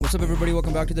What's up, everybody?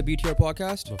 Welcome back to the BTR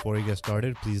podcast. Before we get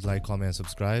started, please like, comment, and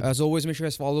subscribe. As always, make sure you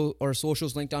guys follow our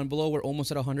socials linked down below. We're almost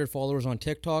at 100 followers on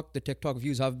TikTok. The TikTok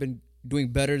views have been doing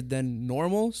better than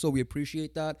normal, so we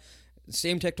appreciate that.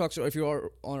 Same TikTok, so if you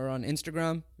are on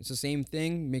Instagram, it's the same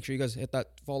thing. Make sure you guys hit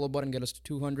that follow button, get us to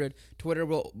 200. Twitter,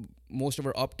 most of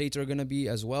our updates are going to be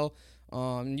as well.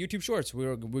 YouTube Shorts,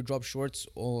 we drop shorts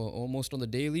almost on the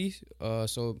daily,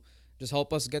 so just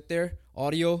help us get there.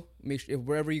 Audio, make sure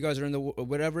wherever you guys are in the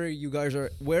wherever you guys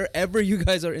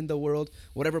are in the world,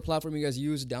 whatever platform you guys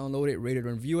use, download it, rate it,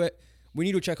 and review it. We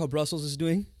need to check how Brussels is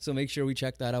doing, so make sure we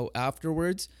check that out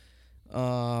afterwards.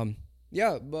 But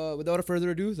without further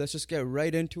ado, let's just get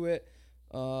right into it.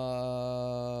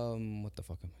 What the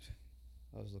fuck am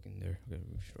I was looking there. Okay,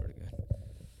 we'll start again.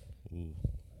 Ooh,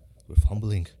 we're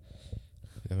fumbling.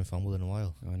 We haven't fumbled in a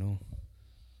while. I know.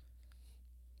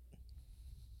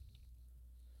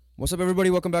 What's up, everybody?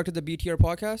 Welcome back to the BTR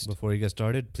podcast. Before we get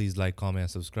started, please like, comment,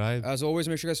 and subscribe. As always,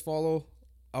 make sure you guys follow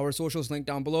our socials linked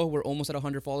down below. We're almost at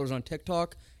 100 followers on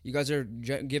TikTok. You guys are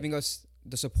giving us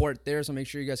the support there, so make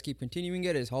sure you guys keep continuing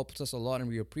it. It helps us a lot, and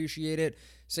we appreciate it.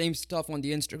 Same stuff on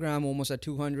the Instagram, almost at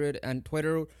 200, and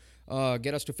Twitter.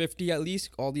 Get us to 50 at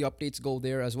least. All the updates go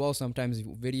there as well. Sometimes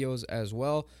videos as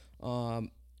well.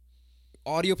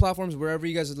 Audio platforms, whatever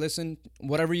you guys listen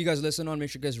on,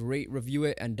 make sure you guys rate, review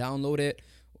it, and download it.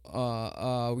 We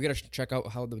gotta check out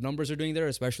how the numbers are doing there,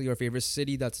 especially our favorite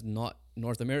city that's not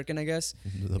North American, I guess.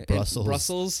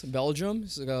 Brussels, Belgium.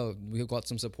 So we got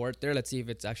some support there. Let's see if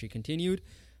it's actually continued.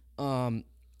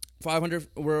 500.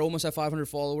 We're almost at 500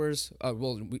 followers.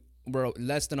 We're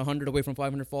less than 100 away from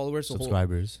 500 followers. So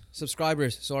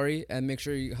subscribers. Sorry, and make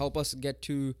sure you help us get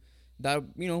to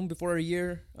that. Before our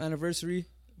year anniversary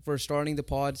for starting the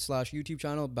pod / YouTube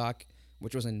channel back,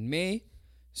 which was in May.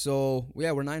 So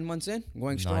yeah, we're 9 months in,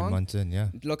 going strong. 9 months in, yeah.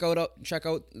 Look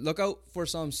out for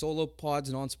some solo pods,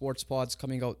 non-sports pods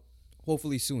coming out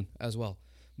hopefully soon as well.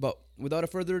 But without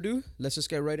further ado, let's just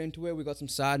get right into it. We got some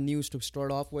sad news to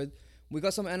start off with. We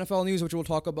got some NFL news, which we'll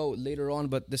talk about later on,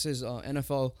 but this is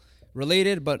NFL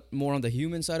related, but more on the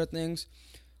human side of things.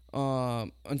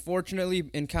 Unfortunately,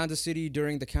 in Kansas City,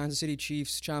 during the Kansas City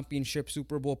Chiefs Championship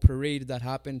Super Bowl parade that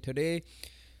happened today,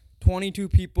 22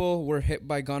 people were hit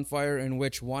by gunfire, in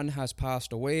which one has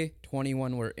passed away.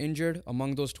 21 were injured.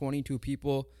 Among those 22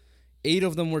 people, 8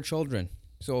 of them were children.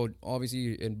 So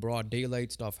obviously in broad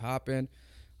daylight stuff happened.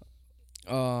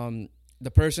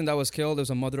 The person that was killed was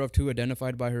a mother of 2,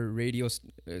 identified by her radio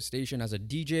station as a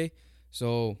DJ.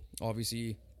 So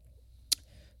obviously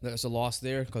there's a loss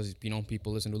there because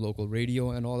people listen to local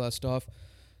radio and all that stuff.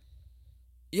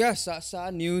 Yes, that's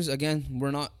sad news. Again,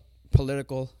 we're not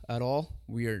political at all.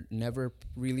 We are never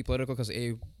really political because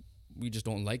A, we just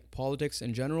don't like politics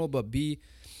in general, but B,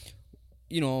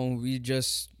 we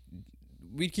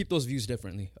keep those views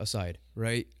differently aside,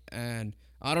 right? And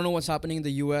I don't know what's happening in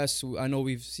the U.S. I know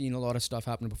we've seen a lot of stuff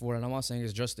happen before, and I'm not saying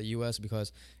it's just the U.S.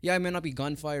 because, it may not be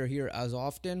gunfire here as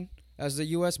often as the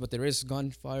U.S., but there is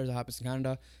gunfire that happens in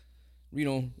Canada.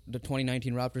 The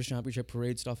 2019 Raptors Championship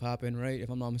parade stuff happened, right? If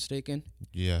I'm not mistaken.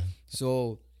 Yeah.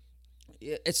 So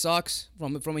it sucks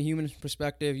from a human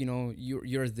perspective.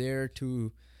 You're there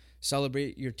to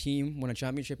celebrate your team win a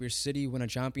championship, your city win a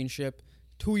championship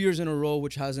 2 years in a row,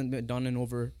 which hasn't been done in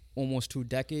over almost 2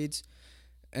 decades.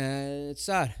 And it's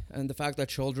sad. And the fact that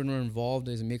children were involved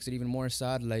makes it even more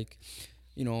sad. I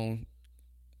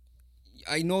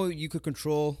know you could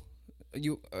control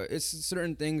it's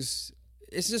certain things.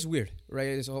 It's just weird, right?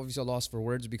 It's obviously a loss for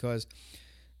words because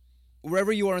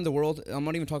wherever you are in the world, I'm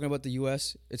not even talking about the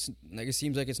U.S., it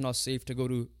seems like it's not safe to go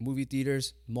to movie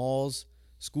theaters, malls,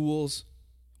 schools,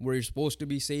 where you're supposed to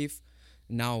be safe.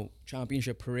 Now,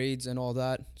 championship parades and all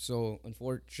that. So,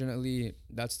 unfortunately,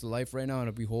 that's the life right now,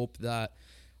 and we hope that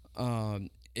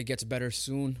it gets better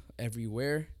soon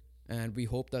everywhere. And we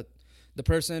hope that the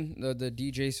person, the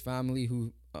DJ's family,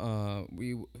 who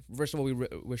we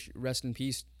wish rest in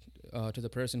peace to the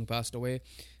person who passed away,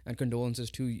 and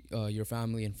condolences to your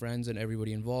family and friends and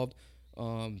everybody involved.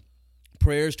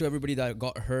 Prayers to everybody that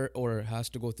got hurt or has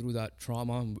to go through that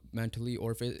trauma mentally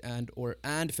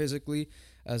and physically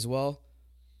as well.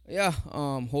 Yeah,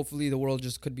 hopefully the world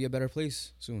just could be a better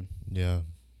place soon. Yeah.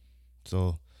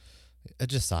 So it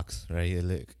just sucks, right?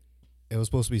 It was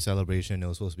supposed to be celebration, it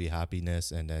was supposed to be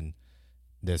happiness, and then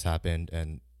this happened,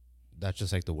 and that's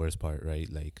just the worst part, right?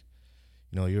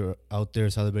 You're out there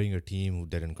celebrating your team who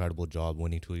did an incredible job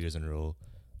winning 2 years in a row,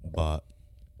 but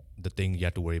the thing you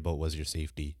had to worry about was your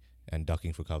safety and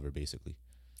ducking for cover, basically.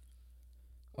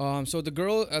 So the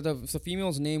girl, the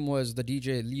female's name was the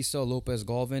DJ Lisa Lopez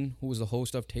Galvin, who was the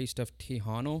host of Taste of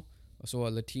Tejano, so a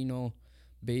Latino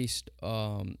based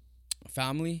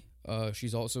family.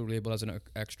 She's also labeled as an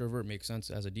extrovert. Makes sense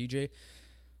as a DJ.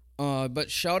 But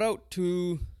shout out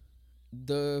to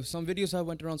some videos that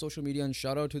went around social media, and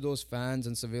shout out to those fans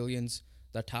and civilians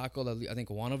that tackled I think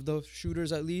one of the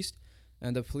shooters at least,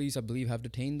 and the police I believe have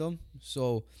detained them.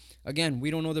 So again,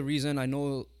 we don't know the reason. I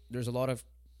know there's a lot of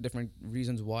different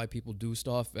reasons why people do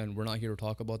stuff, and we're not here to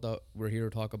talk about that. We're here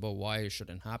to talk about why it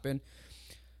shouldn't happen.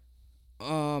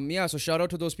 So shout out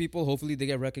to those people. Hopefully they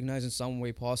get recognized in some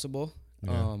way possible,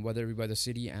 whether it be by the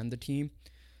city and the team.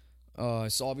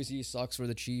 So obviously it sucks for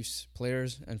the Chiefs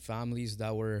players and families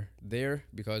that were there,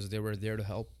 because they were there to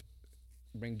help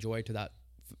bring joy to that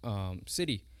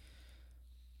city.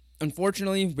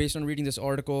 Unfortunately, based on reading this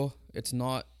article, it's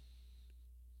not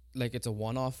like it's a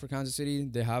one-off for Kansas City.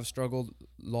 They have struggled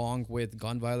long with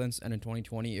gun violence, and in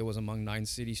 2020 it was among 9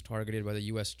 cities targeted by the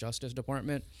U.S. Justice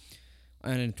Department.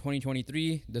 And in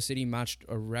 2023, the city matched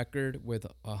a record with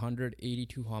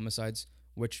 182 homicides,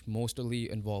 which mostly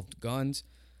involved guns.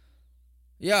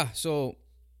 Yeah, so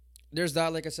there's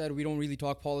that. Like I said, we don't really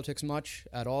talk politics much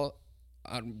at all,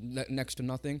 next to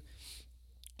nothing.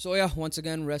 So yeah, once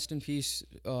again, rest in peace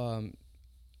to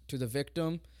the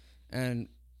victim, and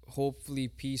hopefully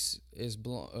peace is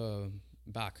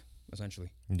back,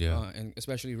 essentially. Yeah. And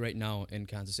especially right now in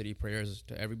Kansas City, prayers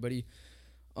to everybody.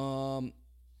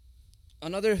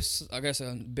 Another, I guess,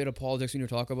 a bit of politics we need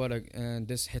to talk about, and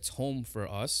this hits home for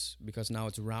us because now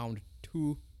it's round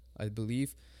 2, I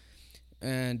believe.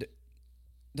 And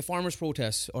the farmers'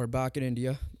 protests are back in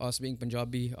India. Us being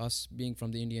Punjabi, us being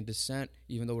from the Indian descent,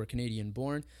 even though we're Canadian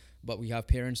born, but we have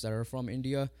parents that are from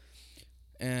India.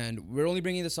 And we're only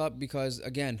bringing this up because,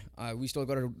 again, we still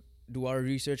got to do our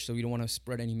research, so we don't want to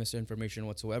spread any misinformation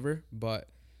whatsoever. But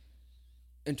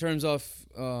in terms of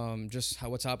just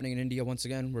what's happening in India, once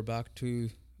again, we're back to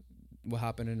what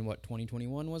happened in,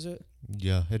 2021, was it?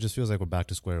 Yeah, it just feels like we're back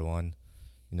to square one.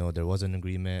 There was an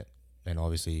agreement, and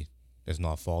obviously it's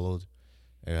not followed,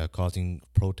 causing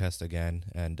protests again.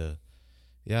 And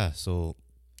so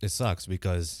it sucks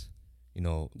because,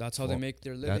 that's how they make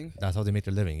their living. That's how they make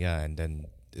their living, yeah, and then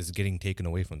it's getting taken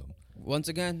away from them. Once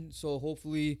again, so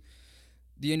hopefully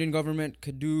the Indian government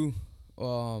could do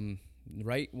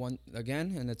right one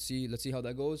again, and let's see how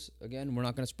that goes. Again, we're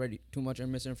not going to spread too much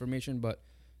misinformation, but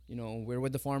we're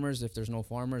with the farmers. If there's no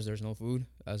farmers, there's no food,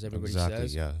 as everybody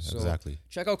says. Yeah, so exactly.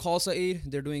 Check out Khalsa Aid.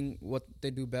 They're doing what they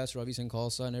do best. Ravi Singh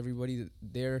Khalsa and everybody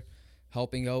there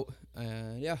helping out.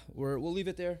 And yeah, we'll leave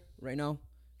it there right now.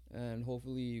 And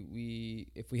hopefully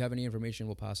if we have any information,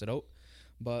 we'll pass it out.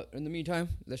 But in the meantime,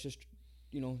 let's just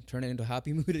turn it into a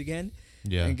happy mood again.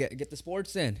 Yeah. And get the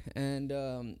sports in.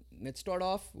 And let's start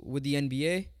off with the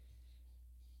NBA.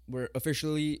 We're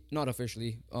not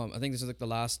officially, I think this is like the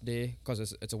last day,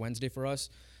 because it's a Wednesday for us,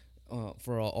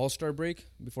 for our All-Star break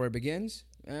before it begins.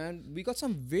 And we got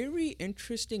some very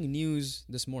interesting news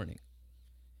this morning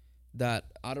that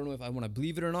I don't know if I want to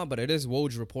believe it or not, but it is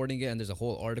Woj reporting it, and there's a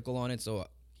whole article on it, so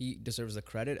he deserves the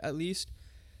credit at least.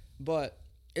 But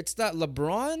it's that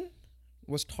LeBron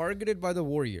was targeted by the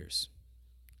Warriors.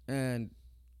 And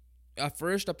at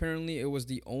first, apparently, it was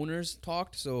the owners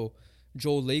talked, so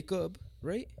Joe Lacob,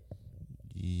 right?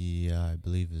 Yeah, I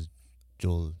believe it's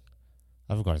Joel.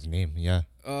 I forgot his name. Yeah.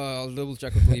 I'll double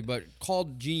check quickly, but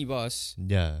called Genie Bus.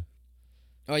 Yeah.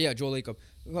 Yeah, Joe Lacob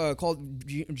called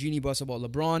Genie Bus about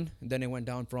LeBron. Then it went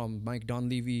down from Mike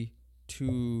Dunleavy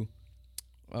to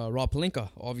Rob Pelinka.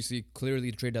 Obviously, clearly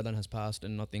the trade deadline has passed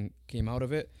and nothing came out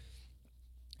of it.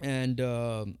 And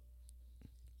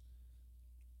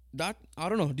that, I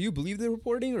don't know. Do you believe the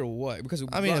reporting or what? Because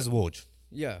it's Woj.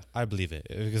 Yeah. I believe it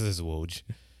because it's Woj.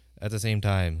 At the same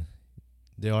time,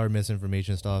 there are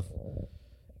misinformation stuff.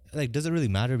 Like, does it really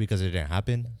matter because it didn't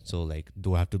happen? So, like,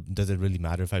 does it really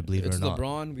matter if I believe it or not? It's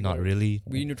LeBron. Not really.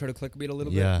 We need to try to clickbait a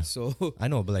little bit. So I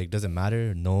know, but, like, does it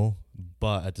matter? No.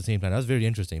 But at the same time, that's very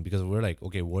interesting because we're like,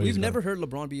 okay, Warriors. We've never heard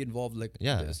LeBron be involved like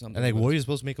this. And, like, Warriors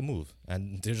supposed to make a move.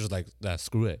 And they're just like,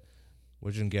 screw it.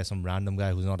 We're just going to get some random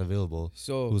guy who's not available.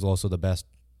 Who's also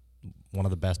one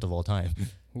of the best of all time.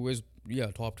 Who is,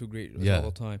 top 2 great of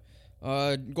all time.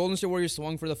 Golden State Warriors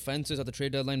swung for the fences at the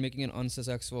trade deadline, making an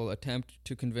unsuccessful attempt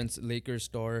to convince Lakers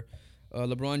star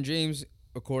LeBron James,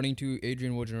 according to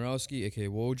Adrian Wojnarowski, aka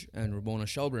Woj, and Ramona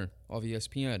Shelburne of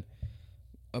ESPN.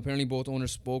 Apparently, both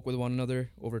owners spoke with one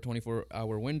another over a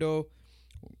 24-hour window.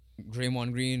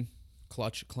 Draymond Green,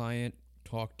 clutch client,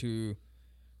 talked to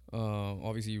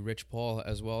obviously Rich Paul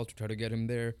as well to try to get him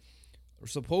there.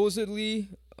 Supposedly,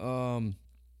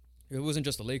 it wasn't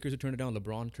just the Lakers who turned it down.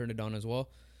 LeBron turned it down as well.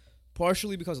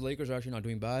 Partially because the Lakers are actually not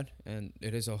doing bad, and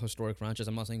it is a historic franchise.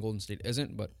 I'm not saying Golden State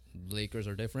isn't, but Lakers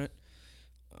are different.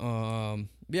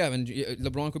 Yeah, and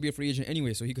LeBron could be a free agent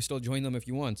anyway, so he could still join them if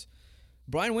he wants.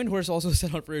 Brian Windhorst also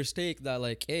said on First Take that,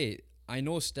 like, hey, I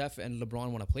know Steph and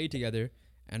LeBron want to play together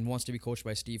and wants to be coached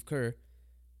by Steve Kerr,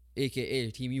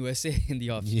 aka Team USA in the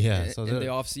off in the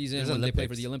off season when they play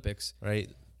for the Olympics. Right?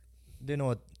 They know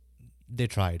what they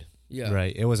tried. Yeah.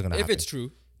 Right. It wasn't gonna happen. If it's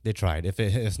true. They tried. If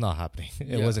it's not happening,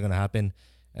 it wasn't gonna happen.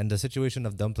 And the situation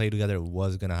of them play together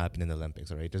was gonna happen in the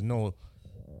Olympics. Right. There's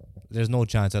no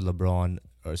chance that LeBron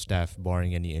or Steph,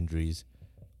 barring any injuries,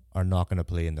 are not gonna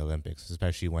play in the Olympics,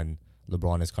 especially when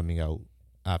LeBron is coming out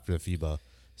after the FIBA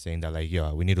saying that, like,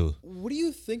 yeah, we need to. What do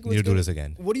you think? Do this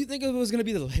again. What do you think was gonna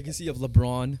be the legacy of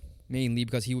LeBron? Mainly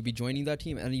because he would be joining that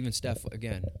team, and even Steph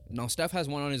again. Now Steph has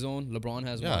one on his own. LeBron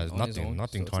has one on his own.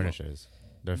 Nothing so tarnishes.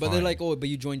 They're like, oh, but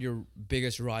you joined your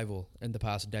biggest rival in the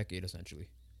past decade, essentially.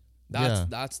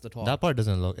 That's the talk. That part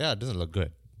doesn't look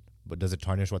good. But does it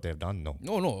tarnish what they've done? No.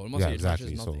 No. It must be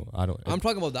exactly. So I'm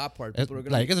talking about that part. It's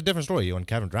a different story when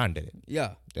Kevin Durant did it.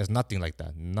 Yeah. There's nothing like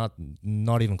that.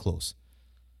 Not even close.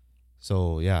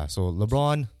 So yeah. So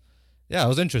LeBron, yeah, it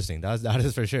was interesting. That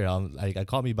is for sure. It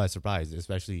caught me by surprise,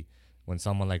 especially when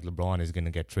someone like LeBron is gonna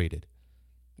get traded.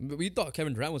 We thought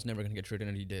Kevin Durant was never gonna get traded,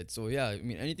 and he did. So yeah, I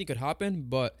mean, anything could happen.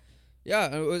 But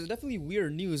yeah, it was definitely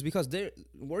weird news because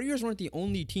Warriors weren't the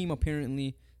only team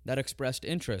apparently that expressed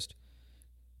interest.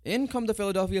 In come the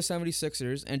Philadelphia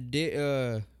 76ers, and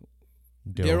Daryl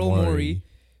Morey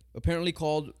apparently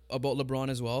called about LeBron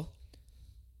as well.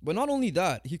 But not only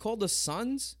that, he called the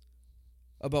Suns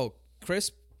about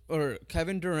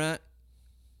Kevin Durant,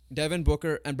 Devin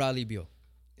Booker, and Bradley Beal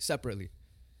separately.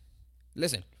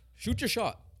 Listen, shoot your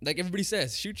shot. Like everybody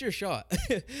says, shoot your shot.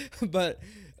 But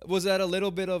was that a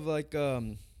little bit of like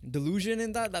delusion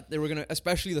in that they were gonna,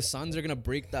 especially the Suns, are gonna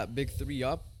break that big three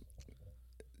up?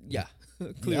 Yeah.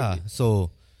 Clearly. Yeah,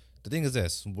 so the thing is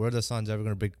this: were the Suns ever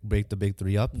going to break the big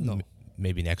three up? No.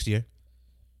 Maybe next year,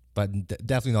 but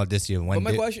definitely not this year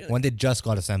when they just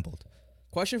got assembled.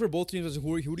 Question for both teams is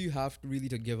who do you have really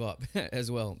to give up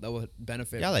as well that would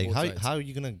benefit? Yeah, like both sides? how are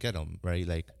you gonna get them right?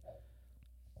 Like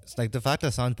it's like the fact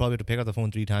that Suns probably have to pick up the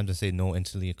phone 3 times and say no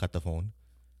instantly and cut the phone,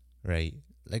 right?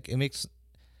 Like it makes,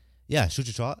 shoot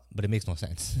your shot, but it makes no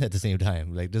sense at the same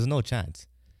time. Like there's no chance.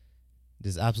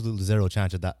 There's absolutely zero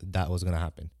chance that was going to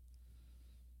happen.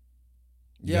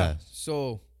 Yeah.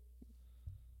 So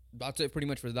that's it pretty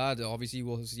much for that. Obviously,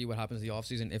 we'll see what happens in the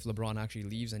offseason if LeBron actually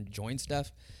leaves and joins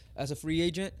Steph as a free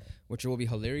agent, which will be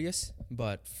hilarious,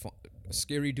 but a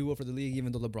scary duo for the league,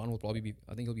 even though LeBron will probably be,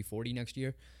 I think he'll be 40 next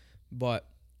year. But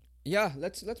yeah,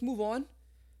 let's move on.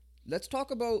 Let's talk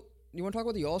about, you want to talk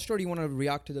about the All-Star, or do you want to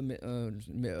react to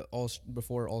the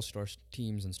before All-Star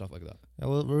teams and stuff like that? Yeah,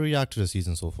 we'll react to the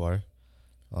season so far.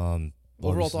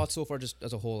 Overall thoughts so far, just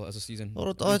as a whole, as a season.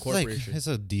 It's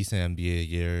a decent NBA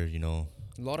year, you know.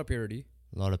 A lot of parity.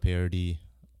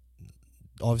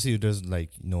 Obviously, there's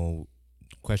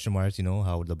question marks. You know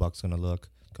how the Bucks gonna look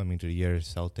coming to the year.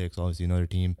 Celtics, obviously another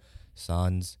team.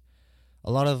 Suns.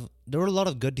 There were a lot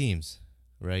of good teams,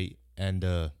 right?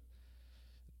 And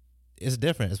it's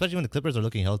different, especially when the Clippers are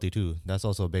looking healthy too. That's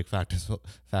also a big factor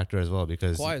as well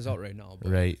because Kawhi is out right now,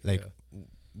 right?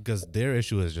 Because their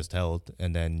issue is just health,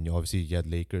 and then obviously you had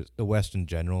Lakers, the West in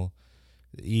general.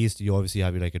 The East, you obviously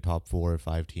have your top 4 or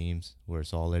 5 teams who are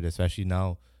solid, especially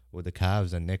now with the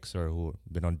Cavs and Knicks who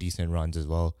have been on decent runs as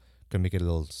well. Can make it a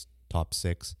little top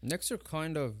 6. Knicks are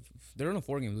they're on a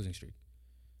 4-game losing streak.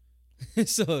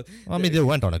 So they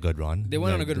went on a good run. They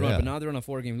went on a good run, but now they're on a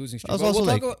 4-game losing streak.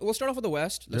 We'll start off with the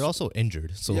West. They're also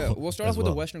injured. So yeah, we'll start off with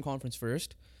the Western Conference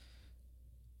first.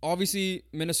 Obviously,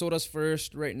 Minnesota's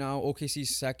first right now.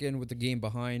 OKC's second with the game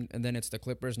behind. And then it's the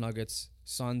Clippers, Nuggets,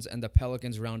 Suns, and the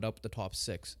Pelicans round up the top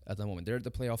 6 at the moment. They're at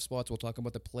the playoff spots. We'll talk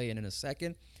about the play-in in a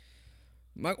second.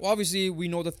 Obviously, we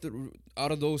know that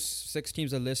out of those 6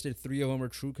 teams that listed, 3 of them are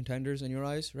true contenders in your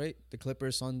eyes, right? The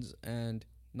Clippers, Suns, and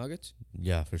Nuggets?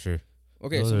 Yeah, for sure.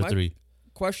 Okay, those so are my 3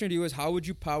 question to you is, how would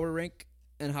you power rank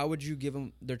and how would you give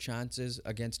them their chances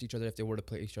against each other if they were to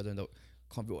play each other in the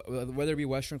whether it be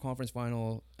Western Conference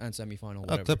Final and semifinal,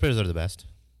 whatever. Clippers are the best.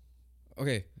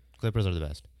 Okay. Clippers are the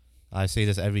best. I say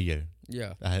this every year.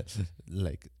 Yeah.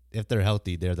 If they're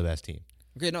healthy, they're the best team.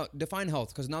 Okay, now define health,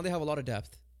 because now they have a lot of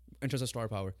depth in terms of star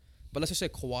power. But let's just say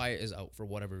Kawhi is out for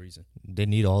whatever reason. They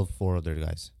need all 4 of their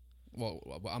guys.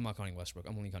 Well, I'm not counting Westbrook.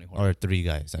 I'm only counting Harden. Or 3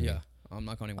 guys. I mean. I'm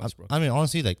not counting Westbrook. I mean,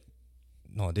 honestly,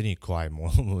 no, they need Kawhi more.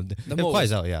 If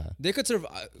Kawhi's out, yeah. They could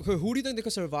survive. Who do you think they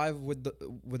could survive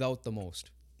without the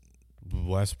most?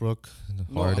 Westbrook,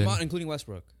 Harden. No, I'm not including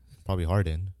Westbrook. Probably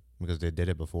Harden, because they did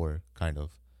it before, kind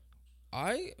of.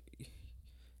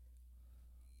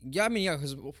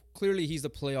 Because clearly he's the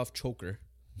playoff choker.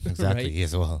 Exactly, right? he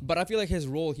as well. But I feel like his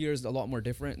role here is a lot more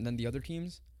different than the other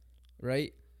teams,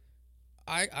 right?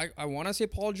 I want to say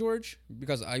Paul George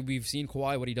because we've seen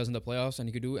Kawhi what he does in the playoffs and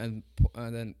he could do, and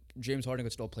then James Harden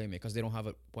could still play make because they don't have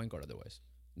a point guard otherwise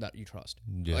that you trust.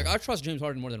 Yeah. Like I trust James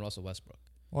Harden more than Russell Westbrook.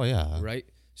 Oh yeah. Right.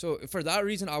 So for that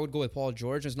reason, I would go with Paul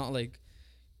George. It's not like,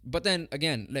 but then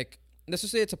again, like let's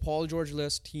just say it's a Paul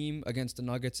George-less team against the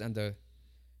Nuggets and the.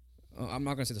 I'm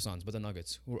not gonna say the Suns, but the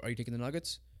Nuggets. Are you taking the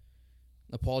Nuggets?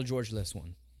 The Paul George-less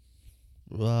one.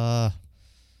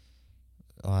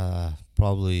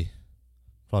 Probably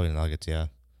the Nuggets. Yeah.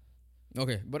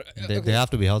 Okay, but They have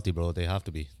to be healthy, bro. They have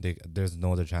to be. There's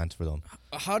no other chance for them.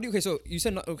 How do you? Okay, so you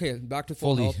said okay. Back to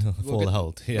full health. Full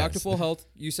health. Yes. Back to full health.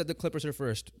 You said the Clippers are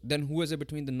first. Then who is it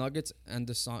between the Nuggets and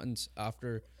the Suns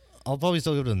after? I'll probably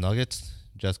still give it to the Nuggets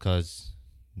just because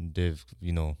they've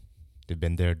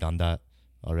been there, done that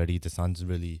already. The Suns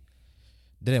really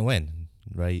didn't win,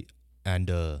 right? And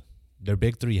their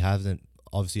big three hasn't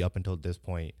obviously up until this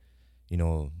point.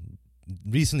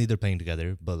 Recently they're playing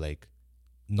together, but like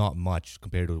not much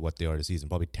compared to what they are this season.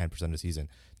 Probably 10% of the season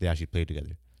they actually played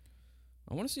together.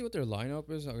 I want to see what their lineup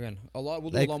is again. We'll do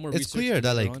like, a lot more. It's clear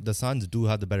that like the Suns do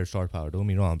have the better star power. Don't get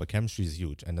me wrong, but chemistry is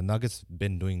huge, and the Nuggets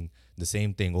been doing the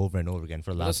same thing over and over again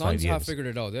for the last 5 years. The Suns have figured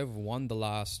it out. They've won the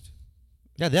last.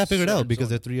 Yeah, they have figured it out because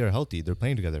the three are healthy. They're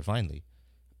playing together finally.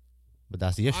 But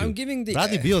that's the issue. I'm giving the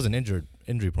Bradley Beal is an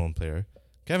injury-prone player.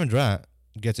 Kevin Durant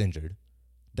gets injured.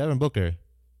 Devin Booker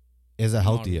is the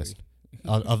healthiest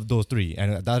of those three,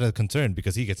 and that is a concern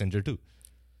because he gets injured too.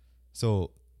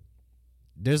 So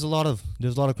there's a lot of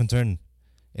concern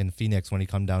in Phoenix when it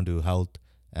comes down to health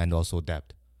and also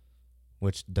depth,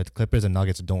 which the Clippers and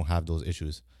Nuggets don't have those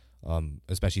issues,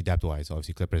 especially depth-wise.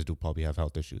 Obviously, Clippers do probably have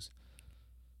health issues.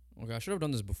 Okay, I should have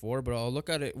done this before, but I'll look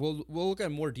at it. We'll look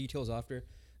at more details after.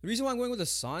 The reason why I'm going with the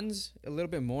Suns a little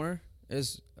bit more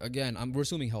is, again, we're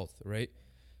assuming health, right?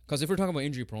 Because if we're talking about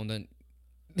injury-prone, then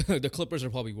the Clippers are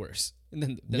probably worse.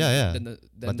 But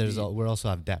we also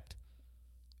have depth.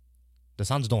 The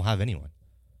Suns don't have anyone.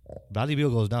 Bradley Beal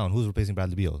goes down. Who's replacing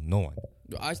Bradley Beal? No one.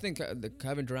 I think the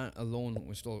Kevin Durant alone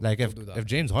will still like do that. If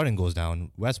James Harden goes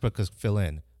down, Westbrook could fill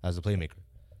in as a playmaker.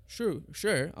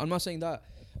 Sure. I'm not saying that,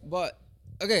 but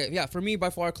okay, yeah. For me, by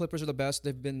far, Clippers are the best.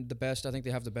 They've been the best. I think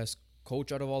they have the best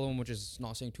coach out of all of them, which is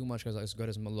not saying too much because as good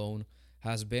as Malone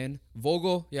has been.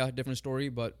 Vogel, yeah, different story,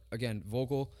 but again,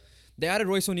 Vogel. They added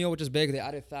Royce O'Neal, which is big. They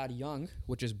added Thad Young,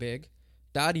 which is big.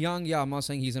 Thad Young, yeah, I'm not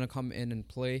saying he's gonna come in and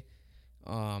play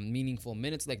meaningful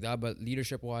minutes like that, but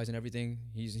leadership wise and everything,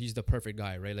 he's the perfect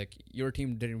guy, right? Like your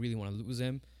team didn't really want to lose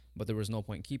him, but there was no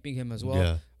point keeping him as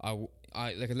well.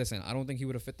 Yeah. Listen, I don't think he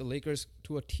would have fit the Lakers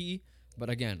to a T, but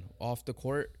again, off the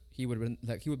court, he would have been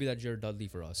like he would be that Jared Dudley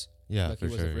for us. Yeah, like for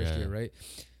he was sure, the first year, right?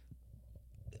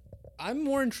 I'm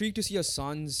more intrigued to see a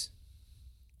Suns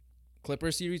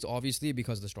Clippers series, obviously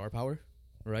because of the star power,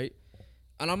 right?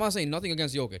 And I'm not saying nothing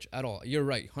against Jokic at all. You're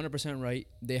right, 100% right.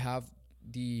 They have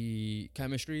the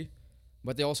chemistry,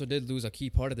 but they also did lose a key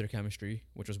part of their chemistry,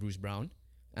 which was Bruce Brown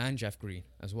and Jeff Green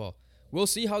as well. We'll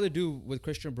see how they do with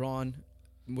Christian Braun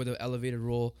with an elevated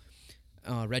role.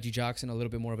 Reggie Jackson, a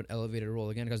little bit more of an elevated role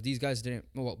again, because these guys didn't.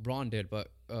 Well, Braun did, but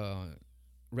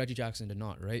Reggie Jackson did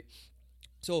not, right?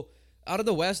 So out of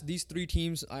the West, these three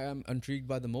teams I am intrigued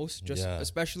by the most,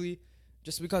 especially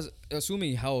because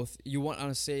assuming health, you want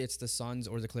to say it's the Suns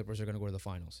or the Clippers are going to go to the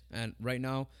finals. And right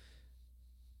now,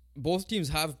 both teams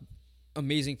have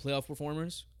amazing playoff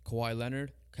performers. Kawhi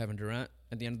Leonard, Kevin Durant.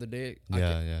 At the end of the day,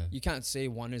 you can't say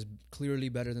one is clearly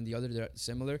better than the other. They're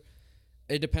similar.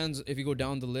 It depends if you go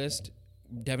down the list.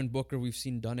 Devin Booker, we've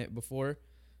seen done it before.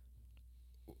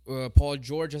 Paul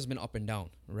George has been up and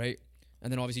down, right?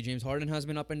 And then obviously James Harden has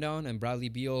been up and down, and Bradley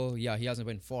Beal, he hasn't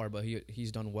been far, but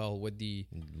he's done well with the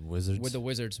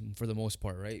Wizards for the most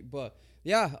part, right? But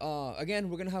yeah, again,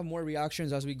 we're gonna have more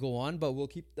reactions as we go on, but we'll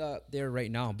keep that there right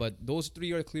now. But those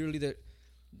three are clearly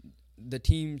the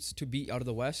teams to beat out of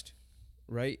the West,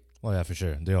 right? Oh yeah, for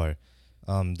sure, they are.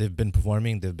 They've been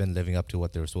performing. They've been living up to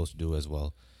what they were supposed to do as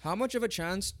well. How much of a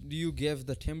chance do you give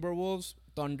the Timberwolves,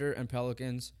 Thunder, and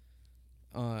Pelicans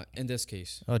in this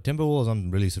case? Timberwolves,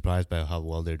 I'm really surprised by how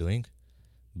well they're doing.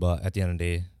 But at the end of the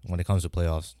day, when it comes to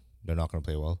playoffs, they're not going to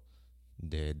play well.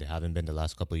 They haven't been the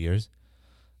last couple of years.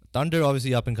 Thunder,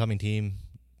 obviously, up-and-coming team.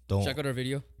 Check out our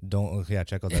video.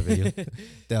 Check out that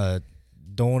video.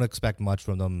 Don't expect much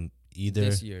from them either.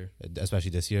 This year.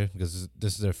 Especially this year, because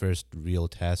this is their first real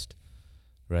test,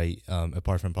 right?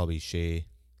 Apart from probably Shea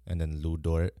and then Lou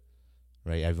Dort,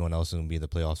 right? Everyone else is going to be in the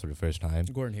playoffs for the first time.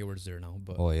 Gordon Hayward's there now.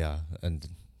 But oh, yeah.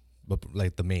 But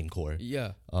like the main core.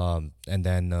 Yeah. And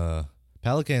then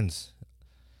Pelicans,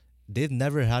 they've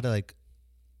never had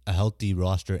a healthy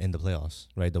roster in the playoffs,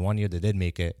 right? The one year they did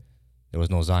make it, there was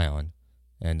no Zion,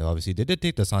 and obviously they did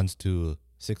take the Suns to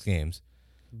 6 games.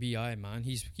 Bi, man,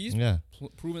 he's Yeah,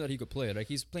 proven that he could play. Like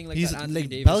he's playing like he's that Anthony like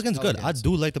Davis. Pelicans good. I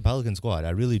do like the Pelican squad.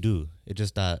 I really do. It's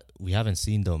just that we haven't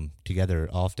seen them together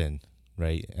often,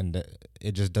 right? And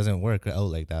it just doesn't work out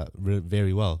like that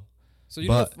very well. So you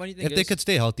know But the funny thing if is, they could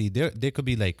stay healthy, they could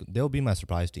be like they'll be my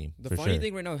surprise team. the for funny sure.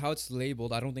 thing right now, how it's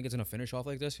labeled, I don't think it's gonna finish off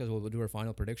like this because we'll do our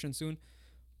final prediction soon.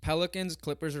 Pelicans,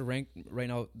 Clippers are ranked right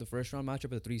now. The first round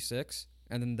matchup at 3-6,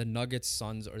 and then the Nuggets,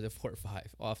 Suns are the 4-5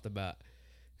 off the bat.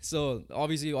 So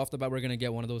obviously off the bat, we're gonna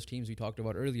get one of those teams we talked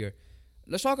about earlier.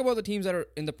 Let's talk about the teams that are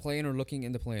in the play-in or looking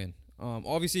in the play-in.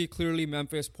 Obviously, clearly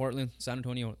Memphis, Portland, San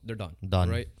Antonio, they're done. Done.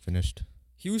 Right. Finished.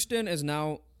 Houston is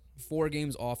now 4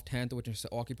 games off 10th, which is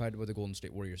occupied by the Golden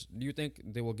State Warriors. Do you think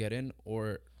they will get in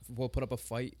or will put up a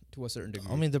fight to a certain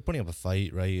degree? I mean, they're putting up a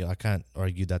fight, right? I can't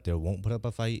argue that they won't put up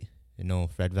a fight. You know,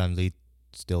 Fred VanVleet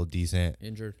still decent.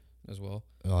 Injured as well.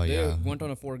 Oh They yeah. went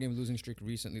on a 4-game losing streak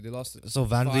recently. They lost So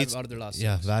 5 VanVleet's out of their last 6.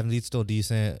 yeah, VanVleet's still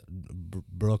decent.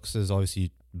 Brooks is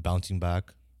obviously bouncing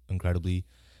back incredibly,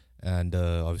 and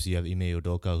obviously you have Ime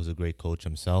Udoka, who's a great coach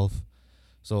himself.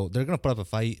 So they're gonna put up a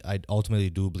fight. I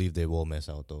ultimately do believe they will miss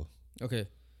out though. Okay.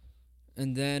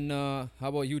 And then how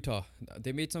about Utah?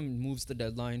 They made some moves to the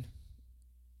deadline.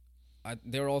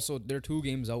 They're 2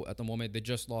 games out at the moment. They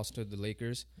just lost to the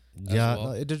Lakers. Yeah,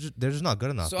 well. no, they're just not good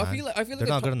enough. So man. I feel like they're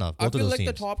not good enough. I Both of feel those like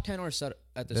the teams. top 10 are set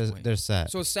at this point. They're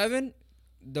set. So 7,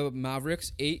 the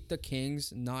Mavericks, 8, the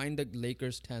Kings, 9, the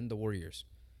Lakers, 10, the Warriors.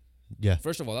 Yeah.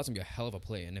 First of all, that's gonna be a hell of a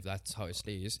play, and if that's how it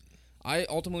stays, I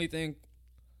ultimately think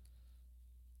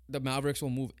the Mavericks will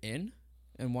move in,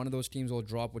 and one of those teams will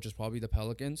drop, which is probably the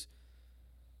Pelicans.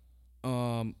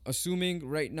 Assuming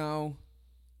right now,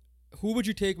 who would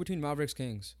you take between Mavericks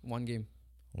Kings? One game.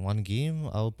 One game,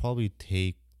 I'll probably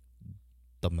take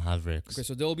the Mavericks. Okay,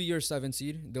 so they'll be your 7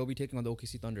 seed. They'll be taking on the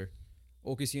OKC Thunder.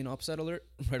 OKC an upset alert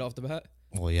right off the bat.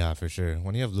 Well, yeah, for sure.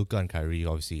 When you have Luka and Kyrie,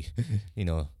 obviously, you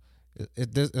know,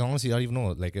 honestly, I don't even know.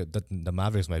 Like the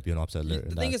Mavericks might be an upset alert.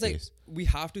 The thing is, like, we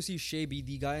have to see Shea be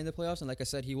the guy in the playoffs, and like I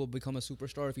said, he will become a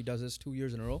superstar if he does this 2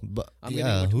 years in a row. But I'm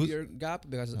yeah, giving him a 2-year gap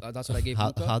because that's what I gave how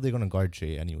Luka. are they gonna guard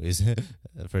Shea anyways?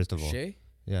 First of all, Shea?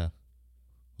 yeah,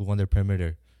 who on their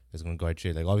perimeter is gonna guard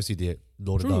Shea? Like obviously they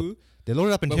loaded up. True, They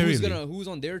loaded up but interiorly. who's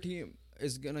on their team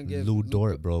is gonna give Lou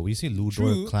Dort, bro. We seen Lou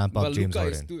True, Dort clamp up but James Luka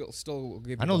is Harden. still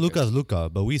give I you know buckets. Luka's Luka,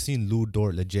 but we seen Lou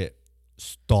Dort legit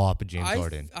stop James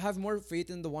Harden. I have more faith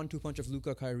in the 1-2 punch of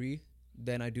Luka Kyrie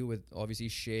than I do with obviously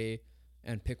Shea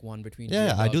and pick one between.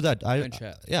 Yeah, I J-Dub do that. and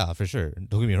Chet. Yeah, for sure.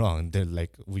 Don't get me wrong. They're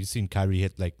like we've seen Kyrie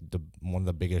hit like one of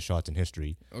the biggest shots in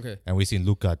history, Okay. and we've seen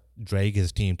Luka drag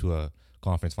his team to a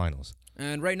conference finals.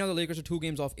 And right now the Lakers are 2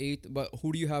 games off 8th, but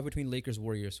who do you have between Lakers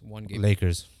Warriors? 1 game.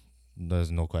 Lakers, there's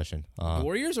no question. The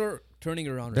Warriors are turning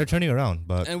around. They're Right turning around,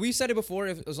 but now. And we said it before.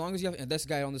 As long as you have, and this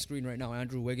guy on the screen right now,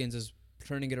 Andrew Wiggins, is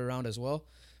turning it around as well.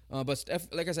 But Steph,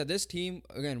 like I said, this team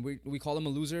again, we call them a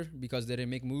loser because they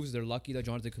didn't make moves. They're lucky that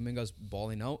Jonathan Kuminga's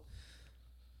balling out.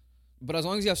 But as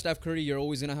long as you have Steph Curry, you're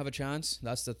always gonna have a chance.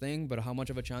 That's the thing. But how much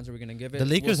of a chance are we gonna give it? the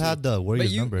Lakers We'll see. had the Warriors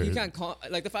But you, number. you can't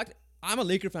like the fact. I'm a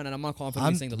Laker fan and I'm not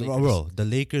confidently saying the Lakers. Bro, the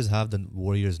Lakers have the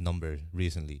Warriors number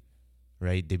recently,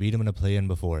 right? They beat them in a play-in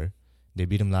before. They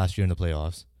beat them last year in the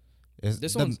playoffs.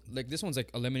 This one's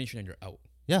like elimination and you're out.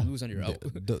 yeah. Lose and you're out.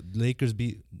 The Lakers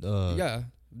beat. Yeah,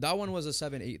 that one was a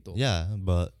 7-8 though. Yeah,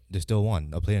 but they still won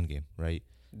a play-in game, right?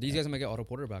 These guys might get Otto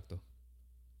Porter back though.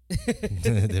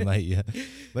 They might, yeah.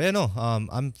 But yeah, no.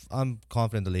 I'm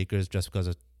confident the Lakers just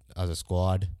because as a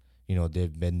squad, you know,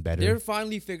 they've been better. They're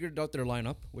finally figured out their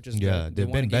lineup, which is yeah, good. They they've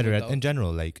won a been game better without- in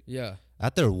general. Like Yeah.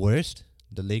 at their worst,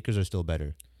 the Lakers are still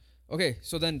better. Okay,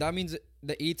 so then that means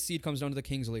the 8th seed comes down to the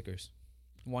Kings Lakers.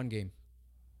 1 game.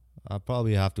 I'll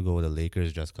probably have to go with the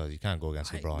Lakers just because you can't go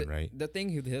against LeBron, right? The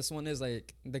thing with this one is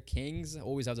like the Kings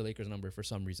always have the Lakers number for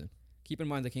some reason. Keep in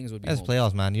mind the Kings would be That's home.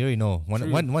 playoffs, man. You already know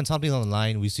True. when something's on the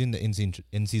line. We've seen the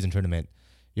in-season tournament.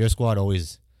 Your squad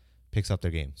always picks up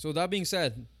their game. So that being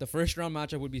said, the first round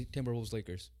matchup would be Timberwolves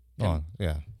Lakers. Oh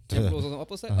yeah, Timberwolves on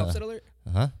upset alert.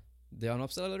 huh? They on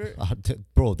upset alert?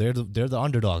 Bro, they're the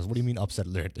underdogs. What do you mean upset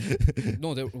alert?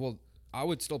 No, well, I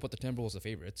would still put the Timberwolves the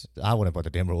favorites I wouldn't put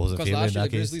the Timberwolves a because favorite in last year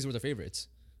that the case. Grizzlies were the favorites.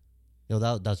 Yo,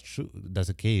 that's true. That's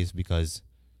the case because,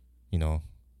 you know,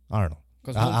 I don't know.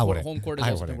 Because I wouldn't. home court is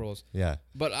I also wouldn't. Timberwolves. Yeah.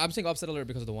 But I'm saying upset alert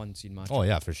because of the 1 seed match. Oh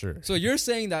yeah, for sure. So you're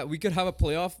saying that we could have a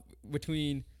playoff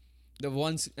between the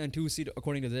 1 and 2 seed,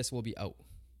 according to this, will be out.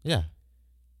 Yeah,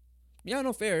 Yeah,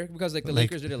 no, fair. Because like the Like,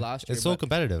 Lakers did it last year. it's so but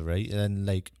competitive, right? And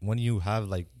like when you have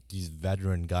like these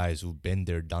veteran guys who've been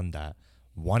there, done that,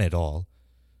 won it all.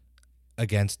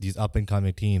 against these up and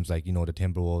coming teams like the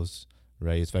Timberwolves,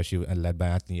 right? Especially led by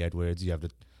Anthony Edwards. You have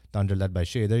the Thunder led by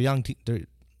Shea. They're young.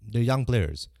 They're young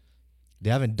players. They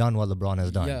haven't done what LeBron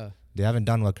has done. Yeah. They haven't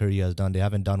done what Curry has done. They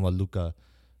haven't done what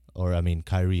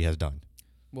Kyrie has done.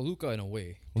 Well, Luka in a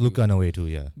way. Luka in a way too,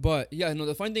 yeah. But yeah, no.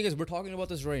 The funny thing is, we're talking about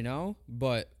this right now,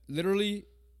 but literally,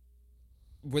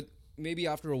 with maybe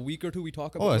after a week or two, we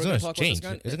talk about. Oh, it's going gonna to change.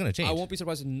 It's gonna change. I won't be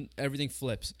surprised if everything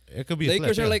flips. It could be.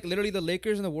 Lakers a flip, are like literally the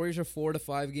Lakers and the Warriors are 4 to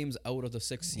 5 games out of the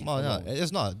 6th seed. Oh yeah,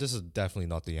 it's not. This is definitely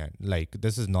not the end. Like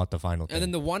this is not the final thing. And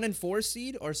then the 1 and 4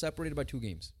 seed are separated by 2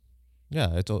 games.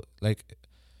 Yeah, it's like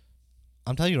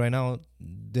I'm telling you right now,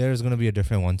 there's gonna be a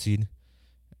different 1 seed,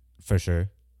 for sure.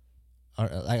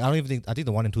 I don't even think. I think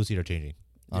the 1 and 2 seed are changing.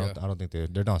 I don't think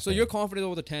they're not. So staying. you're confident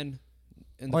over the 10?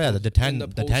 The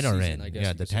 10 are in.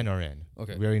 Yeah, the 10 are in.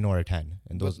 Okay. We already know our 10.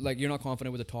 And those, but you're not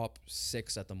confident with the top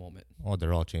 6 at the moment. Oh,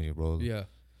 they're all changing, bro. Yeah.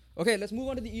 Okay, let's move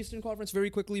on to the Eastern Conference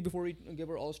very quickly before we give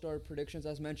our All-Star predictions.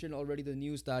 As mentioned already, the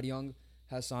news that Young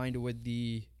has signed with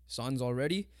the Suns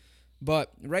already.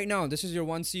 But right now, this is your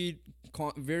 1 seed.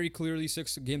 Very clearly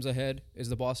 6 games ahead is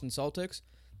the Boston Celtics.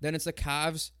 Then it's the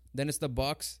Cavs. Then it's the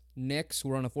Bucks, Knicks,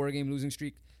 who are on a 4-game losing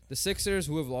streak. The Sixers,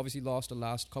 who have obviously lost the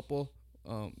last couple.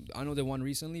 I know they won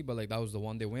recently, but that was the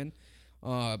one they win.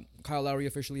 Kyle Lowry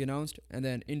officially announced. And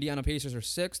then Indiana Pacers are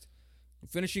 6th.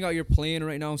 Finishing out your play-in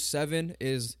right now, 7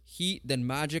 is Heat, then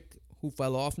Magic, who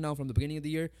fell off now from the beginning of the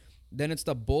year. Then it's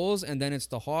the Bulls, and then it's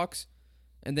the Hawks.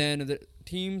 And then the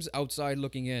teams outside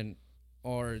looking in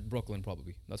are Brooklyn,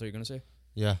 probably. That's what you're going to say?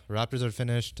 Yeah, Raptors are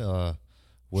finished.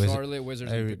 Charlotte,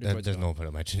 Wizards, there's no point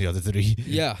to mention the other 3.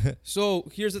 Yeah. So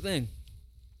here's the thing.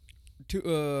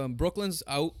 Brooklyn's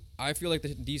out. I feel like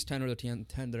these 10 are the 10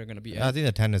 that are going to be out. I think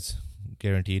the 10 is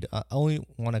guaranteed. I only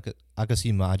one I could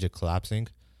see Magic collapsing.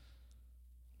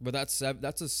 But that's a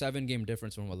 7-game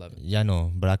difference from 11. Yeah,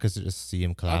 no, but I could just see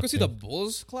him collapsing. I could see the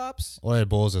Bulls collapse. Or the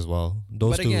Bulls as well.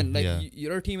 Those but again, two,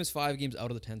 your team is 5 games out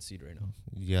of the 10th seed right now.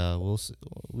 Yeah, we'll see.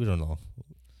 We don't know.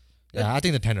 Yeah, I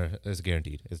think the 10 is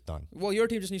guaranteed. It's done. Well, your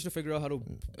team just needs to figure out how to,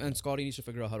 and Scotty needs to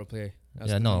figure out how to play as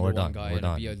we're one done. guy We're and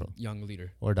done, be a bro. young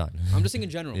leader. We're done. I'm just thinking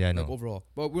in general, Yeah, I know. overall.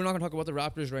 But we're not going to talk about the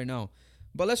Raptors right now.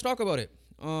 But let's talk about it.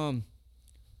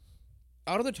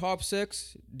 Out of the top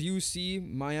 6, do you see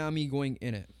Miami going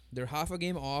in it? They're half a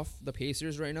game off the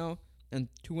Pacers right now, and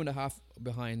 2.5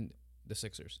 behind the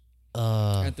Sixers,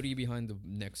 and 3 behind the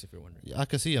Knicks. If you're wondering, I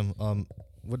could see him.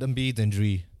 With Embiid's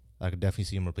injury, I could definitely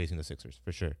see him replacing the Sixers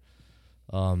for sure.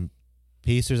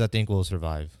 Pacers, I think, will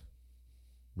survive,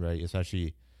 right?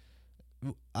 Especially,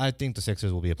 I think the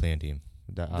Sixers will be a playing team.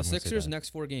 The Sixers' next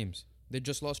 4 games, they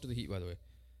just lost to the Heat, by the way.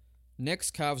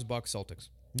 Knicks, Cavs, Bucks, Celtics.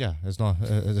 Yeah, it's not.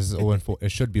 It's 0-4. It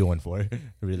should be 0-4,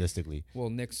 realistically. Well,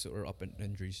 Knicks are up in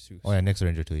injuries too. Oh yeah, Knicks are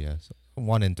injured too. Yeah, so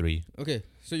 1 and 3. Okay,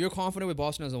 so you're confident with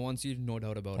Boston as a 1 seed, no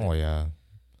doubt about it. Oh yeah.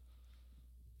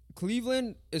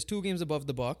 Cleveland is 2 games above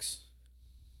the Bucks.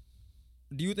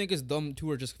 Do you think it's them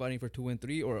 2 are just fighting for 2 and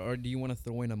 3, or do you want to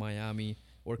throw in a Miami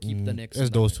or keep the Knicks? It's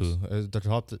those 2. The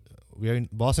top. We are in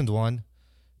Boston's 1,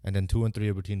 and then 2 and 3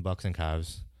 are between Bucks and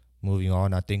Cavs. Moving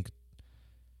on, I think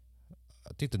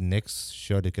the Knicks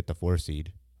should get the 4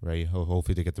 seed, right?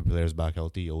 Hopefully they get the players back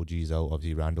healthy. OG's out.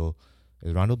 Obviously, Randall.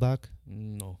 Is Randall back?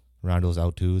 No. Randall's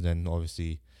out too. Then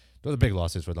obviously, those are big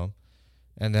losses for them.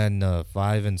 And then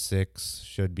 5 and 6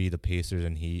 should be the Pacers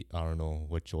and Heat. I don't know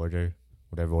which order,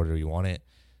 whatever order you want it.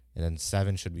 And then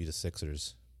 7 should be the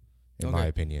Sixers, in my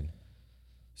opinion.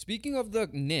 Speaking of the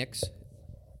Knicks,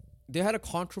 they had a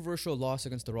controversial loss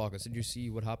against the Rockets. Did you see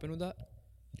what happened with that?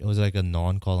 It was like a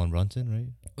non-call on Brunson, right?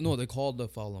 No, they called the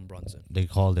foul on Brunson. They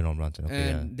called it on Brunson.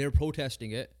 Okay, and they're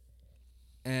protesting it.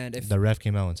 And if the ref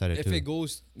came out and said it too.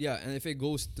 If it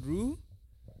goes through,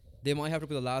 they might have to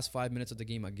play the last 5 minutes of the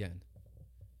game again.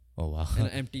 Oh wow! In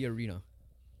an empty arena,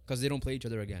 because they don't play each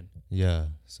other again. Yeah,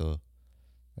 so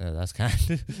that's kind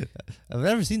of I've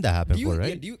never seen that happen before,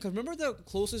 right? Yeah, because remember the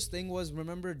closest thing was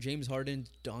James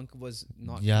Harden's dunk was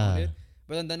not Yeah. counted,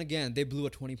 but then again they blew a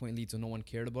 20-point lead, so no one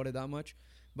cared about it that much.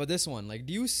 But this one,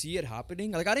 do you see it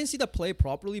happening? I didn't see the play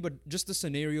properly, but just the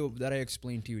scenario that I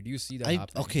explained to you, do you see that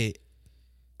happening? Okay,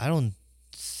 I don't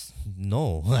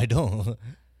know. I don't.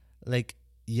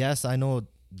 Yes, I know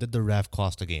that the ref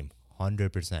cost the game,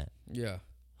 100%. Yeah.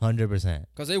 100%.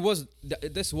 Because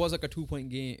this was like a 2-point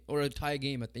game or a tie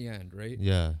game at the end, right?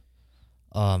 Yeah.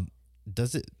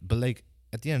 Does it? But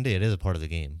at the end of the day, it is a part of the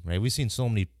game, right? We've seen so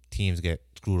many teams get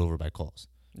screwed over by calls.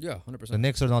 Yeah, 100%. The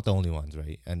Knicks are not the only ones,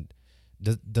 right? And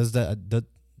this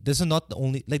is not the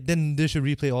only. Then they should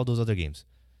replay all those other games.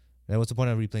 Right? What's the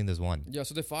point of replaying this one? Yeah.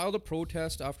 So they filed a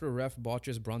protest after a ref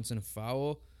botches Brunson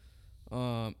foul.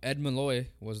 Ed Malloy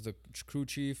was the crew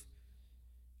chief.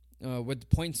 with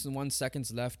 0.1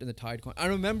 seconds left in the tied. I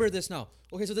remember this now.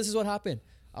 Okay, so this is what happened.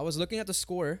 I was looking at the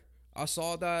score. I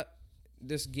saw that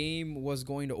this game was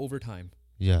going to overtime.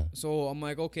 Yeah. So I'm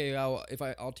like, okay,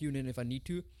 I'll tune in if I need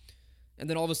to. And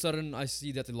then all of a sudden, I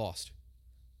see that they lost.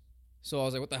 So I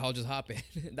was like, what the hell just happened?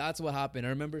 That's what happened. I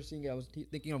remember seeing it. I was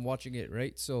thinking of watching it,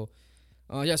 right? So,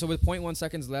 so with 0.1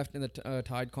 seconds left in the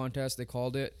tied contest, they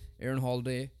called it. Aaron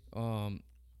Holiday,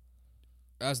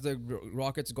 as the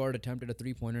Rockets guard attempted a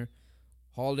three-pointer,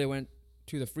 Holiday went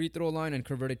to the free throw line and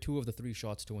converted 2 of the 3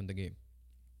 shots to win the game.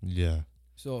 Yeah.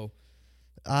 So,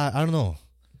 I don't know.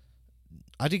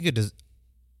 I think it does.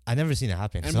 I never seen it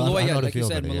happen. and So Malloy, I don't know how to like you feel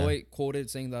said, about it, Malloy quoted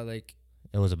saying that, like,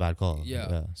 it was a bad call.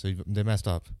 Yeah. So they messed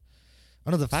up. I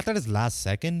don't know. The fact that it's last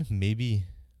second, maybe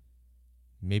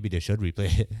they should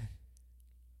replay it.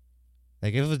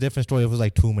 Like, if it was a different story, if it was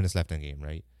like 2 minutes left in the game,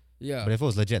 right? yeah. But if it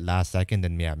was legit last second,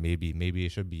 then yeah, maybe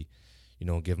it should be,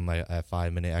 give them a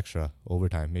 5 minute extra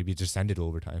overtime. Maybe just send it to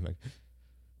overtime.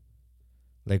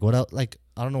 Like what else? Like,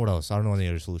 I don't know what else. I don't know any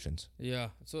other solutions. Yeah.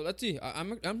 So let's see.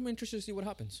 I'm interested to see what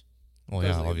happens. Oh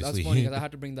yeah, Like, obviously. that's funny because I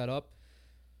had to bring that up.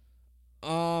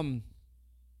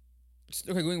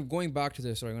 Okay, going back to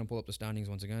this. Sorry, I'm gonna pull up the standings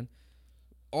once again.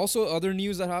 Also, other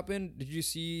news that happened. Did you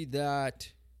see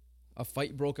that a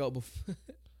fight broke out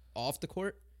off the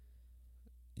court?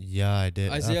 Yeah, I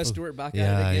did. Isaiah Stewart back yeah, at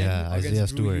it again yeah, against Isaiah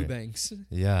Drew Stewart. Eubanks.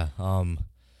 Yeah.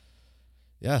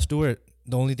 Yeah, Stewart.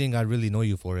 The only thing I really know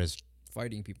you for is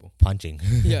Fighting people. punching.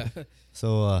 Yeah.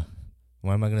 So,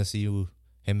 when am I gonna see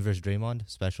him versus Draymond?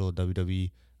 Special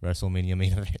WWE WrestleMania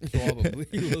main event. Probably.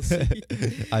 We'll see.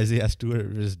 Isaiah Stewart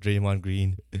versus Draymond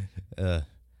Green.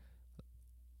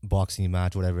 Boxing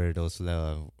match, whatever it was.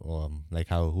 Like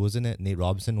who was in it? Nate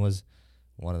Robinson was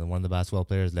one of the basketball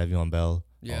players. Le'Veon Bell,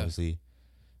 Yeah. obviously.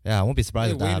 Yeah, I won't be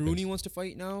surprised if that Wayne happens. Rooney wants to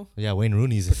fight now. Yeah, Wayne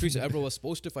Rooney's. Patrice Evra was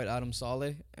supposed to fight Adam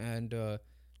Saleh, and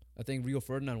I think Rio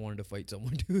Ferdinand wanted to fight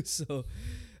someone too. So,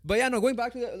 but yeah, no. Going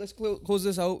back to that, let's close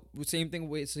this out. Same thing.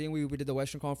 We did the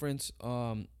Western Conference.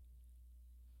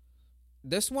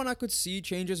 This one I could see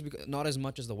changes, because not as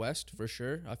much as the West for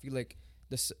sure. I feel like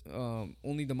this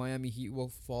only the Miami Heat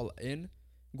will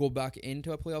go back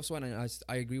into a playoff spot, and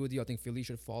I agree with you. I think Philly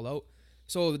should fall out.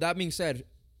 So that being said,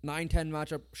 9-10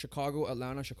 matchup: Chicago,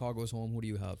 Atlanta. Chicago's home. Who do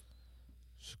you have?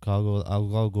 Chicago.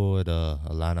 I'll go with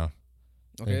Atlanta.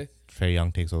 Okay. Trae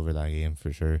Young takes over that game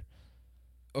for sure.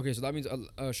 Okay, so that means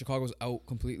Chicago's out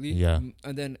completely. Yeah.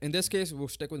 And then in this case, we'll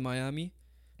stick with Miami.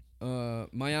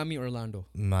 Miami, Orlando.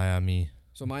 Miami.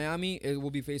 So Miami, it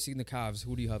will be facing the Cavs.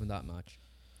 Who do you have in that match?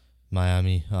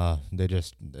 Miami. They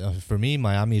just for me,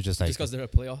 Miami is just like Just because they're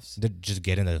at playoffs. they just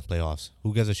get in the playoffs.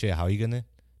 Who gives a shit? How you gonna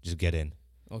just get in?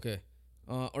 Okay.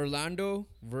 Orlando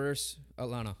versus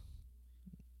Atlanta.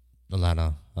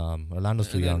 Atlanta. Orlando's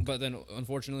too young. But then,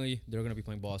 unfortunately, they're gonna be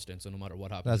playing Boston. So no matter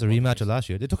what happens, That's a rematch of last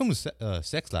year. They took him to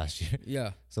sex last year,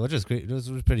 Yeah, so it was great. It was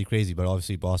pretty crazy. But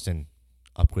obviously, Boston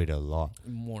upgraded a lot.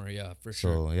 more. Yeah, for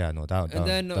sure. So yeah, no doubt. And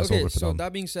then that's okay, over for so them.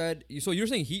 that being said, so you're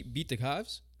saying Heat beat the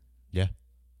Cavs? Yeah.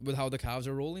 With how the Cavs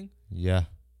are rolling, Yeah.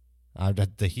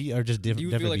 The Heat are just do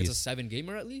different. you feel like it's a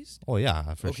 7-gamer at least? Oh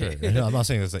yeah, for Okay. sure. No, I'm not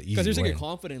saying it's an easy Because you're saying win. it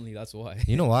confidently. That's why.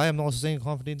 You know why I'm also saying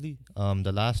confidently?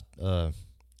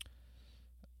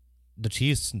 The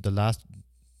Chiefs,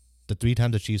 the 3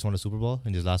 times the Chiefs won a Super Bowl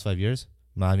in these last 5 years,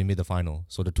 Miami made the final.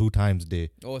 So the 2 times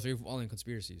Oh, so you're following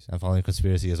conspiracies. I'm following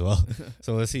conspiracy as well.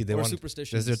 So let's see. They Or won.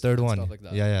 superstitions. This is their third and one. Stuff like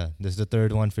that. Yeah. This is the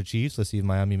third one for Chiefs. Let's see if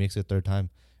Miami makes it 3rd time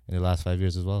in the last 5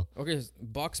 years as well. Okay,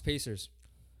 Bucks Pacers.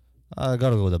 I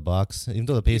gotta go with the Bucks. Even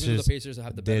though the Even though Pacers, the Pacers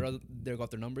have they got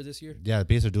their number this year. yeah, the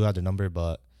Pacers do have the number,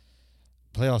 but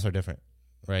playoffs are different,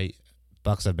 right?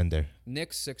 Bucks have been there.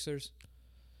 Knicks, Sixers.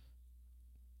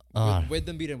 Ah, With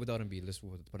Embiid and without Embiid. Let's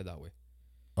put it that way.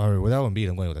 or without Embiid,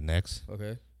 I'm going with the Knicks.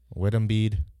 Okay. With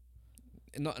Embiid,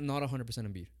 Not 100%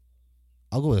 Embiid.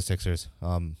 I'll go with the Sixers.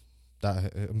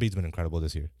 That Embiid's been incredible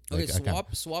this year. Okay, Like, I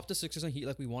can't swap the Sixers and Heat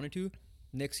like we wanted to.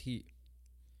 Knicks, Heat.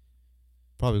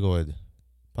 probably go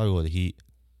with the Heat.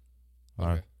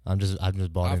 Okay. I'm just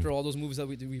bought After in. all those moves that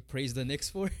we praised the Knicks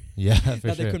for, Yeah, for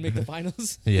that they sure. couldn't make the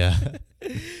finals. Yeah.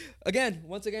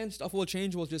 Once again, stuff will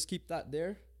change. We'll just keep that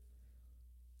there.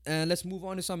 And let's move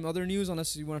on to some other news,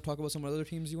 unless you want to talk about some other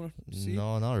teams you want to see.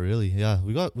 No, not really. Yeah,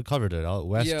 we covered it.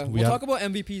 West. Yeah, we we'll have, talk about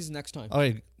MVPs next time. All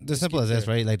right, the simple keep as this,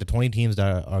 there. right? Like the 20 teams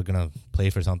that are gonna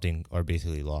play for something are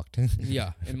basically locked.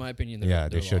 Yeah, in my opinion, Yeah,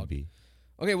 they're they should locked. be.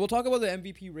 Okay, we'll talk about the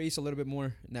MVP race a little bit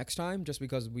more next time, just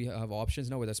because we have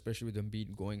options now, especially with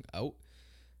Embiid going out.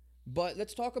 But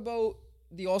let's talk about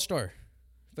the All-Star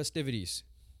festivities.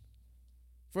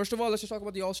 First of all, let's just talk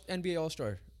about the NBA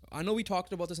All-Star. I know we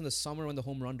talked about this in the summer when the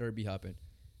home run derby happened.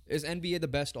 Is NBA the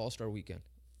best All-Star weekend?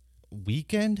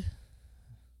 weekend.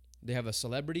 They have a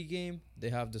celebrity game. They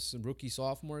have this rookie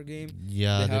sophomore game.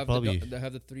 Yeah, they probably. They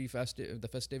have the three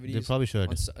festivities. They probably should.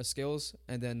 On skills,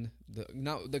 and then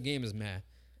the game is meh.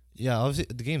 Yeah, obviously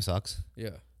the game sucks.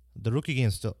 Yeah. The rookie game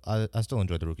still. I still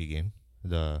enjoy the rookie game.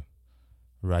 The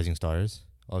Rising Stars.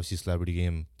 Obviously, celebrity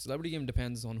game. Celebrity game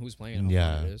depends on who's playing. And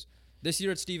how fun it is. This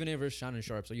year it's Stephen A versus Shannon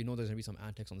Sharp, so you know there's gonna be some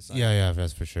antics on the side. Yeah,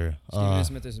 that's for sure. Stephen A.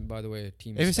 Smith is, by the way, a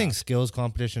team. If you're saying skills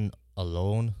competition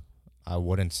alone, I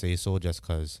wouldn't say so, just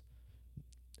because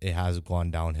it has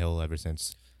gone downhill ever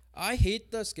since. I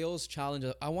hate the skills challenge.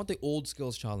 I want the old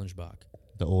skills challenge back.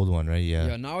 The old one, right? Yeah.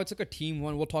 Yeah. Now it's like a team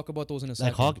one. We'll talk about those in a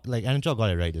second. Like NHL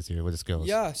got it right this year with the skills.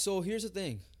 Yeah. So here's the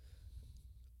thing.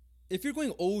 If you're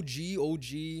going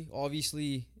OG,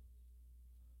 obviously,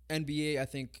 NBA I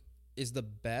think is the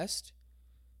best.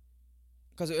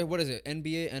 Because what is it?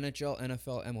 NBA, NHL,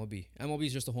 NFL, MLB. MLB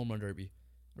is just a home run derby,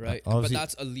 right? But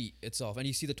that's elite itself, and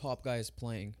you see the top guys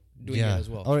doing it as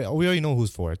well. All right, we already know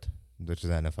who's fourth, which is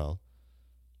NFL.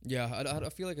 Yeah, I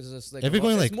feel like it's just like if you're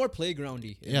going it's more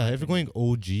playgroundy. Yeah, if you're going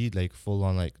OG, like full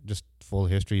on, like just full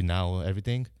history now,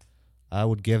 everything, I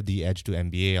would give the edge to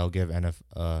NBA. I'll give the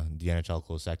NHL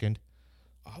close second.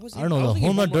 I don't know, the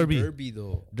home run derby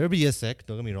though. Derby is sick.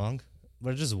 Don't get me wrong,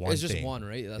 but it's just one. It's just one,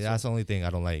 right? That's the only thing I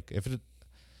don't like. If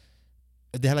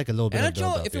they had like a little bit of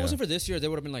NHL, if it wasn't for this year, they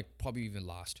would have been like probably even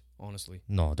last. Honestly,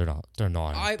 no, they're not. They're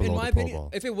not. In my opinion,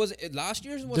 if it was last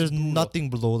year's, there's nothing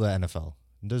below the NFL.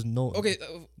 There's no. Okay.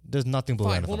 There's nothing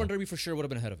below fine, NFL. Home run derby for sure would have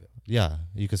been ahead of it. Yeah,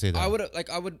 you could say that. I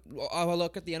would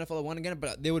look at the NFL one again,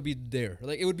 but they would be there.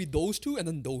 Like it would be those two and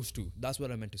then those two. That's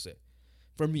what I meant to say.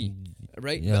 For me,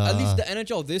 right? Yeah. But at least the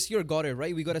NHL this year got it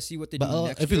right. We got to see what they do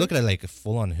next year. If you look at it like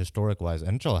full on historic wise,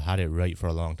 NHL had it right for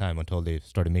a long time until they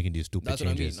started making these stupid changes.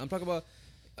 That's what I mean. I'm talking about.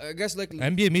 I guess like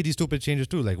NBA made these stupid changes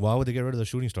too. Like why would they get rid of the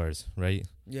shooting stars? Right?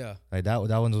 Yeah. Like that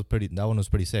one was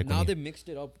pretty sick. Now they mixed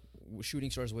it up,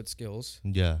 shooting stars with skills.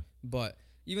 Yeah. But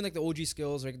even like the OG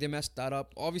skills, like they messed that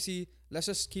up. Obviously, let's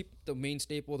just keep the main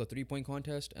staple, the 3-point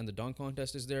contest and the dunk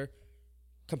contest is there.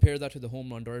 Compare that to the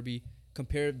home run derby.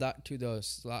 Compare that to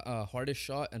the hardest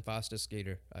shot and fastest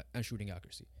skater and shooting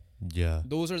accuracy. Yeah.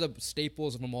 Those are the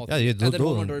staples from all. Yeah, yeah. And then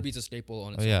home run derby is a staple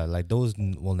on its own. Yeah, like those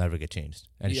will never get changed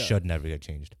and should never get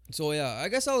changed. So yeah, I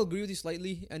guess I'll agree with you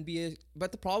slightly, NBA.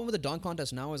 But the problem with the dunk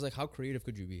contest now is like, how creative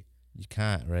could you be? You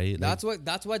can't, right? That's why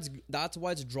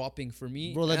it's dropping for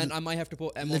me. Bro, and I might have to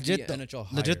put MLB NHL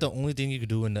higher. Legit, the only thing you could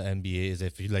do in the NBA is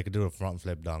if you like do a front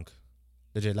flip dunk.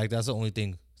 Legit, like that's the only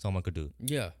thing someone could do.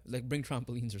 Yeah, like bring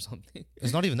trampolines or something.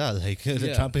 It's not even that. Like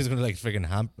the trampoline's gonna like freaking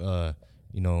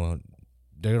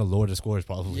they're gonna lower the scores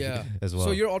probably. Yeah. As well.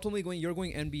 So you're ultimately going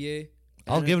NBA.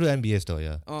 I'll give it to NBA still.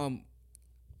 Yeah.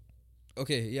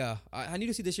 Okay, yeah. I need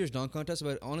to see this year's dunk contest,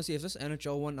 but honestly, if this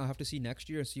NHL one, I have to see next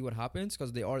year and see what happens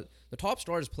because the top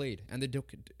stars played and they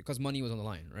because money was on the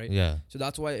line, right? Yeah. So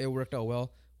that's why it worked out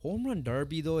well. Home run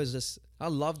derby though is just I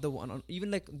love the one.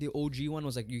 Even like the OG one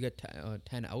was like you get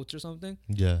 10 outs or something.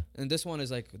 Yeah. And this one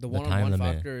is like the one-on-one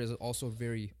factor is also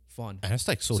very fun. And it's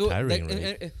like so tiring,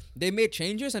 right? They made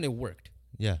changes and it worked.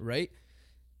 Yeah. Right.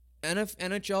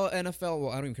 NHL, NFL. Well,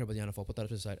 I don't even care about the NFL. Put that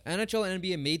to the side. NHL and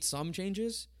NBA made some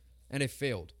changes. And it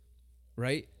failed,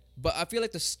 right? But I feel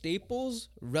like the staples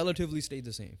relatively stayed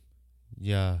the same.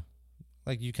 Yeah,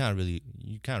 like you can't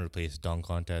replace dunk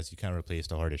contest. You can't replace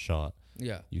the hardest shot.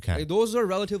 Yeah, you can't. Like, those are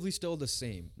relatively still the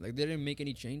same. Like they didn't make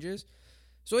any changes.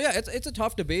 So yeah, it's a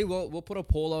tough debate. We'll put a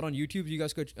poll out on YouTube. You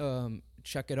guys could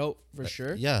check it out for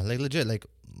sure. Yeah, like legit. Like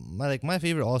my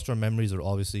favorite All-Star memories are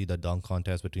obviously the dunk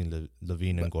contest between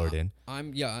Levine and Gordon.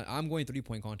 I'm going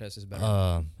 3-point contest is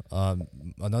better.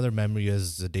 Another memory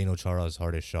is Zdeno Chara's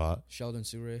hardest shot. Sheldon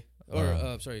Surrey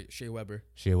Shea Weber.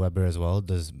 Shea Weber as well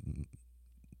does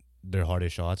their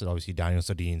hardest shots, and obviously Daniel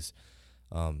Sardin's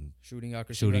shooting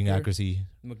accuracy.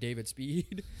 McDavid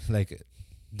speed. Like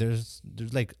there's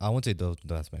like I won't say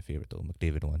that's my favorite though,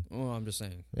 McDavid one. Oh, I'm just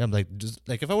saying. Yeah, I'm like just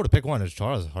like if I were to pick one, it's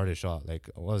Chara's hardest shot. Like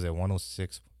what was it,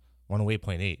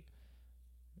 108.8,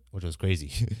 which was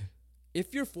crazy.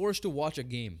 If you're forced to watch a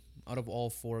game out of all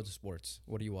four of the sports,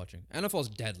 what are you watching? NFL's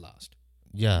dead last.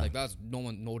 Yeah, like that's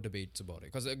no debates about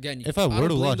it. Because again, if I were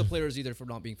to watch the players either for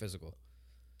not being physical,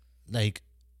 like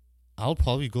I'll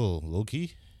probably go low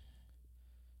key.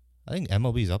 I think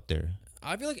MLB's up there.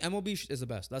 I feel like MLB is the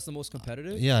best. That's the most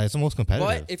competitive. Yeah, it's the most competitive.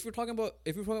 But if you're talking about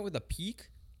with the peak,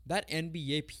 that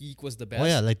NBA peak was the best. Oh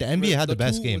yeah, like the NBA had the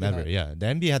best game ever. Yeah, the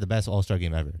NBA had the best All-Star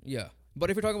game ever. Yeah,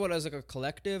 but if you're talking about it as like a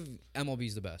collective,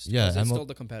 MLB's the best. Yeah, it's still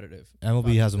the competitive.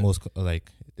 MLB has the most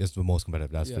it's the most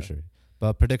competitive. That's for sure.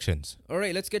 But predictions. All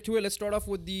right, let's get to it. Let's start off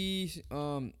with the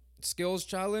skills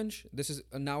challenge. This is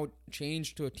now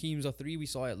changed to a teams of 3. We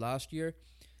saw it last year.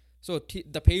 So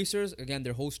the Pacers, again,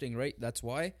 they're hosting, right? That's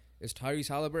why. It's Tyrese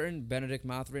Halliburton, Benedict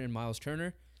Mathurin, and Miles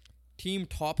Turner. Team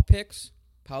top picks,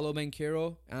 Paolo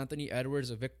Banchero, Anthony Edwards,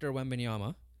 Victor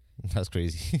Wembanyama. That's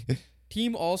crazy.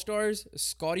 Team all-stars,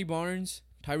 Scotty Barnes,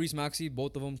 Tyrese Maxey,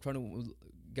 both of them trying to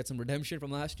get some redemption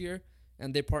from last year.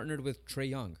 And they partnered with Trae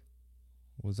Young.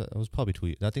 It was probably 2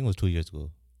 years. That thing was 2 years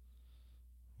ago.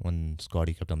 When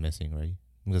Scotty kept on missing, right?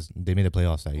 Because they made the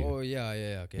playoffs that year. Oh,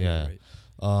 yeah. Okay, yeah.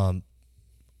 Right.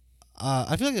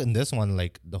 I feel like in this one,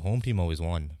 like, the home team always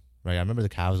won, right? I remember the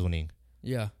Cavs winning.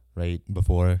 Yeah. Right,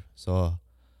 before. So,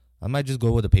 I might just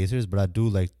go with the Pacers, but I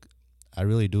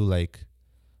really do like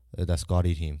that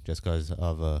Scotty team just because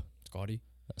of...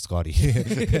 Scotty.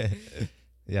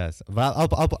 Yes. But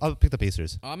I'll pick the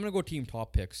Pacers. I'm going to go team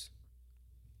top picks.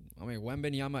 I mean,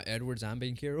 Wembanyama, Edwards, and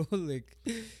Banchero. Like,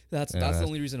 that's the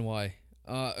only reason why.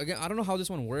 Again, I don't know how this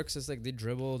one works. It's like they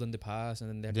dribbled and they pass,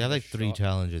 and then they have like 3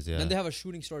 challenges. Yeah. Then they have a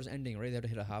shooting stars ending, right? They have to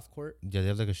hit a half court. Yeah, they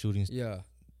have like a shooting. Yeah.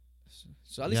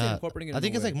 So at least they're incorporating it. I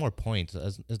think it's like more points.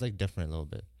 It's like different a little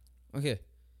bit. Okay.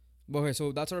 Okay,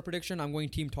 so that's our prediction. I'm going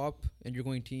team top, and you're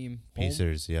going team home.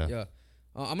 Pacers. Yeah. Yeah.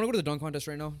 I'm gonna go to the dunk contest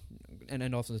right now, and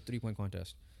end off the 3-point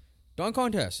contest. Dunk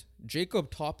contest.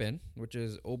 Jacob Toppin, which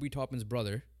is Obi Toppin's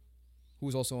brother,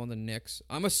 who's also on the Knicks.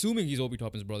 I'm assuming he's Obi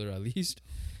Toppin's brother at least.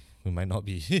 Who might not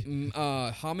be.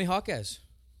 Jaime Jaquez.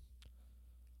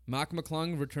 Mac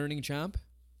McClung, returning champ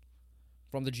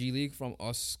from the G League from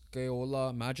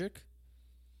Osceola Magic.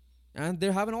 And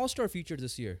they're having an all-star feature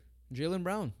this year. Jaylen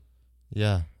Brown.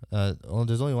 Yeah.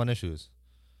 There's only one issue.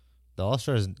 The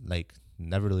all-stars like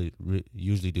never really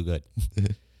usually do good.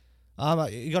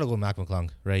 You gotta go Mac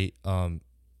McClung, right? Now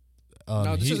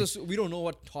we don't know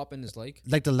what Toppin is like.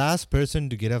 Like the last person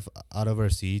to get out of our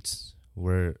seats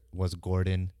was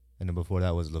Gordon, and then before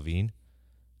that was Levine,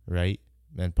 right?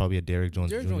 And probably a Derrick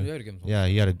Jones Jr.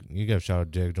 You got to shout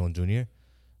out Derrick Jones Jr.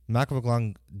 Mac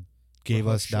McClung gave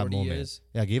us that moment.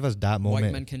 Yeah, gave us that moment.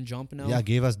 White men can jump now. Yeah,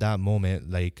 gave us that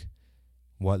moment like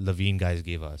what Levine guys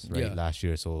gave us last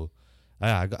year. So,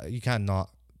 you can't not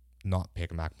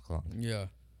pick Mac McClung. Yeah.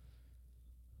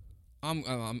 I'm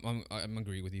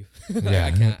agree with you. Yeah,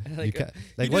 I can't.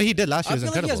 Like what he did last year is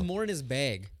incredible. I feel like he has more in his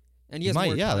bag, and he has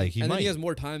more time. Then he has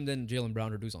more time than Jaylen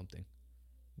Brown to do something.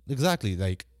 Exactly.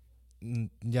 Like,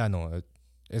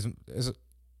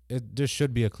 there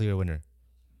should be a clear winner,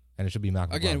 and it should be Mac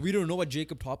McClung. Again, we don't know what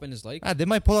Jacob Toppin is like. They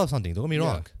might pull out something. Don't get me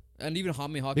wrong. And even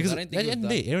Jaime Jaquez. Because at the end of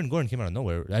the day, Aaron Gordon came out of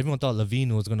nowhere. Everyone thought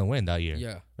Levine was going to win that year.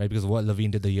 Yeah. Right? Because of what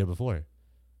Levine did the year before.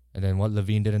 And then what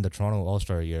Levine did in the Toronto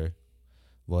All-Star year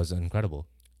was incredible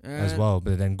as well.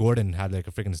 But then Gordon had like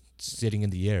a freaking sitting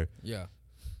in the air. Yeah.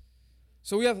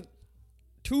 So we have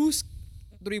 2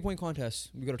 3-point contests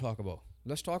we got to talk about.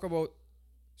 Let's talk about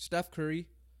Steph Curry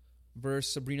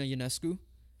versus Sabrina Ionescu.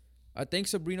 I think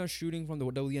Sabrina's shooting from the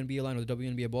WNBA line or the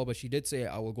WNBA ball, but she did say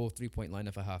I will go 3-point line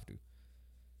if I have to.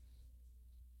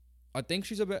 I think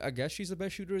I guess she's the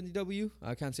best shooter in the W.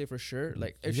 I can't say for sure.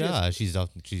 Like if she's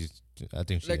I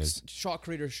think she like is. Shot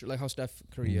creator, like how Steph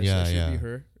Curry is. Yeah, so it should be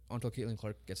her until Caitlin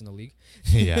Clark gets in the league.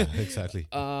 Yeah, exactly.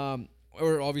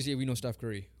 Or obviously we know Steph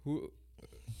Curry.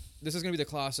 This is gonna be the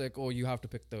classic. Oh, you have to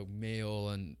pick the male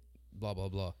and blah blah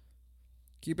blah.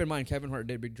 Keep in mind, Kevin Hart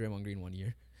did beat Draymond Green one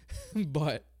year,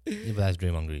 but that's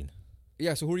Draymond Green.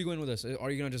 Yeah. So who are you going with this?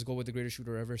 Are you gonna just go with the greatest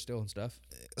shooter ever still and Steph?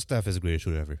 Steph is the greatest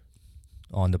shooter ever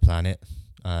on the planet.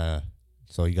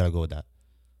 So you gotta go with that,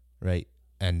 right?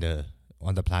 And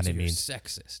on the planet means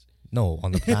sexist. No,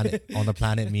 on the planet. On the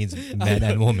planet means men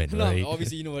and women, right?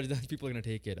 Obviously, you know what people are gonna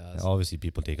take it as. Obviously,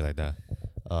 people take it like that.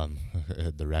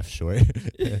 The ref short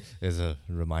is a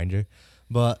reminder,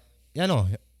 but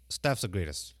Steph's the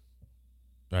greatest,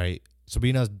 right?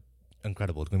 Sabrina's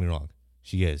incredible. Don't get me wrong,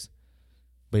 she is,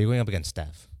 but you're going up against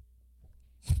Steph.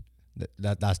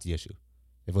 That's the issue.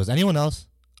 If it was anyone else,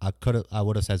 I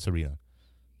would have said Sabrina,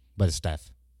 but it's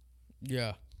Steph.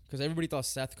 Yeah, because everybody thought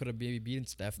Seth could have maybe beaten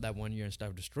Steph that one year, and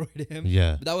Steph destroyed him.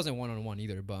 Yeah, but that wasn't 1-on-1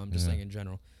 either. But I'm just saying in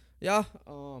general. Yeah,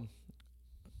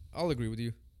 I'll agree with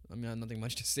you. I mean, I have nothing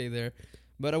much to say there,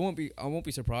 but I won't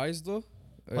be surprised though.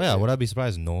 Would I be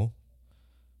surprised? No,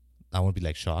 I won't be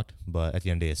like shocked. But at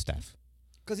the end of the day, it's Steph.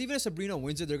 Because even if Sabrina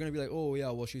wins it, they're gonna be like, oh yeah,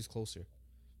 well she's closer.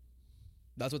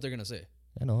 That's what they're gonna say.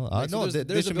 I know. So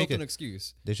there's a built-in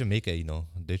excuse. They should make it.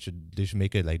 They should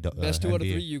make it like best 2 out of 3.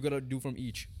 You gotta do from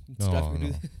each.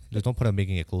 No. Just don't put up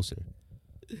making it closer.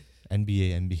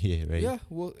 NBA, right? Yeah.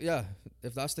 Well, yeah.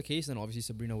 If that's the case, then obviously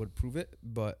Sabrina would prove it.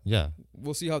 But yeah,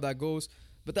 we'll see how that goes.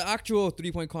 But the actual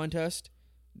 3-point contest,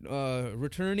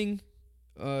 returning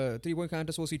 3-point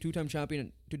contest, we'll see two-time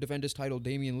champion to defend his title,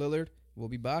 Damian Lillard, will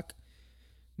be back.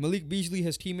 Malik Beasley,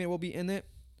 his teammate, will be in it.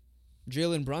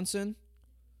 Jalen Brunson,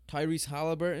 Tyrese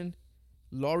Halliburton,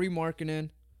 Lauri Markkanen,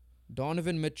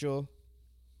 Donovan Mitchell,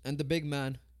 and the big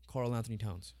man, Karl Anthony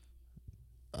Towns.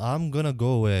 I'm gonna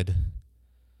go with.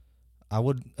 I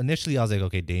was like,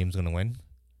 okay, Dame's gonna win.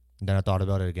 Then I thought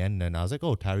about it again, and I was like,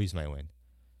 oh, Tyrese might win.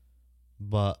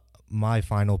 But my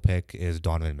final pick is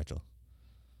Donovan Mitchell.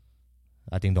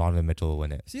 I think Donovan Mitchell will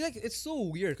win it. See, like, it's so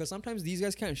weird because sometimes these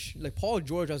guys can't. Like, Paul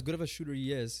George, as good of a shooter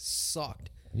he is, sucked.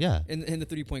 Yeah. In the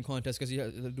 3-point contest because he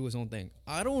had to do his own thing.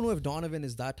 I don't know if Donovan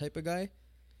is that type of guy.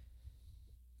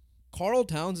 Karl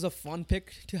Towns is a fun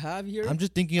pick to have here. I'm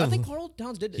just thinking I think Karl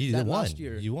Towns did that last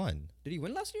year. He won. Did he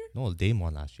win last year? No, Dame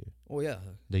won last year. Oh, yeah.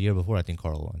 The year before, I think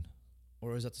Karl won.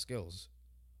 Or is that the skills?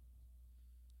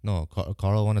 No,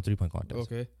 Karl won a 3-point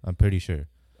contest. Okay. I'm pretty sure.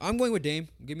 I'm going with Dame.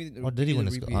 Give me the. Or did he win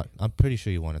a repeat? I'm pretty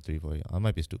sure he won a 3-point. I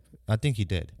might be stupid. I think he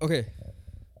did. Okay.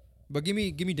 But give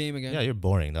me Dame again. Yeah, you're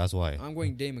boring. That's why. I'm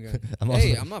going Dame again.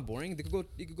 I'm not boring. They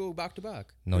could go back to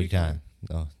back. No, you can't.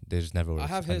 No, they just never work. I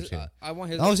have his. I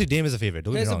want his. Obviously, Dame is a favorite.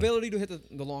 Don't get me wrong. His ability to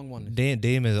hit the long one.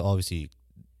 Dame is obviously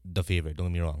the favorite. Don't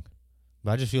get me wrong.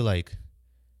 But I just feel like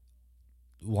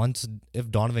if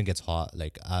Donovan gets hot,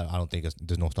 like I don't think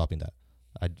there's no stopping that.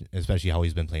 Especially how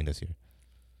he's been playing this year.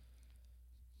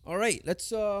 All right,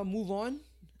 let's move on.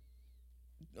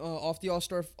 Off the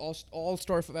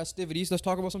All-Star festivities, let's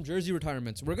talk about some jersey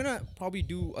retirements. We're gonna probably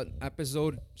do an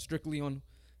episode strictly on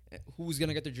who's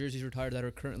gonna get their jerseys retired that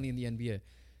are currently in the NBA.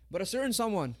 But a certain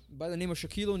someone by the name of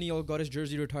Shaquille O'Neal got his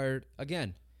jersey retired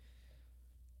again.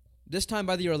 This time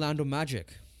by the Orlando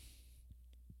Magic.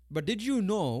 But did you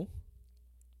know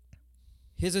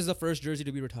his is the first jersey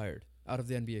to be retired out of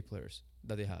the NBA players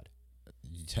that they had?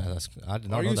 Yeah, I did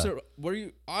not know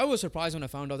that. I was surprised when I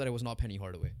found out that it was not Penny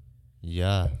Hardaway.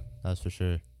 Yeah, that's for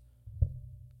sure.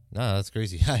 Nah, that's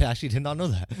crazy. I actually did not know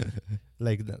that.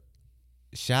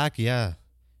 Shaq, yeah,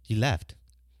 he left.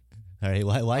 All right,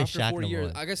 why After Shaq 4 number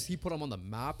years, one? I guess he put him on the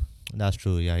map. That's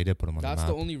true. Yeah, he did put him on the map. That's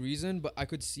the only reason, but I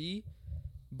could see.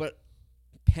 But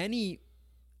Penny,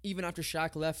 even after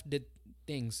Shaq left, did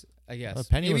things, I guess.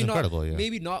 Penny was incredible, yeah.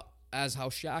 Maybe not as how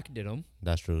Shaq did them.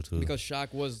 That's true, too. Because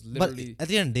Shaq was literally... But at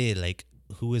the end of the day, like,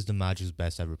 who is the Magic's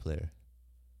best ever player?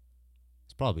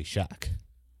 It's probably Shaq.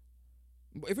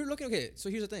 But if you're looking... Okay, so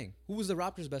here's the thing. Who was the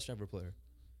Raptors' best ever player?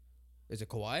 Is it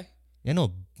Kawhi? Yeah,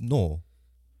 no.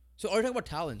 So are you talking about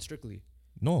talent, strictly?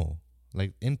 No.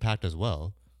 Like, impact as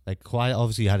well. Like, Kawhi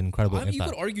obviously had incredible impact. You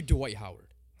could argue Dwight Howard.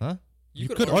 Huh? You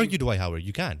could argue Dwight Howard.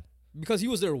 You can. Because he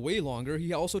was there way longer.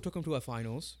 He also took him to a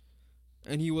finals.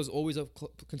 And he was always a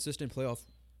consistent playoff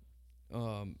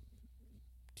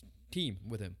team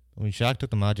with him. I mean, Shaq took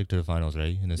the Magic to the finals,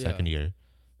 right? In his second year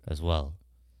as well.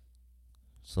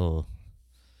 So...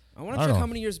 I want to check how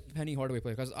many years Penny Hardaway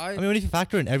played. Because I mean, if you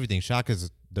factor in everything, Shaq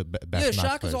is the best. Yeah,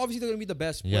 Shaq is obviously going to be the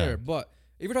best player. But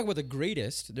if you're talking about the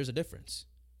greatest, there's a difference.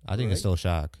 I think it's still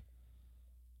Shaq.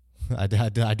 I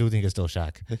do think it's still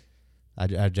Shaq.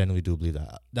 I genuinely do believe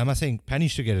that. I'm not saying Penny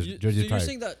should get his jersey retired. You're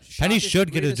saying that Shaq Penny is should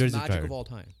the get his jersey Magic retired of all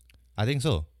time. I think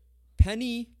so.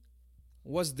 Penny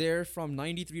was there from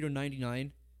 93 to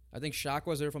 99. I think Shaq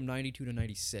was there from 92 to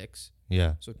 96.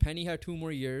 Yeah. So Penny had 2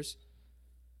 more years.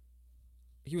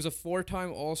 He was a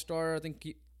 4-time All-Star. I think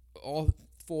all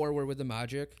 4 were with the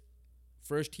Magic.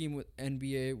 First team with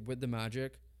NBA with the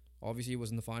Magic. Obviously, he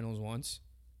was in the finals once.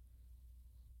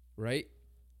 Right?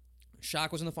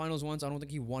 Shaq was in the finals once. I don't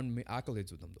think he won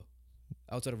accolades with them, though.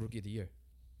 Outside of Rookie of the Year.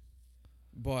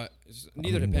 But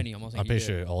neither did Penny. I'm pretty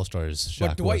sure All-Stars Shaq.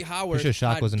 But Dwight Howard sure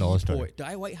Shaq was an All-Star.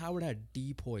 Dwight Howard had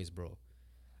deep poise, bro.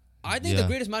 I think the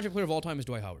greatest Magic player of all time is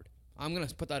Dwight Howard. I'm going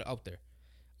to put that out there.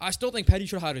 I still think Penny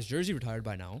should have had his jersey retired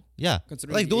by now. Yeah.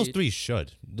 Like, those 3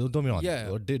 should. Don't be wrong.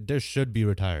 Yeah. They should be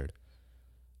retired.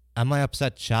 Am I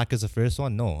upset Shaq is the first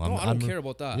one? No. I don't care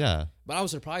about that. Yeah. But I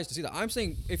was surprised to see that. I'm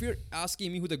saying, if you're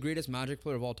asking me who the greatest Magic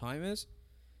player of all time is,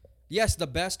 yes, the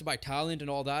best by talent and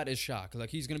all that is Shaq. Like,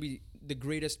 he's going to be the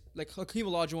greatest. Like, Hakeem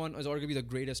Olajuwon is arguably the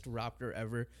greatest Raptor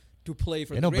ever to play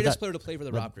for. The greatest player to play for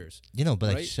the Raptors. But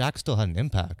like, Shaq still had an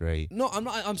impact, right? No, I'm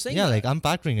not. I'm saying like, I'm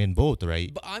factoring in both,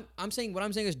 right? But I'm saying, what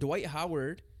I'm saying is Dwight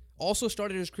Howard also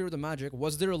started his career with the Magic,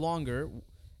 was there longer,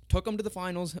 took him to the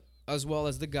finals as well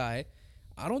as the guy.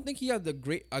 I don't think he had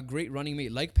a great running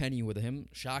mate like Penny with him.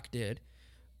 Shaq did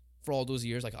for all those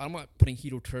years. Like, I'm not putting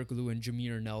Hito Turkoglu and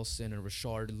Jameer Nelson and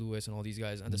Rashard Lewis and all these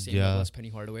guys on the same level as Penny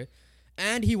Hardaway.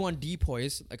 And he won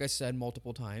D-Poise, like I said,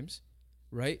 multiple times,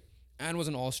 right? And was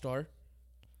an All-Star.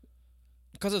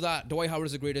 Because of that, Dwight Howard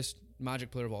is the greatest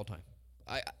Magic player of all time.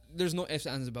 There's no ifs,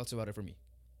 ands, and buts about it for me.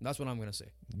 That's what I'm gonna say.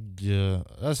 Yeah,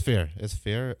 that's fair. It's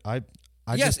fair.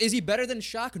 Yes, is he better than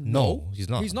Shaq? No, he's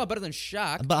not. He's not better than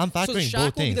Shaq. But I'm So factoring Shaq both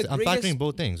will be things. the I'm greatest- factoring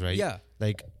both things, right? Yeah.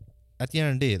 Like, at the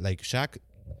end of the day, like Shaq,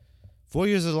 4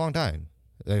 years is a long time.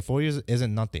 Like 4 years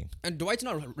isn't nothing. And Dwight's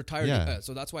not retired Yeah. yet,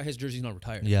 so that's why his jersey's not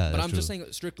retired. Yeah, but that's I'm just true.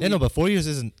 saying strictly. Yeah, no, but 4 years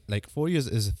isn't like 4 years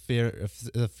is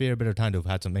a fair bit of time to have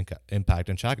had some impact,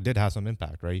 and Shaq did have some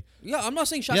impact, right? Yeah, I'm not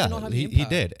saying Shaq yeah, did not have he, the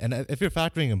impact. he did, and if you're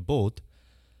factoring in both,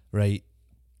 right?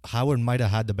 Howard might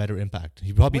have had the better impact.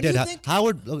 He probably What do did. you think-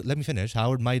 Howard, let me finish.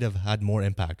 Howard might have had more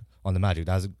impact on the Magic.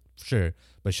 That's sure,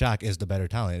 but Shaq is the better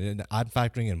talent, and I'm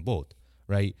factoring in both,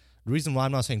 right? The reason why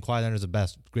I'm not saying Kawhi Leonard is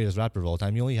the greatest Raptor of all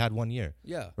time, he only had 1 year,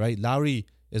 Yeah. right? Lowry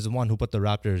is the one who put the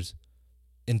Raptors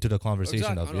into the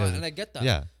conversation Exactly. of And I get that.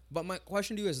 yeah. But my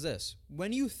question to you is this: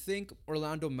 when you think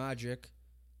Orlando Magic,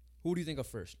 who do you think of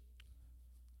first?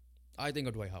 I think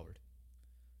of Dwight Howard.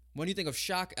 When you think of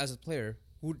Shaq as a player,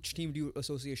 which team do you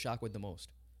associate Shaq with the most?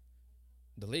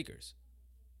 The Lakers,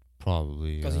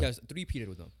 Probably because he has three-peated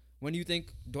with them. When you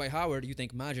think Dwight Howard, you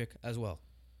think Magic as well.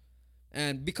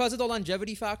 And because of the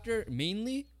longevity factor,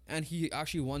 mainly, and he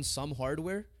actually won some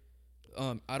hardware.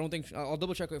 I don't think I'll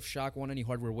double check if Shaq won any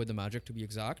hardware with the Magic to be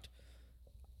exact.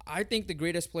 I think the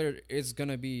greatest player is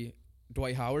gonna be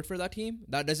Dwight Howard for that team.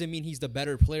 That doesn't mean he's the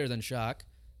better player than Shaq,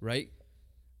 right?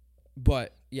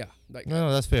 But yeah, like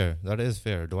No, that's fair. That is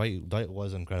fair. Dwight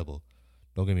was incredible.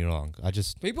 Don't get me wrong. I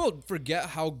just people forget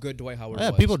how good Dwight Howard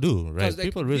yeah, was. people do, right? 'Cause, like,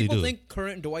 People really people do. think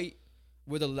current Dwight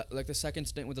with the second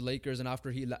stint with the Lakers and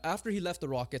after he left the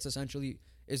Rockets essentially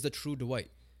is the true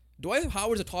Dwight. Dwight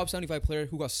Howard's a top 75 player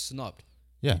who got snubbed.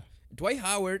 Yeah, Dwight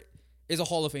Howard is a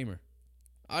Hall of Famer.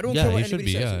 I don't Yeah, care what he should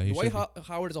anybody be, says. yeah, he Dwight should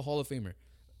Howard is a Hall of Famer.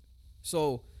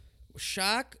 So,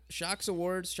 Shaq's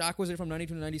awards. Shaq was there from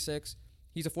 92 to 96.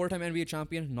 He's a 4-time NBA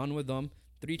champion, none with them.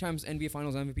 3 times NBA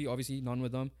Finals MVP, obviously none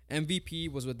with them. MVP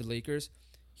was with the Lakers.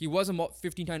 He was a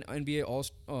 15-time NBA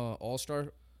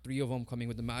All-Star, 3 of them coming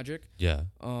with the Magic. yeah.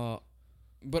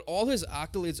 But all his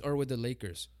accolades are with the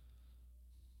Lakers.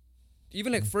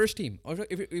 Even like first team.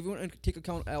 If you want to take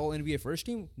account all NBA first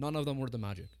team, none of them were the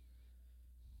Magic.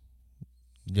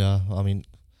 Yeah, I mean,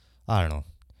 I don't know.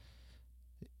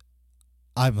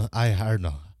 I don't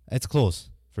know. It's close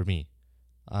for me.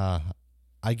 I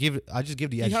just give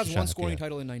the edge He has to one Shaq, scoring yeah.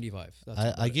 title in 95. That's I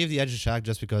about it. gave the edge to Shaq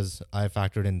just because I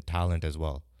factored in talent as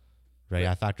well. Right? Right.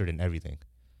 I factored in everything.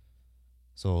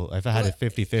 So if I had it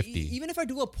 50-50. Even if I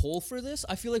do a poll for this,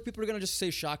 I feel like people are going to just say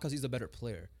Shaq because he's the better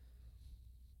player.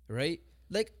 Right?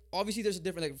 Like, obviously there's a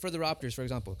different, like for the Raptors, for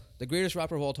example, the greatest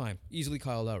rapper of all time, easily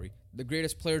Kyle Lowry. The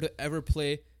greatest player to ever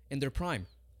play in their prime,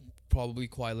 probably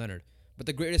Kawhi Leonard. But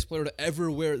the greatest player to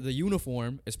ever wear the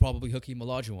uniform is probably Hakeem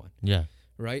Olajuwon. Yeah.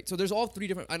 Right? So there's all 3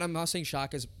 different, and I'm not saying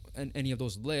Shaq is in any of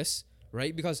those lists,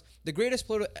 right? Because the greatest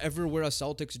player to ever wear a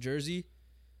Celtics jersey,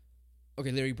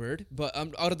 okay, Larry Bird, but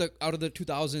out of the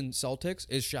 2000 Celtics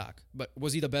is Shaq. But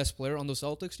was he the best player on those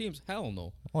Celtics teams? Hell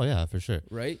no, Oh yeah, for sure.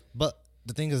 right? But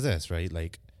the thing is this, right?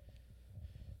 Like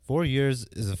 4 years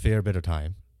is a fair bit of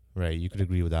time, right? You could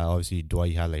agree with that. Obviously,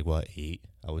 Dwight had like what 8,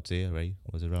 I would say, right?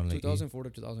 Was it around like 8? 2004 to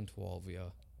 2012, yeah.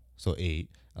 So 8.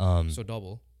 So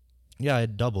double. Yeah,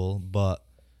 it double, but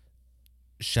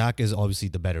Shaq is obviously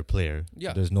the better player.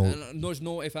 Yeah. There's no and there's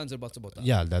no ifs, ands, or buts about that.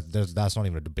 yeah, that's not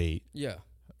even a debate, Yeah.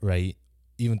 right?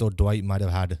 Even though Dwight might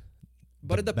have had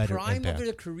But at the better prime impact. of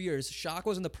their careers, Shaq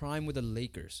was in the prime with the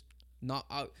Lakers. Not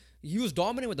he was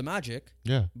dominant with the Magic,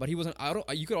 Yeah. but he wasn't.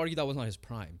 You could argue that was not his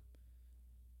prime.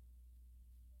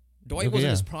 Dwight Okay, was in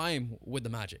yeah. his prime with the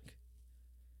Magic.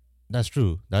 That's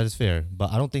true. That is fair.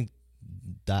 But I don't think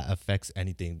that affects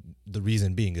anything. The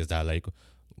reason being is that like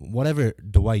whatever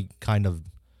Dwight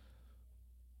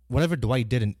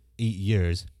did in 8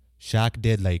 years, Shaq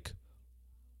did like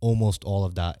almost all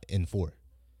of that in 4.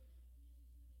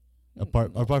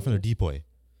 Apart from the depoy.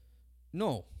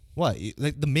 No. What?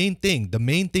 Like the main thing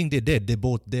they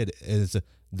both did is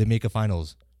they make a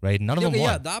finals, right? None of them won.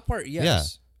 Yeah, that part, yes.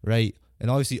 Yeah, right. And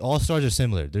obviously, all stars are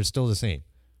similar. They're still the same,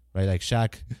 right? Like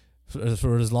Shaq,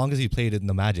 for as long as he played in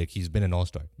the Magic, he's been an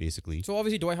all-star basically. So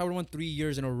obviously, Dwight Howard won 3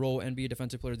 years in a row NBA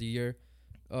Defensive Player of the Year.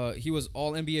 He was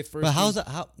All NBA first. But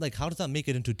team. how does that make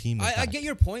it into team impact? I get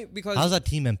your point because How's that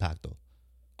team impact though?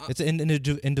 It's an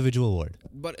individual award.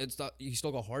 but it's not. He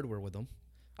still got hardware with him.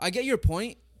 I get your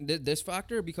point. This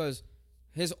factor because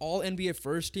his All NBA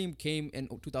first team came in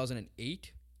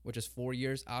 2008, which is 4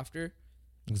 years after.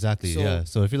 Exactly. So- Yeah.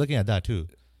 So if you're looking at that too,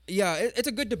 Yeah, it's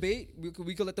a good debate.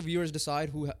 We could let the viewers decide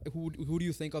who do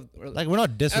you think of. like we're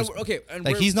not disrespecting. okay, and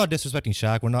Like we're- he's not disrespecting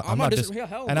Shaq. I'm not yeah,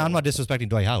 hell and no. I'm not disrespecting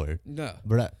Dwight Howard. No.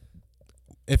 But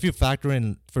if you factor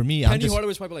in, for me, I'm Penny just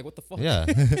Hardaway's probably like, what the fuck? yeah.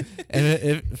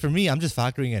 And for me, I'm just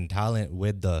factoring in talent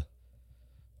with the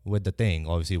thing,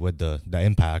 obviously with the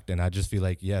impact, and I just feel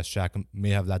like yes, Shaq may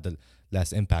have had the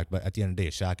less impact, but at the end of the day,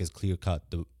 Shaq is clear cut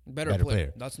the better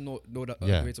player. That's no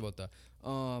debates about that.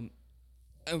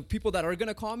 And people that are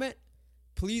gonna comment,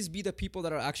 please be the people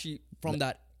that are actually from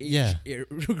that age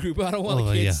group. I don't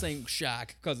want kids saying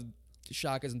Shaq because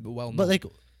Shaq isn't well known. But like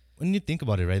when you think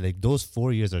about it, right? Like those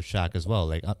 4 years of Shaq as well.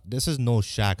 Like this is no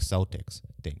Shaq Celtics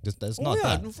thing. That's not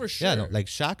that. No, for sure. Yeah, no, like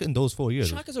Shaq in those 4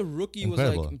 years. Shaq as a rookie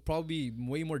incredible. was like probably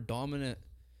way more dominant,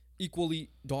 equally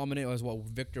dominant as what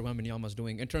Victor Wembanyama is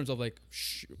doing in terms of like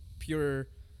pure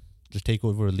just take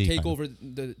over a league. Take over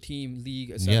the team,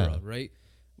 league, etc. Right?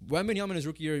 Wembanyama in his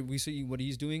rookie year, we see what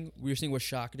he's doing. We're seeing what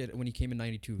Shaq did when he came in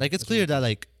 '92. Like it's clear that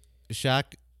like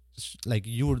Shaq, like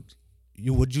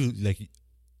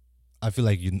I feel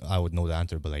like I would know the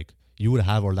answer, but like you would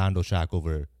have Orlando Shaq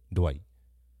over Dwight.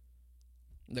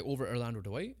 Like over Orlando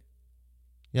Dwight?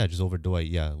 Yeah, just over Dwight.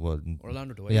 Yeah, well,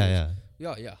 Orlando Dwight. Yeah.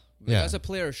 As a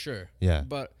player, sure. Yeah.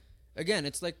 But again,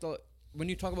 it's like when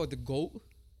you talk about the GOAT,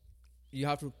 you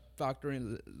have to factor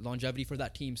in longevity for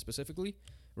that team specifically,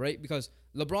 right? Because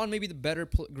LeBron may be the better,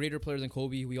 greater player than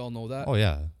Kobe. We all know that. Oh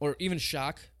yeah. Or even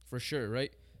Shaq for sure,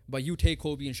 right? But you take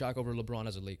Kobe and Shaq over LeBron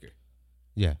as a Laker.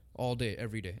 Yeah. All day,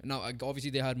 every day. Now, obviously,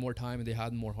 they had more time and they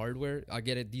had more hardware. I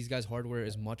get it. These guys' hardware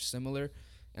is much similar.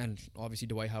 And obviously,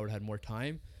 Dwight Howard had more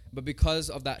time. But because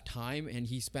of that time and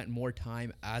he spent more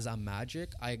time as a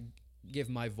Magic, I give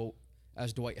my vote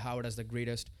as Dwight Howard as the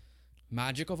greatest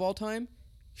Magic of all time.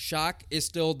 Shaq is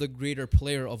still the greater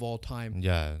player of all time.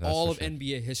 Yeah, that's all of sure.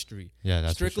 NBA history. Yeah,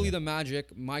 that's strictly sure. the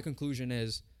Magic. My conclusion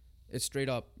is it's straight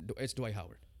up, it's Dwight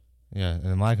Howard. Yeah,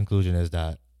 and my conclusion is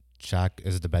that Shaq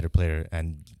is the better player,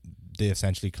 and they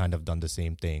essentially kind of done the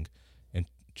same thing in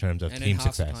terms of team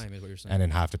success. And in half the time is what you're saying. And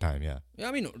in half the time, yeah. Yeah,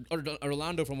 I mean,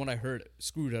 Orlando, from what I heard,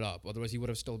 screwed it up. Otherwise, he would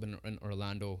have still been in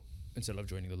Orlando instead of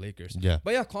joining the Lakers. Yeah.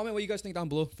 But yeah, comment what you guys think down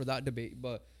below for that debate.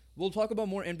 But we'll talk about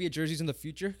more NBA jerseys in the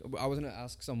future. I was going to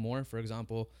ask some more. For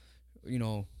example,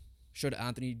 should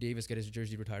Anthony Davis get his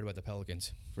jersey retired by the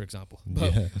Pelicans, for example?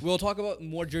 But we'll talk about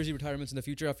more jersey retirements in the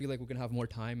future. I feel like we can have more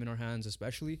time in our hands,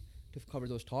 especially to cover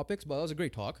those topics. But that was a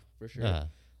great talk, for sure. Yeah.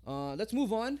 Let's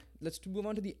move on. Let's move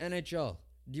on to the NHL.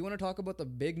 Do you want to talk about the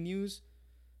big news?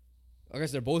 I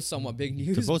guess they're both somewhat big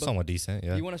news. They're both somewhat decent,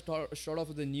 yeah. Do you want to start off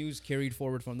with the news carried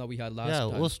forward from that we had last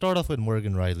time? Yeah, we'll start off with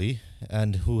Morgan Reilly,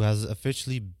 and who has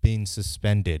officially been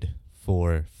suspended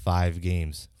for 5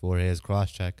 games for his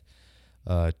cross-check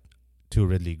to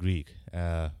Ridley Greig.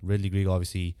 Ridley Greig,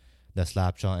 obviously, the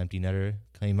slap shot empty netter,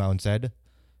 came out and said,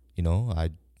 I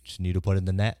just need to put it in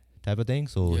the net type of thing.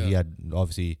 So he had,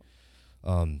 obviously,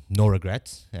 no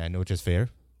regrets, and which is fair.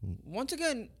 Once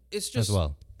again, it's just as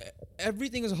well.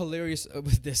 Everything is hilarious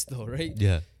with this, though, right?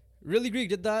 Yeah. Ridley Greig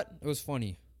did that. It was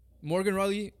funny. Morgan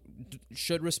Reilly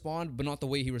should respond, but not the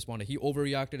way he responded. He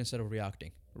overreacted instead of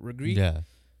reacting. Ridley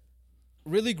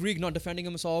Greig not defending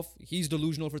himself. He's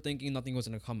delusional for thinking nothing was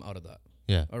going to come out of that.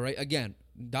 Yeah. All right. Again,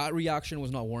 that reaction was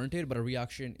not warranted, but a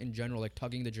reaction in general, like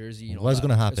tugging the jersey. What's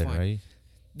going to happen, right?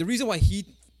 The reason why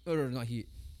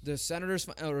the Senators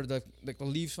or the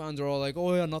Leafs fans are all like,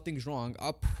 oh yeah, nothing's wrong.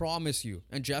 I promise you.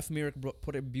 And Jeff Merrick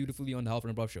put it beautifully on the Halford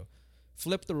and Bruff show.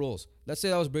 Flip the roles. Let's say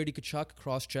that was Brady Tkachuk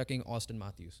cross-checking Austin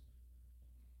Matthews.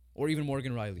 Or even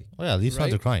Morgan Reilly. Oh yeah, Leafs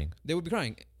fans are crying. They would be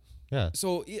crying. Yeah.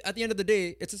 So at the end of the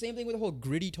day, it's the same thing with the whole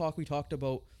gritty talk we talked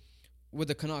about with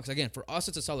the Canucks. Again, for us,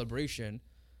 it's a celebration.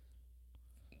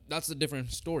 That's a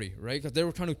different story, right? Because they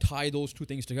were trying to tie those two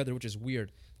things together, which is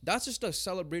weird. That's just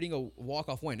celebrating a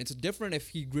walk-off win. It's different if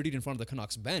he grittied in front of the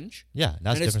Canucks bench. Yeah, that's and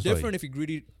different. And it's different if he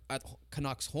grittied at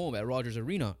Canucks home at Rogers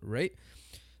Arena, right?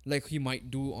 Like he might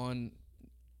do on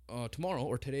tomorrow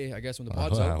or today, I guess, when the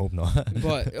pod's out. I hope not.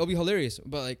 But it'll be hilarious.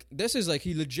 But like this is like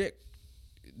he legit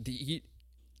the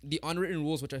unwritten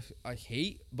rules, which I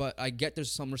hate, but I get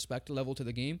there's some respect level to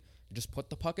the game. Just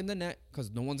put the puck in the net because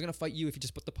no one's gonna fight you if you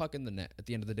just put the puck in the net at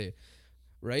the end of the day,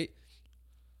 right?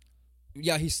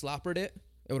 Yeah, he slappered it.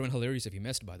 It would have been hilarious if he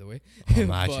missed, by the way.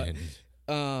 Imagine.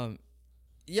 But,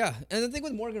 yeah, and the thing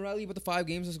with Morgan Reilly with the 5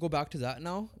 games, let's go back to that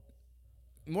now.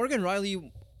 Morgan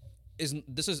Reilly is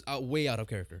way out of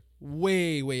character.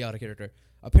 Way out of character.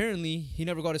 Apparently, he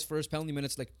never got his first penalty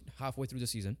minutes like halfway through the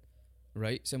season,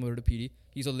 right? Similar to Petey.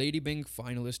 He's a Lady Byng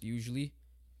finalist usually,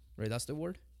 right? That's the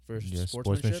word for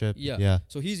sportsmanship. Yeah.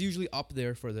 So he's usually up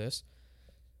there for this.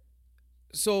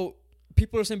 So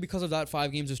people are saying because of that,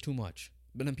 5 games is too much.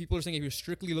 But then people are saying if you're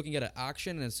strictly looking at an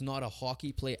action and it's not a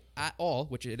hockey play at all,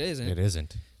 which it isn't. It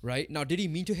isn't. Right? Now, did he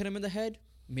mean to hit him in the head?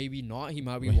 Maybe not. He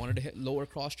maybe wanted to hit lower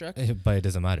cross-check. But it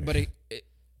doesn't matter. But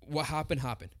what happened,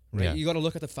 right? Yeah. You got to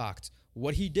look at the facts.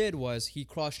 What he did was he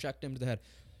cross-checked him to the head.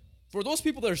 For those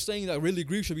people that are saying that Ridley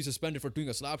Greaves should be suspended for doing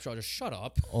a slap shot, just shut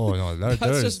up. Oh no,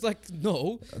 That's just like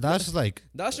no. That's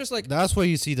just like that's where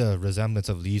you see the resemblance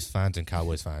of Leafs fans and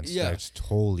Cowboys fans. Yeah. That's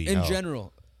totally in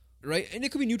general, right? And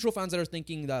it could be neutral fans that are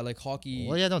thinking that like hockey.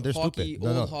 Well, yeah, no, they're hockey,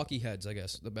 stupid. old hockey heads, I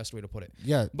guess the best way to put it.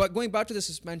 Yeah. But going back to the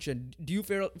suspension, do you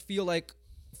feel like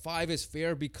 5 is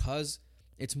fair because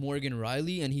it's Morgan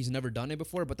Reilly and he's never done it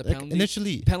before? But the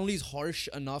like penalty's harsh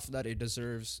enough that it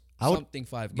deserves something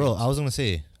 5 games. Bro, I was gonna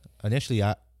say initially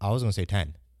I was gonna say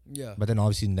 10. Yeah. But then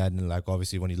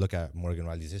obviously when you look at Morgan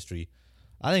Reilly's history,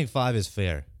 I think 5 is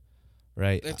fair,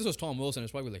 right? If this was Tom Wilson,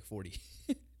 it's probably like 40.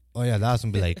 Oh yeah, that was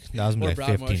gonna be like 15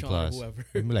 Marchand plus. or whoever.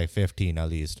 It'd be like 15 at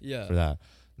least. Yeah. For that.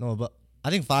 No, but I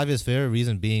think 5 is fair.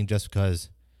 Reason being just because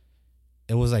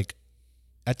it was like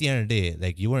at the end of the day,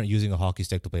 like you weren't using a hockey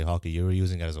stick to play hockey. You were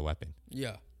using it as a weapon.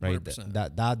 Yeah. Right.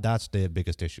 100%. That's the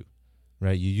biggest issue,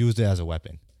 right? You used it as a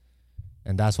weapon,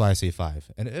 and that's why I say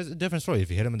 5. And it's a different story. If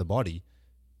you hit him in the body,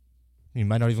 you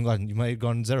might have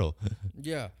gone 0.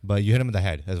 Yeah. But you hit him in the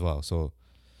head as well. So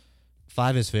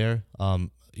 5 is fair.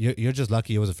 You're just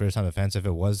lucky it was a first time offense. If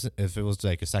it was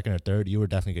like a second or third, you were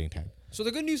definitely getting 10. So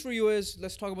the good news for you is,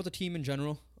 let's talk about the team in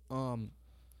general.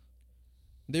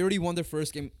 They already won their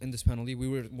first game in this penalty. We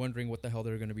were wondering what the hell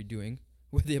they were going to be doing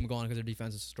with him gone because their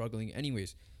defense is struggling.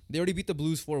 Anyways, they already beat the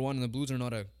Blues 4-1, and the Blues are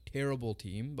not a terrible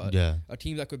team, but a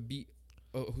team that could beat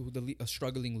a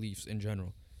struggling Leafs in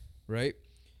general, right?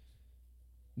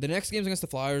 The next game's against the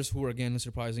Flyers, who are again a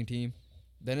surprising team.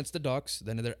 Then it's the Ducks.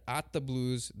 Then they're at the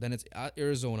Blues. Then it's at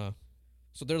Arizona.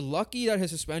 So they're lucky that his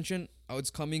suspension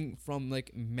it's coming from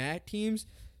like meh teams.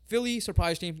 Philly,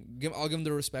 surprise team. I'll give them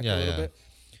the respect a little bit.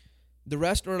 The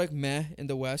rest are like meh in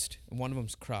the West, and one of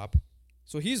them's crap.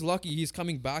 So he's lucky he's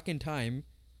coming back in time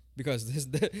because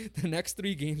the next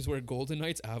 3 games were Golden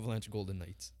Knights, Avalanche, Golden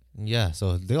Knights. Yeah,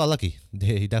 so they got lucky.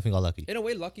 He definitely got lucky. In a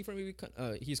way, lucky for me,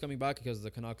 he's coming back because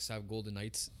the Canucks have Golden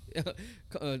Knights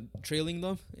trailing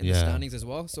them in the standings as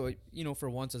well. So, for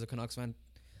once as a Canucks fan,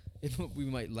 we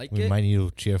might like it. We might need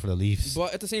to cheer for the Leafs.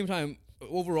 But at the same time,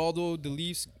 overall though, the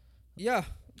Leafs,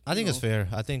 I think it's fair.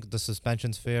 I think the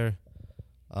suspension's fair.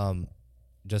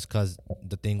 Just because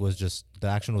the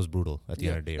action was brutal at the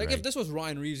end of the day, like right? if this was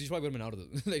Ryan Reeves, he probably would have been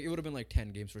out of it would have been like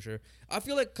 10 games for sure. I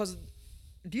feel like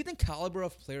do you think caliber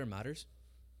of player matters?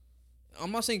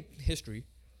 I'm not saying history.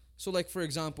 So like for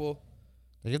example,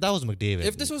 like if that was McDavid.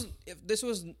 If this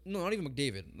was no, not even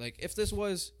McDavid. Like if it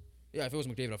was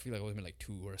McDavid, I feel like it would have been like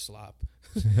 2 or a slap.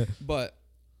 But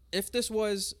if this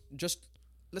was just,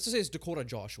 let's just say it's Dakota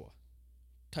Joshua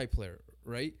type player,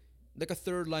 right? Like a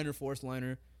 3rd liner, 4th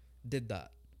liner did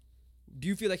that. Do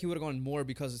you feel like he would have gone more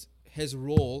because his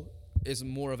role is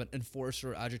more of an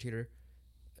enforcer, agitator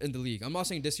in the league? I'm not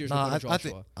saying this year's Dakota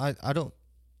Joshua. I don't.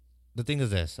 The thing is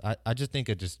this. I just think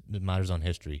it matters on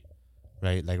history,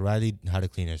 right? Like Riley had a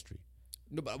clean history.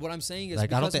 No, but what I'm saying is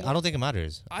like I don't think it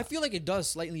matters. I feel like it does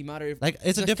slightly matter if like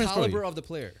it's a different caliber story of the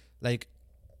player. Like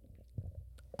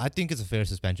I think it's a fair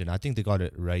suspension. I think they got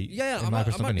it right. Yeah, I'm not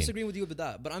disagreeing with you with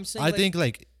that. But I'm saying I think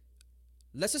like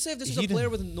let's just say if this is a player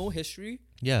with no history.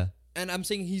 Yeah. And I'm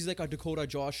saying he's like a Dakota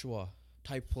Joshua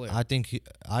type player. I think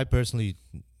I personally.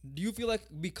 Do you feel like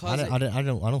because I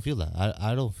don't feel that.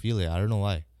 I don't feel it. I don't know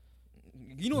why.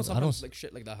 Sometimes like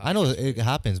shit like that happens. I know it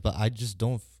happens, but I just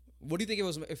don't. What do you think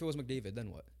if it was McDavid?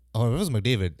 Then what? Oh, if it was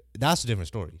McDavid, that's a different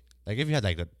story. Like if you had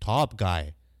like the top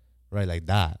guy, right, like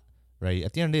that, right.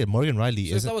 At the end of the day, Morgan Reilly.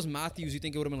 So if that was Matthews, you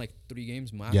think it would have been like 3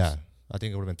 games max? Yeah, I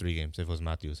think it would have been 3 games if it was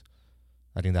Matthews.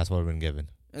 I think that's what would have been given.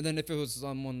 And then if it was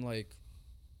someone like,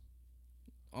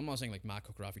 I'm not saying like Matt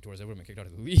Cook, Rafi Torres, they would have been kicked out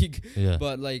of the league. Yeah.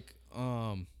 But like,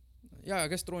 I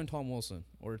guess throw in Tom Wilson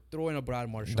or throw in a Brad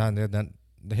Marchand. Then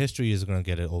the history is gonna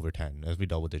get it over 10. It'll be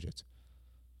double digits.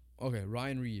 Okay,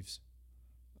 Ryan Reeves.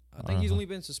 I think he's only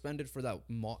been suspended for that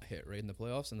Mott hit right in the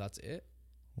playoffs, and that's it.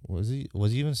 Was he?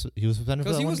 Was he even? He was suspended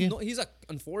for that one game. He's a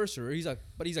enforcer.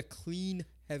 But he's a clean,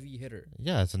 heavy hitter.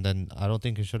 Yes, and then I don't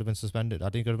think he should have been suspended. I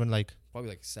think it would have been like probably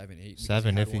like 7, 8.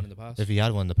 7 if he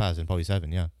had one in the past, and probably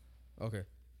 7. Yeah. Okay,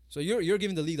 so you're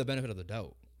giving the league the benefit of the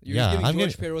doubt. I'm giving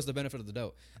George Peros the benefit of the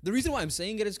doubt. The reason why I'm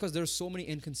saying it is because there's so many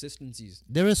inconsistencies.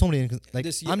 There is so many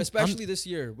this year, especially this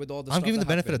year with all the. I'm giving the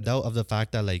benefit of the doubt of the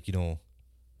fact that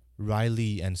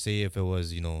Riley and say if it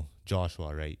was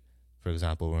Joshua, right? For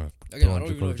example, again, I don't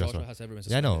even know if Joshua has ever been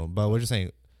suspended. Yeah, I know, but we're just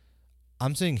saying.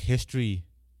 I'm saying history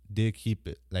did keep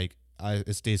it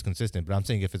it stays consistent, but I'm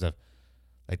saying if it's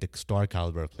the star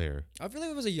caliber player. I feel like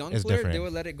if it was a young player, different. They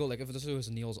would let it go. Like if this was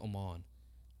Niels Oman,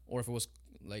 or if it was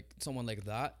like someone like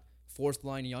that, 4th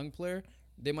line young player,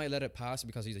 they might let it pass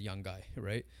because he's a young guy,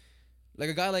 right? Like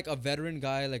a guy like a veteran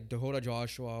guy like Dakota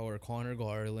Joshua or Connor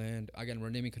Garland. Again, we're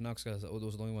naming Canucks because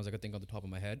those are the only ones I could think on the top of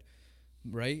my head,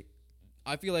 right?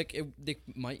 I feel like they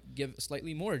might give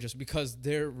slightly more just because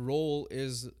their role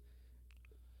is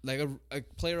like a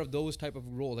player of those type of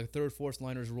role, like third, fourth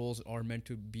liners roles are meant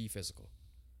to be physical.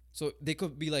 So they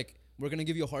could be like, we're going to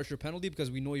give you a harsher penalty because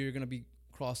we know you're going to be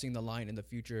crossing the line in the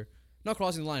future. Not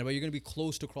crossing the line, but you're going to be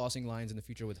close to crossing lines in the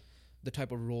future with the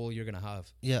type of role you're going to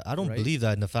have. Yeah, I don't right? believe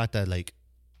that in the fact that, like,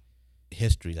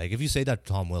 history. Like, if you say that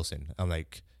to Tom Wilson, I'm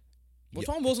like... Well,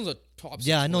 Tom Wilson's a top...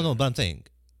 Yeah, no, but I'm saying,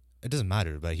 it doesn't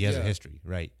matter, but he has a history,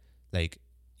 right? Like,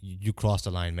 you crossed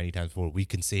the line many times before. We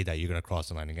can say that you're going to cross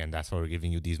the line again. That's why we're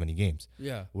giving you these many games.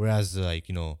 Yeah. Whereas, like,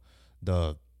 you know,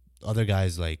 the other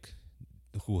guys, like,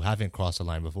 who haven't crossed the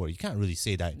line before, you can't really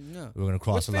say that we're going to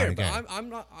cross the line again. I'm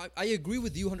not. I agree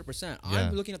with you 100%. Yeah.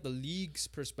 I'm looking at the league's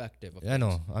perspective. Yeah,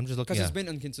 no, I'm just looking because it's been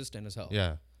inconsistent as hell.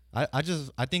 Yeah, I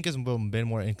think it's been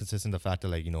more inconsistent the fact that,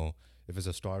 like, you know, if it's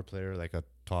a star player, like a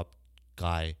top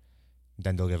guy,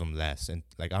 then they'll give him less. And,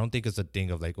 like, I don't think it's a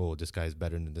thing of like, oh, this guy is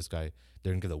better than this guy.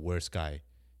 They're gonna give the worst guy,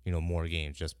 you know, more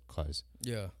games just because.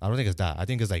 Yeah. I don't think it's that. I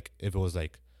think it's like if it was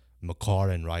like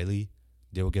Makar and Reilly,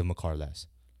 they would give Makar less.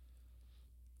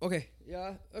 Okay,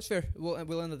 yeah, that's fair. We'll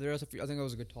end it there. I think that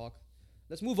was a good talk.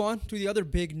 Let's move on to the other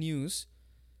big news.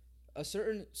 A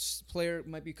certain player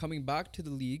might be coming back to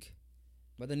the league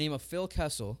by the name of Phil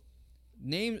Kessel.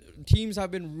 Teams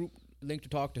have been linked to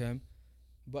talk to him,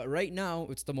 but right now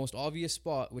it's the most obvious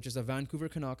spot, which is the Vancouver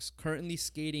Canucks, currently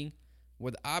skating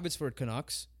with Abbotsford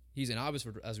Canucks. He's in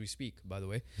Abbotsford as we speak, by the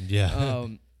way. Yeah.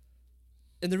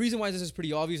 And the reason why this is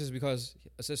pretty obvious is because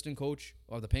assistant coach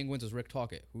of the Penguins is Rick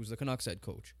Tocchet, who's the Canucks head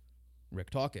coach.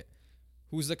 Rick Tocchet.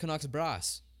 Who's the Canucks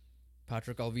brass?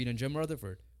 Patrick Allvin and Jim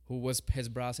Rutherford. Who was his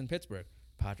brass in Pittsburgh?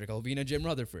 Patrick Allvin and Jim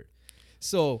Rutherford.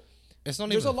 So there's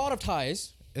a lot of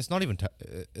ties. It's not even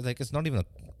it's not even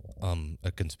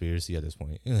a conspiracy at this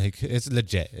point. Like, it's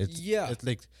legit. It's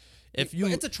like but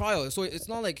it's a trial, so it's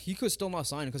not like he could still not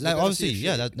sign because like, obviously,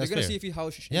 that's they're gonna fair. see if how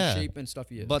in shape and stuff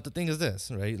he is. But the thing is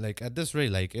this, right? Like, at this rate,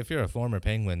 like, if you're a former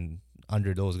Penguin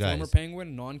under those guys, former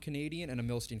Penguin, non-Canadian, and a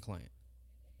Milstein client.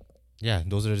 Yeah,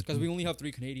 those are because we only have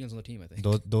 3 Canadians on the team. I think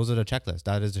those are the checklist.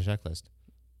 That is the checklist.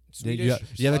 Swedish,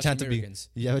 you have a chance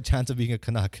of being a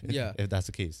Canuck. Yeah, if that's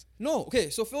the case. No, okay.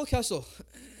 So Phil Kessel,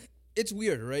 it's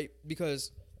weird, right?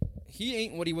 Because he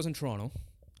ain't what he was in Toronto.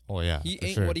 Oh yeah, he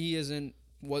ain't what he is in.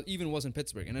 Even was in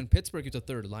Pittsburgh. And in Pittsburgh, he's a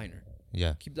third liner.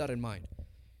 Yeah. Keep that in mind.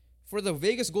 For the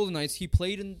Vegas Golden Knights, he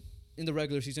played in the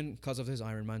regular season because of his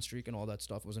Ironman streak and all that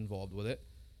stuff was involved with it.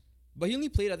 But he only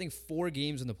played, I think, 4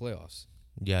 games in the playoffs.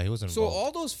 Yeah, he wasn't involved. So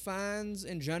all those fans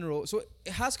in general, so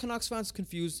it has Canucks fans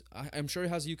confused. I'm sure it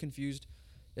has you confused.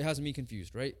 It has me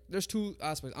confused, right? There's 2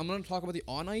 aspects. I'm going to talk about the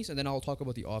on ice and then I'll talk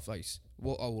about the off ice.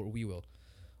 We will.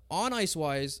 On ice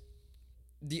wise,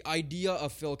 the idea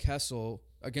of Phil Kessel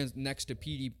next to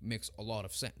PD makes a lot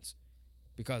of sense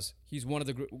because he's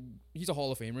he's a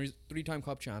Hall of Famer. He's 3-time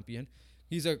Cup champion.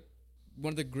 He's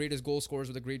one of the greatest goal scorers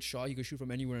with a great shot. He could shoot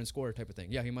from anywhere and score type of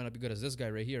thing. Yeah, he might not be good as this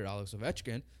guy right here, Alex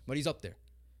Ovechkin, but he's up there,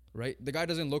 right? The guy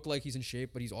doesn't look like he's in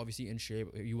shape, but he's obviously in shape.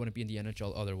 You wouldn't be in the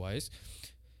NHL otherwise.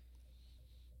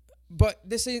 But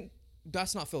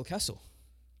that's not Phil Kessel.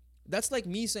 That's like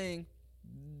me saying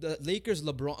the Lakers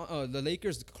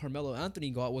Carmelo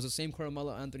Anthony got was the same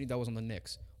Carmelo Anthony that was on the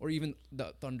Knicks, or even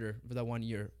the Thunder for that 1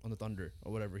 year on the Thunder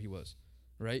or whatever he was,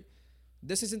 right?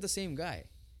 This isn't the same guy.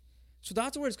 So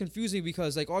that's where it's confusing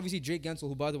because, like, obviously Jake Gensel,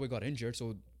 who by the way got injured,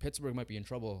 so Pittsburgh might be in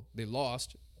trouble. They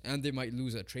lost and they might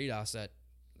lose a trade asset,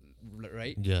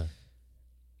 right? Yeah.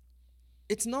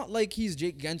 It's not like he's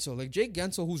Jake Gensel. Like Jake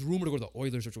Gensel, who's rumored to go to the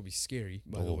Oilers, which would be scary,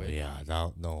 by the way.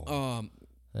 No.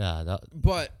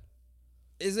 But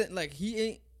isn't like he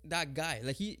ain't that guy.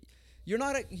 Like he's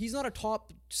not a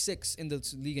top 6 in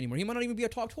this league anymore. He might not even be a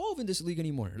top 12 in this league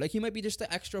anymore. Like he might be just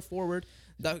the extra forward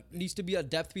that needs to be a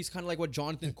depth piece, kind of like what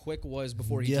Jonathan Quick was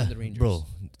before he joined the Rangers. Bro,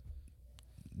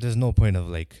 there's no point of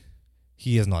like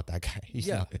he is not that guy. He's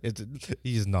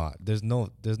not. There's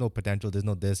no potential. There's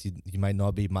no this. He might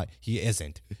not be. He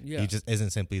isn't. Yeah. He just isn't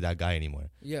simply that guy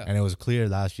anymore. Yeah. And it was clear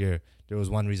last year there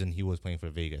was one reason he was playing for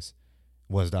Vegas.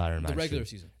 Was the Ironman the regular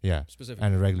season, yeah, specifically,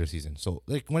 and the regular season. So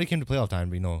like when it came to playoff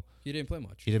time, he didn't play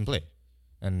much. He didn't play,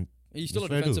 and he's still a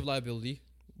defensive liability.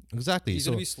 Exactly, he's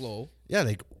gonna be slow. Yeah,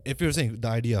 like if you're saying the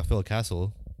idea of Phil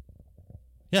Kessel,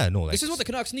 yeah, no, like this is what the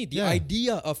Canucks need. The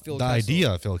idea of Phil Kessel. The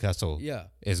idea of Phil Kessel,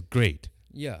 is great.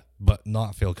 Yeah, but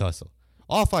not Phil Kessel.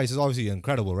 off ice is obviously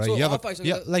incredible, right? So You have off ice,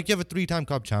 you have a 3-time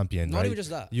cup champion, not right? even just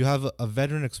that. You have a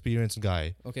veteran experienced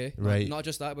guy, Okay, right? Not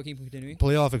just that, but keep continuing.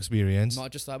 Playoff experience.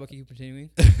 Not just that, but keep continuing.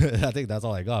 I think that's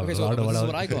all I got. Okay, bro. so I don't know this is else.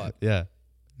 what I got. Yeah.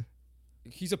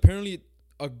 He's apparently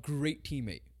a great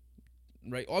teammate,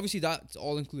 right? Obviously, that's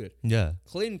all included. Yeah.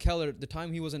 Clayton Keller, the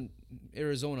time he was in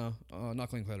Arizona, not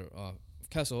Clayton Keller,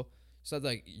 Kessel, said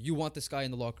like, you want this guy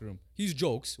in the locker room. He's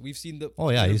jokes. We've seen the. Oh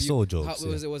yeah, he's interview. so jokes. How,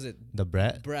 was it the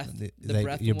breath? The like,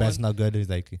 breath. Your breath's one. not good. He's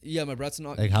like, Yeah, my breath's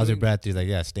not. like, how's your doing- breath? He's like,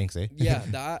 yeah, it stinks, eh? Yeah,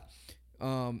 that.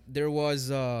 There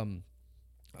was. I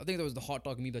think there was the hot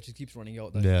dog meat that just keeps running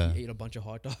out. That Yeah. he ate a bunch of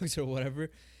hot dogs or whatever.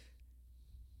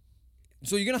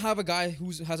 So you're gonna have a guy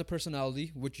who has a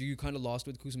personality, which you kind of lost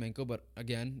with Kuzmenko, but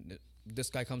again,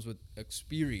 this guy comes with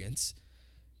experience.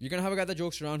 You're gonna have a guy that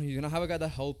jokes around. You're gonna have a guy that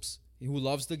helps, who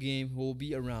loves the game, who will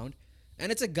be around,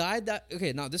 and it's a guy that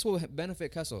now this will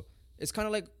benefit Kessel. It's kind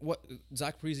of like what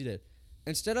Zach Parise did.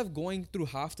 Instead of going through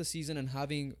half the season and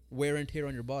having wear and tear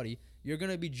on your body, you're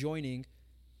gonna be joining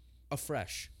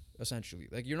afresh, essentially.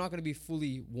 Like you're not gonna be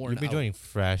fully worn out. You'll be joining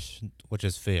fresh, which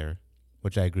is fair,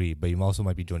 which I agree. But you also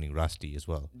might be joining rusty as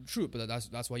well. True, but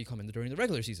that's why you come in during the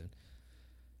regular season.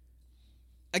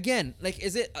 Again, like,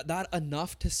 is it that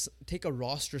enough to take a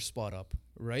roster spot up,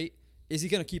 right? Is he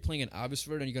going to keep playing in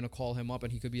Abbotsford and you're going to call him up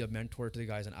and he could be a mentor to the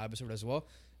guys in Abbotsford as well?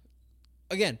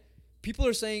 Again, people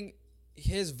are saying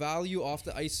his value off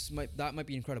the ice might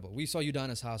be incredible. We saw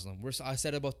Udonis Haslem. I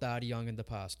said about Thad Young in the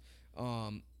past.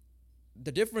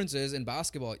 The difference is in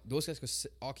basketball, those guys could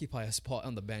occupy a spot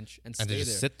on the bench and stay And they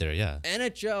just there. sit there, yeah.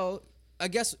 NHL, I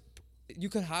guess you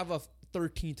could have a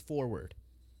 13th forward.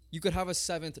 You could have a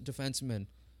 7th defenseman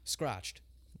scratched.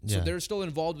 So Yeah. they're still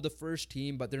involved with the first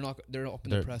team, but they're up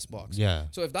in the press box. Yeah.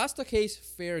 So if that's the case,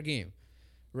 fair game,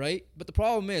 right? But the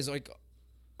problem is, like,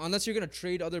 unless you're gonna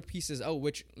trade other pieces out,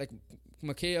 which like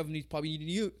Mikheyev needs probably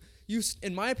you.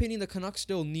 In my opinion, the Canucks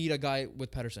still need a guy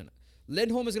with Pettersson.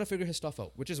 Lindholm is gonna figure his stuff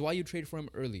out, which is why you trade for him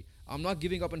early. I'm not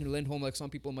giving up on Lindholm like some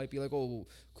people might be like, oh,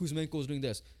 Kuzmenko's doing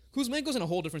this. Kuzmenko's in a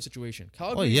whole different situation.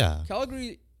 Calgary, yeah.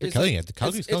 Calgary They're is killing like, it.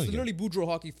 Calgary's killing it's it. literally Boudreaux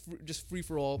hockey, just free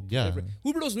for all. Yeah. Whatever.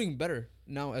 Huberdeau's doing better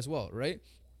now as well, right?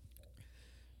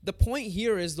 The point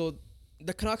here is though,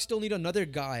 the Canucks still need another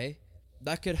guy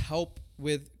that could help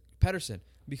with Pettersson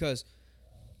because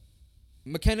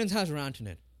McKinnon has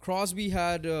Rantanen, Crosby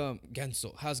had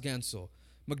Gensel,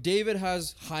 McDavid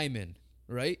has Hyman,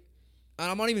 right? And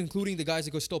I'm not even including the guys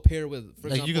that could still pair with, for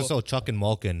Like example. you can still Chuck and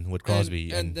Malkin with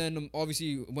Crosby And then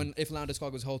obviously if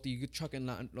Landeskog was healthy, you could chuck in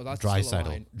that's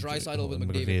Draisaitl. Draisaitl with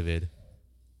McDavid.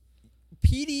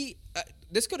 PD,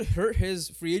 this could hurt his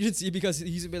free agency because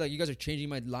he's a bit like, you guys are changing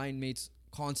my line mates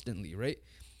constantly, right?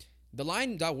 The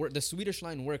line that worked, the Swedish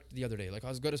line worked the other day, like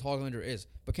as good as Hoglander is.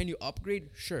 But can you upgrade?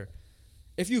 Sure.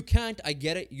 If you can't, I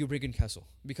get it. You bring in Kessel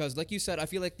because, like you said, I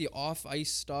feel like the off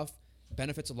ice stuff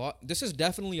benefits a lot. This is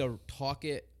definitely a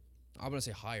Talkit. I'm gonna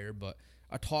say higher, but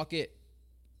a Talkit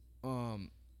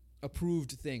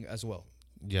approved thing as well.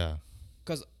 Yeah.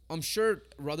 Because I'm sure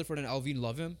Rutherford and Alvin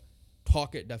love him.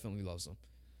 Talkit definitely loves him.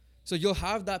 So you'll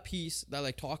have that piece that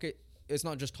like Talkit. It's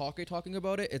not just Talkit talking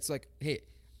about it. It's like, hey,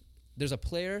 there's a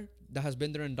player that has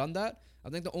been there and done that. I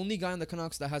think the only guy in the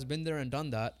Canucks that has been there and done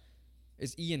that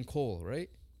is Ian Cole, right?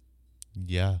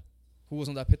 Yeah. Who was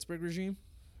on that Pittsburgh regime.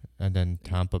 And then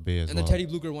Tampa Bay as well. And then Teddy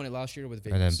Bluger won it last year with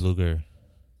Vegas. And then Bluger.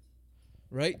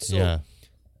 Right? So yeah.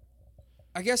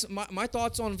 I guess my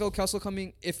thoughts on Phil Kessel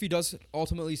coming, if he does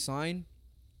ultimately sign,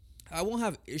 I won't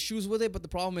have issues with it. But the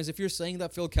problem is if you're saying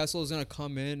that Phil Kessel is going to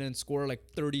come in and score like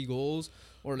 30 goals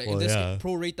or like in this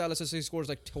prorate that, let's just say he scores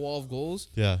like 12 goals.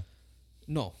 Yeah.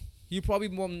 No. You probably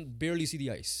won't barely see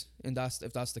the ice. And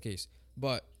if that's the case.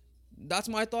 But that's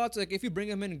my thoughts. Like if you bring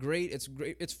him in, great. It's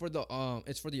great. It's for the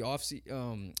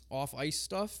off ice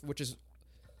stuff, which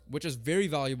is very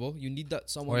valuable. You need that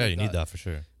someone. Oh yeah, like you need that for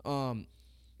sure.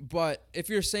 But if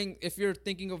you're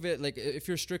thinking of it like if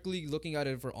you're strictly looking at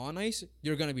it for on ice,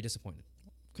 you're gonna be disappointed.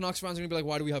 Canucks fans are gonna be like,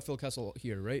 why do we have Phil Kessel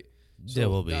here, right? So there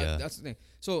will be. Yeah. That's the thing.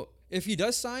 So if he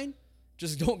does sign,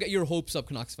 just don't get your hopes up,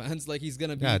 Canucks fans. Like he's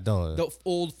gonna be the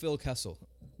old Phil Kessel.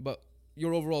 But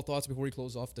your overall thoughts before we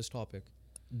close off this topic.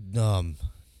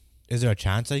 Is there a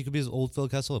chance that he could be his old Phil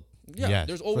Kessel? Yeah,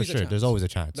 there's always for sure. a chance. There's always a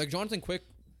chance. Like Jonathan Quick.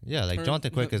 Yeah, like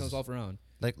Jonathan Quick is himself around.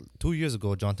 Like 2 years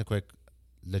ago, Jonathan Quick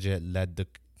legit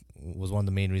was one of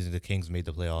the main reasons the Kings made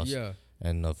the playoffs. Yeah,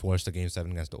 and forced the Game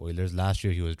 7 against the Oilers. Last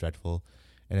year he was dreadful,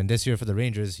 and then this year for the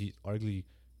Rangers, he's been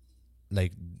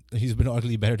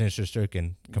arguably better than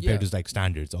Shesterkin compared to his like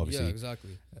standards, obviously. Yeah,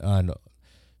 exactly. And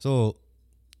so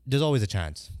there's always a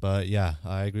chance, but yeah,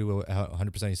 I agree with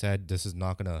 100% you said. This is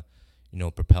not gonna,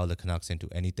 propel the Canucks into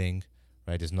anything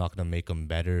right? It's not gonna make them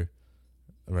better,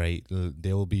 right?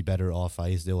 They will be better off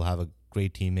ice. They will have a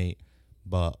great teammate,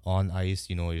 but on ice,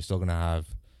 you're still just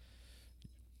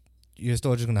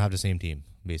gonna have the same team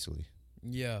basically.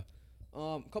 Yeah.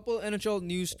 Couple of NHL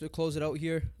news to close it out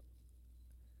here.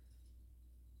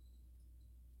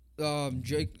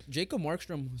 Jacob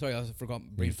Markstrom. Sorry, I forgot.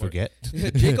 You forget.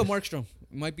 Jacob Markstrom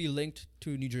might be linked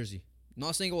to New Jersey.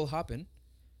 Not saying it will happen,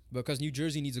 because New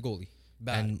Jersey needs a goalie.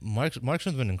 Bad. And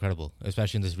Markstrom's been incredible,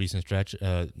 especially in this recent stretch.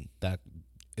 That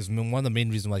is one of the main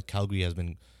reasons why Calgary has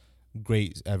been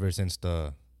great ever since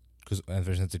they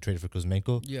traded for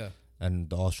Kuzmenko. Yeah. And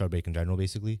the All-Star break in general,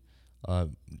 basically.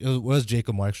 It was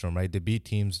Jacob Markstrom, right? They beat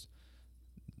teams.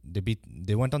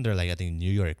 They went on their I think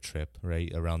New York trip,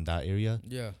 right, around that area.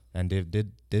 Yeah. And they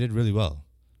did really well.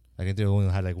 I think they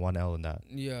only had 1 L in that.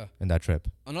 Yeah. In that trip.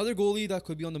 Another goalie that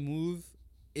could be on the move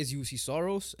is UC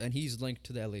Soros, and he's linked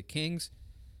to the LA Kings.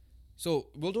 So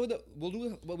we'll do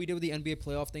what we did with the NBA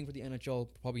playoff thing for the NHL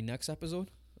probably next episode,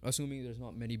 assuming there's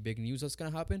not many big news that's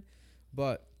gonna happen.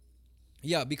 But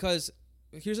yeah, because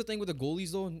here's the thing with the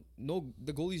goalies though. No,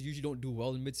 the goalies usually don't do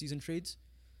well in midseason trades,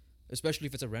 especially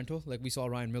if it's a rental. Like we saw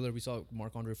Ryan Miller, we saw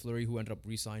Marc-Andre Fleury, who ended up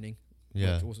re-signing.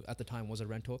 Yeah. Which was, at the time was a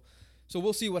rental. So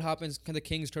we'll see what happens. Can the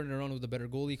Kings turn it around with a better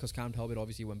goalie? Because Cam Talbot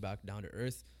obviously went back down to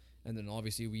earth. And then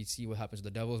obviously we see what happens to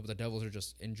the Devils. But the Devils are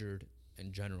just injured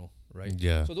in general, right?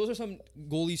 Yeah. So those are some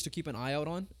goalies to keep an eye out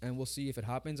on. And we'll see if it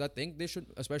happens. I think they should,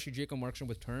 especially Jacob Markstrom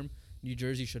with term. New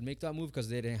Jersey should make that move because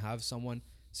they didn't have someone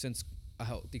since a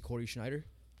healthy Corey Schneider.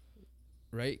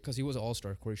 Right? Because he was an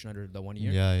all-star, Corey Schneider, the 1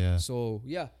 year. Yeah. So,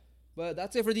 yeah. But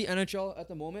that's it for the NHL at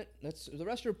the moment. The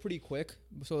rest are pretty quick.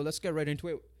 So let's get right into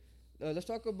it. Let's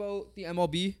talk about the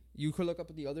MLB. You could look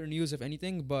up at the other news, if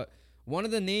anything. But one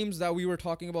of the names that we were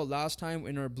talking about last time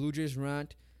in our Blue Jays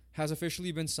rant has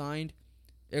officially been signed.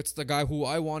 It's the guy who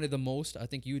I wanted the most. I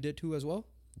think you did too as well.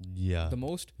 Yeah. The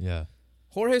most. Yeah.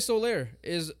 Jorge Soler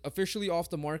is officially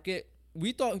off the market.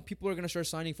 We thought people were going to start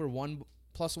signing for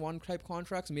 1+1 type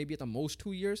contracts, maybe at the most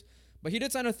 2 years. But he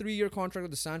did sign a 3-year contract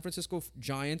with the San Francisco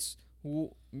Giants,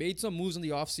 who made some moves in the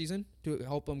offseason to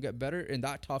help them get better in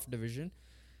that tough division.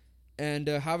 And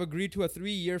have agreed to a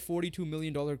 3-year, $42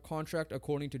 million contract,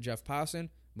 according to Jeff Passan.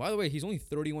 By the way, he's only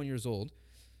 31 years old.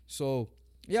 So,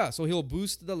 yeah, so he'll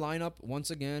boost the lineup once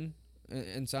again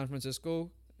in San Francisco.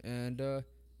 And,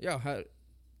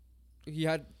 he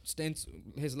had stints.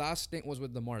 His last stint was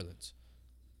with the Marlins.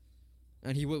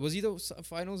 And he was he the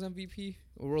Finals MVP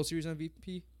or World Series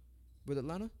MVP with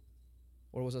Atlanta?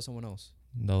 Or was that someone else?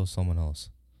 That was someone else.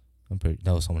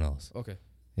 That was someone else. Okay.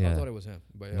 Yeah. I thought it was him.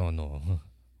 But yeah. No.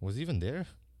 Was he even there?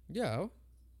 Yeah.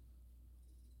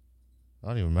 I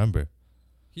don't even remember.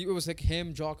 It was like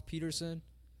him, Jock Peterson.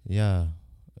 Yeah.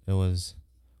 It was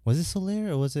it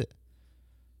Soler or was it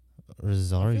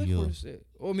Rosario?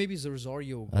 Maybe it's the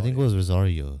Rosario guy. I think it was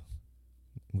Rosario.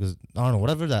 Because, I don't know,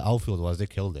 whatever that outfield was, they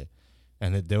killed it.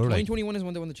 And they were 2021 is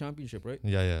when they won the championship, right?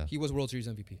 Yeah. He was World Series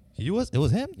MVP. It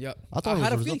was him? Yeah. I thought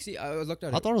I looked at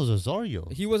it. I thought it was Rosario.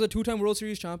 He was a 2-time World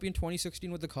Series champion,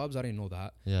 2016 with the Cubs. I didn't know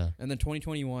that. Yeah. And then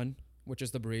 2021, which is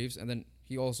the Braves. And then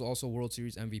he also World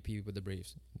Series MVP with the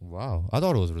Braves. Wow. I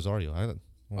thought it was Rosario. I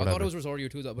thought it was Rosario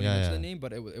too, but he mentioned the name,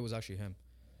 but it was actually him.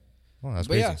 Oh, that's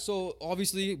but crazy. Yeah, so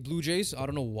obviously Blue Jays, I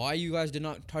don't know why you guys did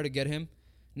not try to get him.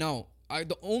 Now,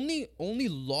 the only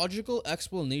logical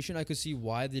explanation I could see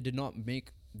why they did not make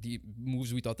the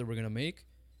moves we thought they were going to make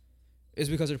is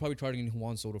because they're probably targeting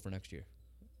Juan Soto for next year.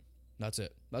 That's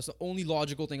it. That's the only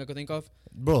logical thing I could think of.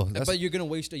 Bro, but you're going to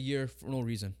waste a year for no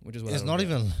reason, which is what it's not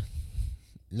even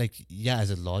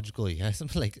is it logical? Yeah,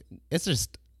 something it's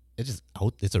just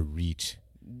out. It's a reach.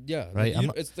 Yeah, right.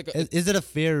 Is it a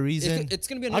fair reason? It's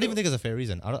gonna be. I don't even think it's a fair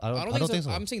reason. I don't think so.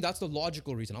 I'm saying that's the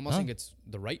logical reason. I'm not saying it's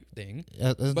the right thing.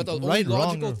 But the only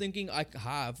logical thinking I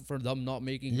have for them not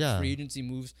making free agency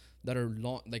moves that are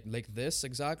not like this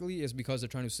exactly is because they're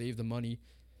trying to save the money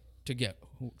to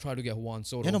try to get Juan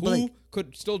Soto, who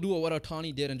could still do what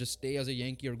Ohtani did and just stay as a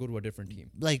Yankee or go to a different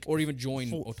team, or even join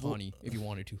Ohtani if you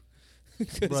wanted to.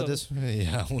 Bro,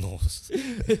 who knows?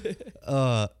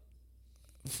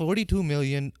 $42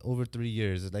 million over 3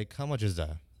 years. How much is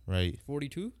that? Right.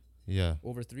 42. Yeah.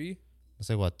 Over 3. It's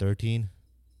what 13,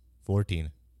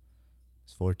 14.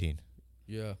 It's 14.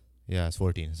 Yeah. Yeah, it's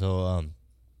 14. So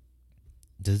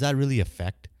does that really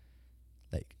affect?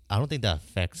 I don't think that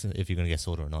affects if you're gonna get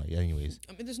Soto or not. Anyways.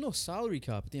 I mean, there's no salary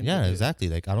cap at the end. Yeah,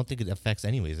 exactly. I don't think it affects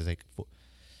anyways.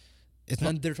 It's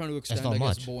and they're trying to extend. I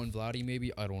guess Bo and Vladdy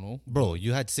maybe. I don't know. Bro,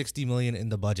 you had $60 million in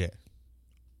the budget.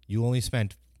 You only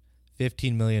spent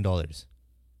 $15 million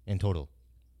in total.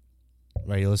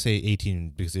 Right, let's say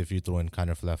 18 because if you throw in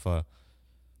Connor Flefa,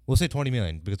 We'll say 20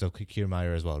 million because of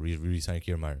Kiermaier as well. Re-sign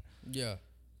Kiermaier. Yeah.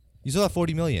 You still have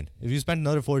 40 million. If you spend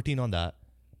another 14 on that,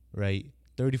 right?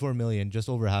 34 million, just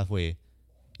over halfway.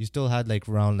 You still had like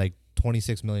around like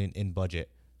 26 million in budget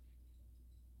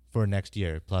for next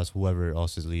year, plus whoever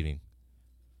else is leaving.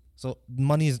 So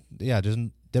money is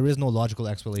there is no logical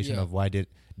explanation of why did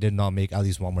not make at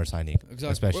least one more signing,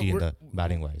 especially in the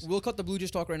batting wise. We'll cut the Blue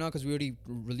Jays talk right now because we already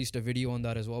released a video on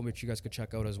that as well, which you guys could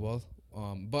check out as well.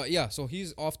 But yeah, so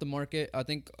he's off the market. I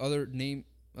think another name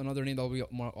that will be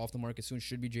off the market soon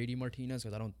should be JD Martinez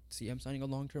because I don't see him signing a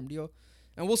long-term deal.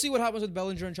 And we'll see what happens with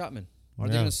Bellinger and Chapman. Are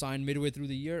they going to sign midway through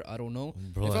the year? I don't know.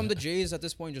 Bro, if I'm the Jays at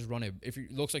this point, just run it. If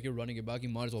it looks like you're running it back, you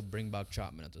might as well bring back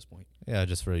Chapman at this point. Yeah,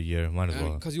 just for a year, might as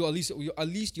well. Because at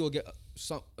least you'll get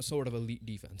some sort of elite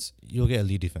defense. You'll get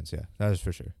elite defense, yeah, that is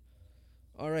for sure.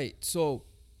 All right, so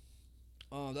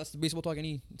that's the baseball talk.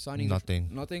 Any signings?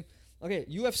 Nothing. Okay,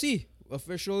 UFC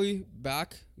officially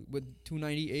back with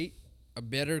 298, a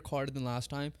better card than last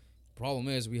time. Problem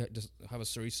is we just have a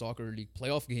Surrey Soccer League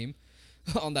playoff game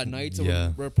on that night,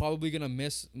 so we're probably gonna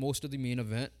miss most of the main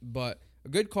event. But a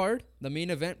good card. The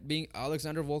main event being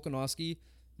Alexander Volkanovski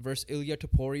versus Ilya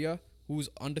Topuria, who's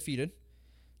undefeated.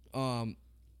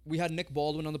 We had Nick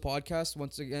Baldwin on the podcast.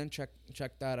 Once again, check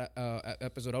that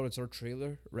episode out. It's our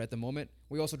trailer right at the moment.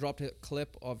 We also dropped a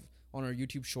clip on our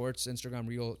YouTube Shorts, Instagram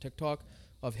Reel, TikTok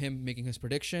of him making his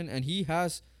prediction, and he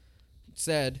has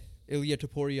said Ilya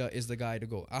Topuria is the guy to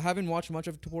go. I haven't watched much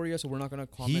of Topuria, so we're not going to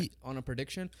comment on a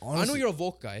prediction. Honestly, I know you're a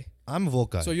Volk guy. I'm a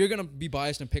Volk guy. So you're going to be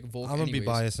biased and pick Volk anyways. I'm going to be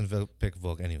biased and pick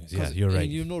Volk anyways. Yeah, you're right.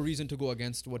 And you have no reason to go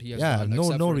against what he has done,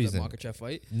 except for reason. The Makhachev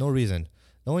fight. No reason.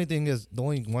 The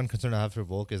only one concern I have for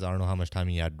Volk is I don't know how much time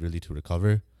he had really to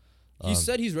recover. He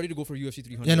said he's ready to go for UFC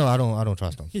 300. Yeah, no, I don't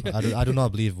trust him. I do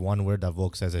not believe one word that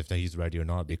Volk says if he's ready or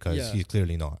not because he's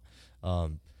clearly not.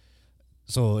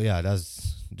 So yeah,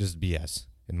 that's just BS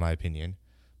in my opinion.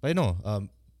 But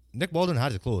Nick Baldwin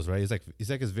had it close, right? It's like it's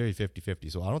very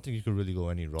 50-50. So I don't think you could really go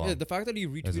any wrong. Yeah, the fact that he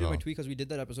retweeted my tweet because we did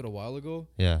that episode a while ago.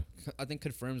 Yeah, I think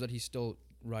confirms that he's still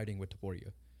riding with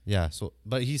Topuria. Yeah. So,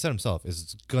 but he said himself,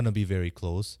 it's gonna be very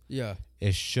close. Yeah.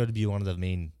 It should be one of the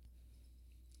main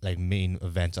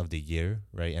events of the year,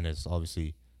 right? And it's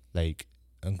obviously like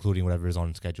including whatever is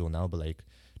on schedule now. But like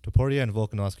Topuria and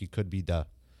Volkanovski could be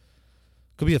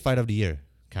a fight of the year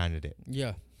candidate.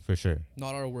 Yeah, for sure.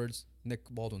 Not our words. Nick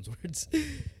Baldwin's words.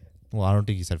 Well, I don't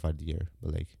think he said fight of the year,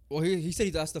 but like. Well, he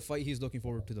said that's the fight he's looking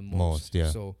forward to the most.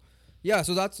 Yeah. So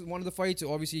that's one of the fights.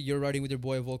 Obviously, you're riding with your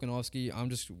boy Volkanovski. I'm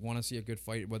just want to see a good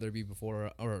fight, whether it be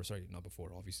before or not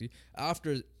before, obviously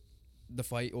after the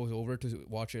fight was over to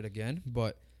watch it again.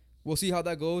 But we'll see how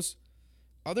that goes.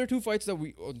 Other two fights that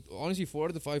we honestly 4 out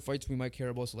of the 5 fights we might care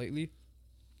about slightly.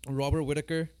 Robert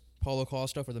Whittaker, Paulo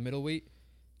Costa for the middleweight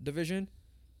division.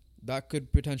 That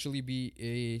could potentially be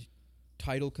a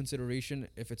title consideration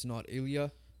if it's not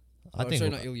Ilya. Not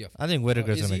Ilya. I think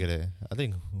Whittaker's gonna get it. I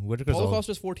think Whittaker's. Paulo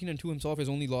Costa's 14-2 himself. His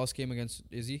only loss came against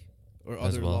Izzy, or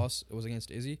other loss was against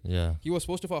Izzy. Yeah. He was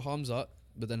supposed to fight Hamzat,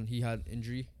 but then he had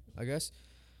injury, I guess.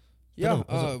 Yeah.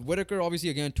 Whittaker obviously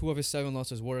again 2 of his 7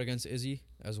 losses were against Izzy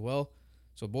as well.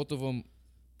 So both of them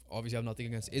obviously have nothing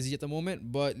against Izzy at the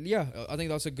moment. But yeah, I think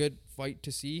that's a good fight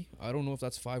to see. I don't know if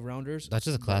that's 5 rounders. That's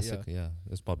just a classic. Yeah,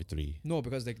 it's probably 3. No,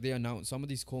 because they announced some of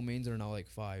these co-mains are now like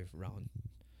 5 round.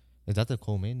 Is that the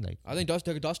co-main? Like I think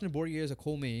Dustin Poirier is a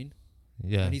co-main.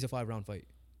 Yeah, and he's a 5-round fight.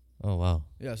 Oh wow.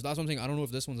 Yeah, so that's what I'm saying. I don't know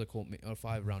if this one's a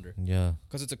 5-rounder. Yeah,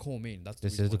 because it's a co-main.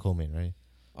 This is the co-main, right?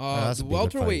 The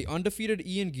welterweight undefeated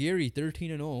Ian Gary,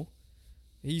 13-0.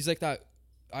 He's like that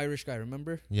Irish guy,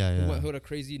 remember? Yeah. Who had a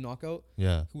crazy knockout.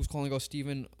 Yeah. Who was calling out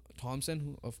Stephen Thompson,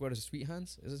 who I forgot his Sweet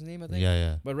Hands is his name, I think.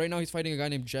 Yeah. But right now he's fighting a guy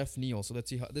named Jeff Neal. So let's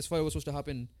see how this fight was supposed to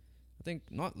happen. I think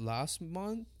not last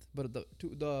month, but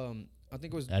I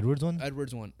think it was Edwards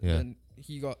one. Yeah. And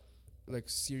he got like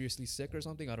seriously sick or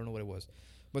something. I don't know what it was,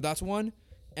 but that's one.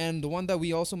 And the one that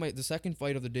we also the second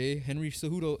fight of the day, Henry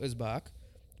Cejudo is back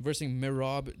versus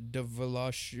Merab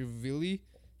Dvalishvili.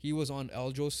 He was on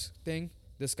Aljo's thing.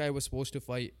 This guy was supposed to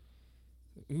fight.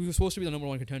 He was supposed to be the number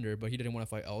 1 contender, but he didn't want to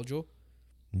fight Aljo.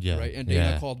 Yeah. Right? And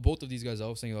Dana called both of these guys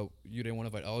out, saying that you didn't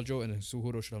want to fight Aljo, and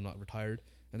Cejudo should have not retired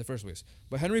in the first place.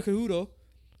 But Henry Cejudo,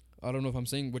 I don't know if I'm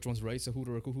saying which one's right, Cejudo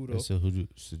or Cejudo.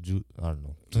 Cejudo, I don't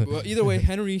know. Well, either way,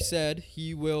 Henry said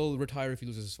he will retire if he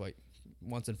loses this fight,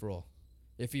 once and for all.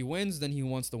 If he wins, then he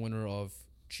wants the winner of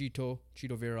Chito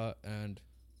Vera, and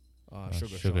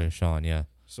Sugar Sean, yeah.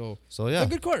 So yeah, it's a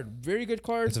good card, very good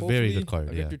card. It's a very good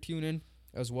card. Get to tune in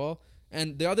as well.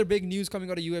 And the other big news coming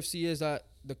out of UFC is that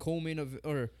the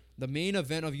main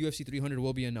event of UFC 300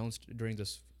 will be announced during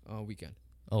this weekend.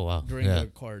 Oh wow! During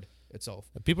the card. itself.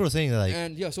 People are saying that like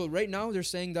And yeah, so right now they're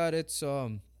saying that it's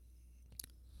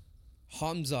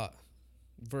Hamza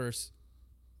versus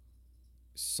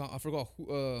I forgot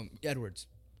who Edwards.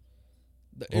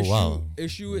 The Oh, wow.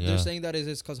 issue Yeah. they're saying that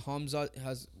is because Hamza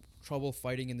has trouble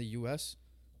fighting in the U.S.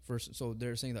 first, so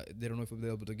they're saying that they don't know if we'll be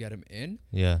able to get him in.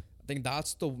 yeah. I think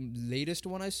that's the latest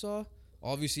one I saw.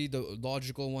 Obviously, the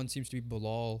logical one seems to be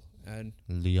Bilal and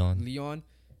Leon.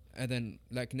 and then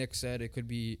like Nick said, it could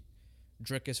be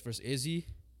Drickus versus Izzy,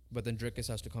 but then Drickus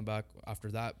has to come back after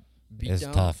that beatdown. It's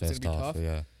tough. It's It's gonna be tough.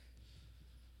 Yeah.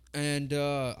 And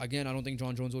again, I don't think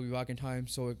John Jones will be back in time.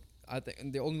 So I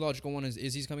think the only logical one is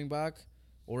Izzy's coming back,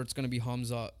 or it's gonna be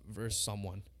Hamza versus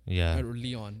someone. Yeah. Or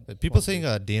Leon. People saying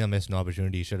Dana missed an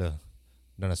opportunity. Should have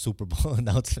done a Super Bowl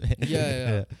announcement.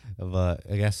 Yeah. But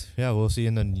I guess we'll see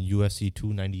in the UFC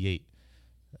 298,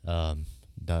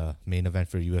 the main event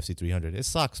for UFC 300. It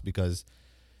sucks because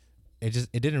it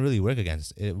didn't really work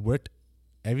against. It worked.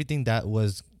 Everything that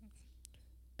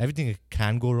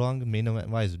can go wrong main event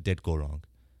wise did go wrong,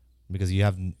 because you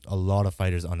have a lot of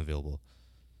fighters unavailable,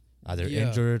 either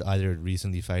injured, either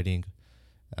recently fighting,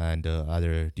 and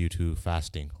either due to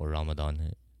fasting or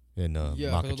Ramadan. In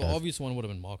because the obvious one would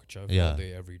have been Makachev all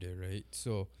day, every day, right?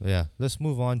 So let's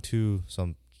move on to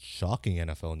some shocking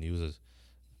NFL news,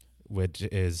 which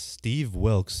is Steve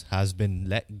Wilkes has been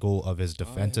let go of his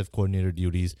defensive coordinator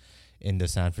duties in the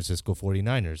San Francisco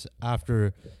 49ers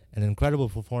after an incredible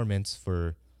performance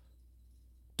for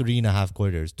 3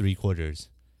 quarters,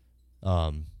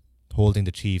 holding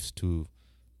the Chiefs to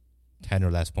 10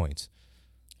 or less points.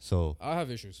 So I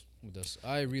have issues with this.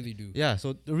 I really do. Yeah.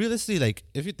 So realistically, like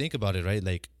if you think about it, right,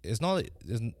 like it's not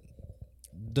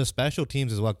the special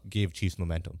teams is what gave Chiefs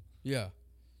momentum. Yeah.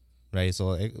 Right.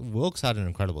 So Wilkes had an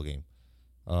incredible game,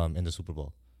 in the Super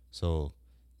Bowl. So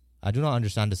I do not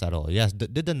understand this at all. Yes.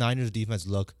 Did the Niners defense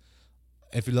look?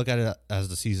 If you look at it as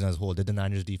the season as a whole, did the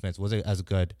Niners defense, was it as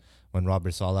good when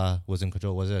Robert Saleh was in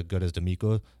control? Was it as good as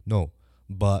D'Amico? No.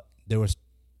 But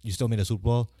you still made a Super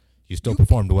Bowl. You still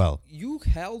performed well. You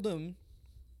held them,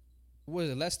 was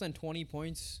it less than 20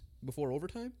 points before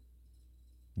overtime?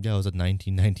 Yeah, it was a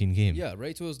 19-19 game. Yeah,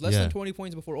 right? So it was less than 20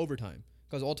 points before overtime,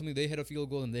 because ultimately they hit a field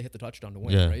goal and they hit the touchdown to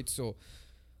win, right? So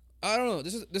I don't know.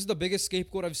 This is the biggest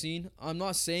scapegoat I've seen. I'm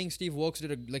not saying Steve Wilkes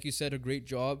did, like you said, a great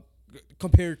job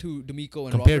compared to D'Amico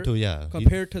and Robert.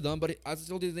 Compared to them, but I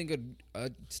still did think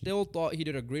I still thought he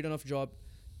did a great enough job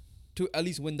to at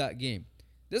least win that game.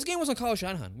 This game was on Kyle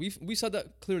Shanahan. We said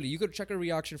that clearly. You could check a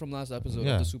reaction from last episode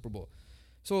of the Super Bowl.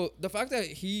 So the fact that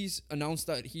he's announced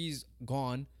that he's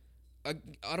gone, I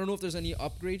don't know if there's any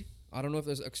upgrade. I don't know if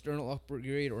there's external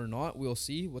upgrade or not. We'll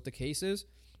see what the case is.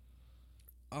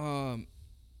 I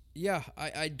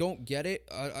don't get it.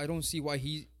 I don't see why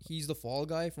he's the fall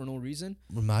guy for no reason.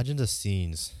 Imagine the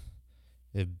scenes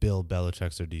if Bill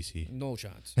Belichick's their DC. No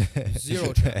chance.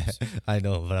 Zero chance. I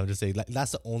know, but I'm just saying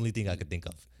that's the only thing I could think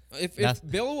of. If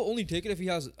Bill will only take it if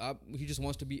he just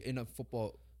wants to be in a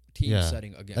football team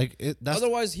setting again.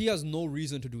 Otherwise, he has no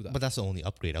reason to do that. But that's the only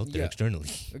upgrade out there externally.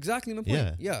 Exactly my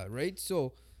point. Yeah, right?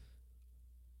 So,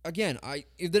 again,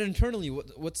 if they're internally,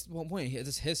 what's one point?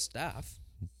 It's his staff.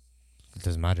 It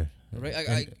doesn't matter.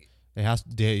 Right? They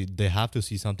have to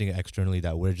see something externally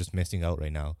that we're just missing out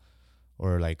right now.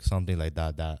 Or like something like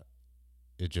that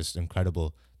is just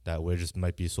incredible, that we're just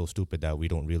might be so stupid that we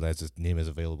don't realize his name is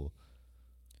available.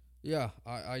 Yeah,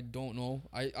 I don't know.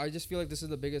 I just feel like this is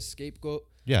the biggest scapegoat.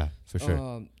 Yeah, for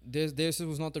sure. This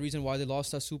was not the reason why they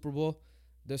lost that Super Bowl.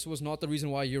 This was not the reason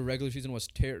why your regular season was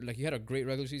terrible. Like, you had a great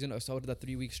regular season outside of that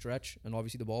 3-week stretch, and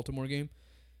obviously the Baltimore game.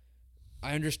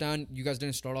 I understand you guys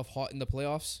didn't start off hot in the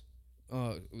playoffs,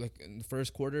 like in the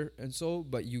first quarter and so,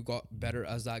 but you got better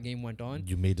as that game went on.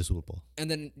 You made the Super Bowl. And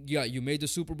then, you made the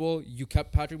Super Bowl. You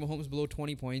kept Patrick Mahomes below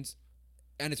 20 points,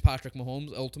 and it's Patrick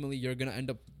Mahomes. Ultimately, you're going to end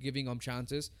up giving them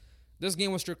chances. This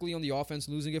game was strictly on the offense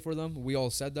losing it for them. We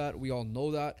all said that. We all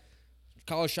know that.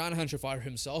 Kyle Shanahan should fire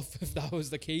himself if that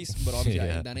was the case, but obviously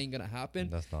that ain't going to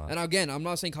happen. That's not. And again, I'm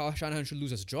not saying Kyle Shanahan should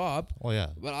lose his job. Oh, yeah.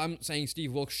 But I'm saying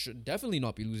Steve Wilkes should definitely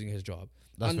not be losing his job.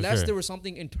 That's unless there was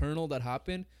something internal that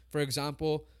happened. For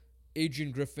example,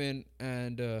 Adrian Griffin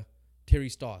and Terry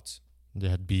Stotts. They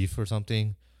had beef or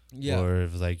something. Yeah. Or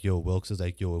if like, Wilkes is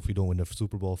like, if we don't win the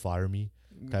Super Bowl, fire me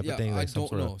type of thing. Like I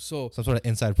don't know. So some sort of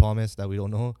inside promise that we don't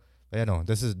know. But yeah, no,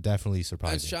 this is definitely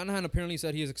surprising. And Shanahan apparently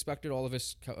said he has expected all of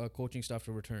his coaching staff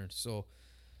to return. So,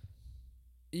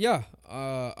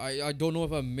 I don't know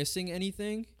if I'm missing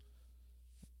anything.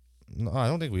 No, I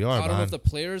don't think we are. I don't know if the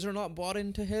players are not bought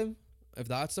into him, if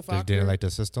that's the factor. They didn't like the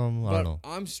system. I don't know.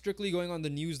 I'm strictly going on the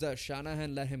news that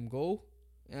Shanahan let him go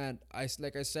And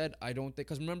like I said, I don't think,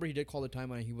 because remember he did call the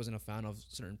time and he wasn't a fan of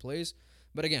certain plays.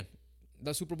 But again,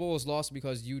 the Super Bowl was lost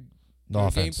because your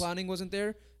game planning wasn't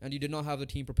there and you did not have the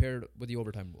team prepared with the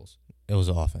overtime rules. It was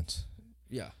the offense.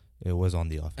 Yeah. It was on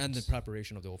the offense. And the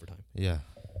preparation of the overtime. Yeah.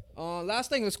 Last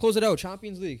thing, let's close it out.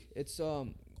 Champions League. It's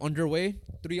underway.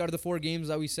 3 out of the 4 games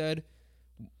that we said,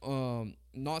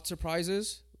 not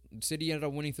surprises. City ended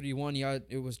up winning 3-1. Yeah,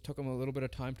 took them a little bit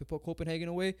of time to put Copenhagen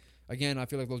away. Again, I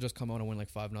feel like they'll just come out and win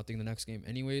like 5-0 the next game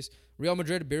anyways. Real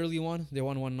Madrid barely won. They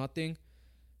won 1-0.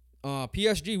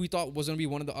 PSG, we thought was going to be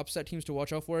one of the upset teams to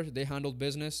watch out for. They handled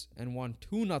business and won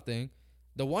 2-0.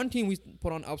 The one team we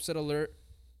put on upset alert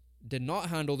did not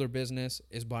handle their business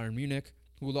is Bayern Munich,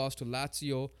 who lost to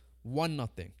Lazio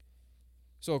 1-0.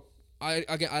 So, I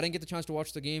didn't get the chance to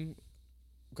watch the game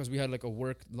because we had like a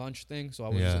work lunch thing, so I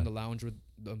was just in the lounge with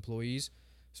the employees.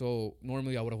 So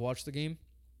normally I would have watched the game.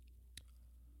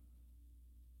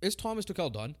 Is Thomas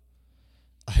Tuchel done?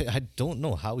 I don't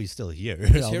know how he's still here.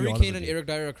 Is Harry Kane and Eric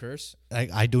Dyer a curse?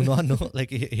 I do not know.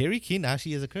 Like Harry Kane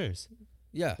actually is a curse.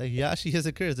 Yeah. Like he actually is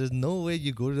a curse. There's no way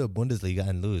you go to the Bundesliga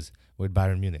and lose with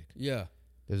Bayern Munich. Yeah.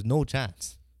 There's no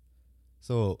chance.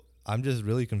 So I'm just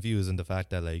really confused in the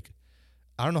fact that like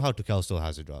I don't know how Tuchel still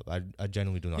has a job. I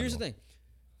genuinely do not know. Here's the thing.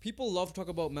 People love to talk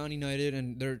about Man United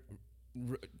and their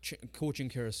coaching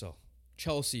carousel.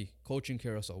 Chelsea, coaching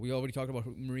carousel. We already talked about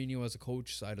Mourinho as a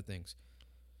coach side of things.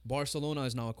 Barcelona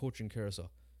is now a coaching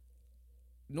carousel.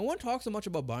 No one talks so much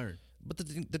about Bayern. But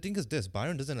the thing is this.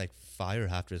 Bayern doesn't like fire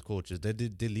after his coaches. They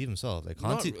leave himself. Like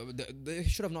they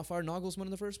should have not fired Nagelsmann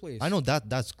in the first place. I know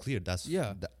that's clear.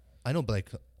 I know, but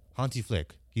like Hansi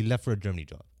Flick, he left for a Germany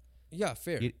job. Yeah,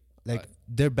 fair.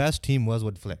 Their best team was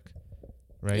with Flick.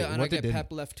 Right. Yeah, and what I get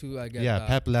Pep left too.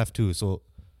 Pep left too. So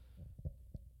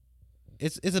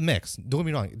it's a mix. Don't get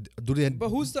me wrong. Do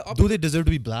they deserve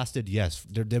to be blasted? Yes.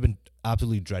 They've been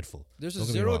absolutely dreadful. There's a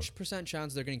 0%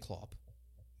 chance they're getting Klopp.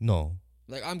 No.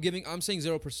 Like I'm saying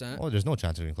 0%. Oh, there's no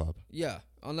chance of getting Klopp. Yeah,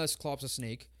 unless Klopp's a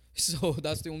snake. So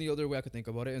that's the only other way I could think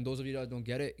about it. And those of you that don't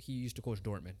get it, he used to coach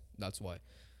Dortmund. That's why.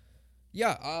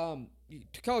 Yeah,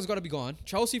 Tuchel's got to be gone.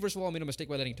 Chelsea, first of all, made a mistake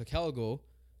by letting Tuchel go,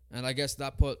 and I guess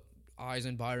that put eyes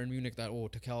in Bayern Munich that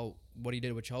Tuchel, what he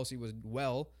did with Chelsea was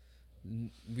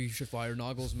we should fire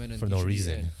Nagelsmann for no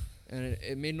reason. And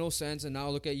it made no sense. And now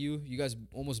look at you guys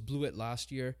almost blew it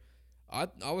last year.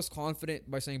 I was confident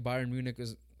by saying Bayern Munich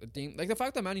is a team. Like the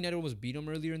fact that Man United almost beat them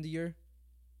earlier in the year,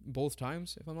 both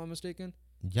times, if I'm not mistaken.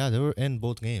 Yeah, they were in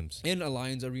both games. In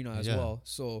Allianz Arena as well.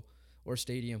 So, or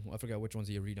stadium. I forget which one's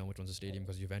the arena and which one's the stadium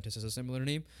because Juventus is a similar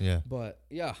name. Yeah. But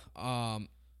yeah, I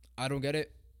don't get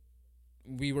it.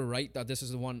 We were right that this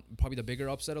is the one, probably the bigger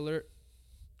upset alert.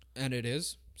 And it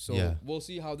is. So we'll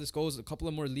see how this goes. A couple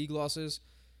of more league losses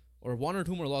or 1 or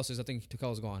 2 more losses. I think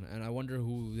Tuchel's gone. And I wonder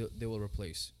who they will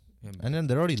replace him. And then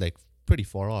they're already like pretty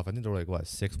far off. I think they're like, what,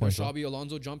 6 points off? Xabi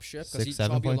Alonso jumped ship because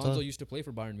Xabi Alonso used to play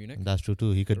for Bayern Munich. That's true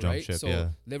too. He could jump ship,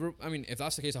 so I mean, if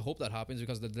that's the case, I hope that happens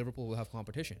because the Liverpool will have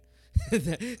competition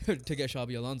to get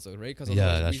Xabi Alonso, right? Because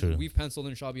that's true. We've penciled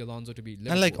in Xabi Alonso to be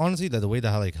Liverpool. And like honestly, the way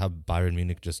that how Bayern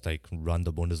Munich just like run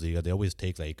the Bundesliga, they always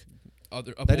take like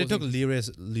they took Leroy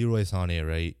Sané,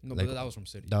 right? No, like, but that was from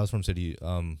City. That was from City.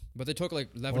 But they took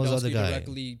like Lewandowski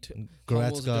directly,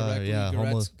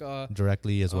 Goretzka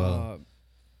directly as well.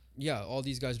 All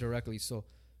these guys directly. So,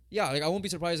 like I won't be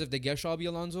surprised if they get Xabi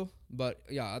Alonso. But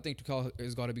yeah, I think Tuchel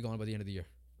has got to be gone by the end of the year.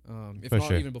 If for not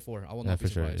sure. Even before, I will not be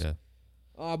surprised. Sure,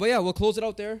 but yeah, we'll close it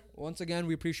out there. Once again,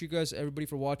 we appreciate you guys, everybody,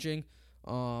 for watching.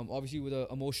 Obviously, with an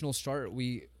emotional start,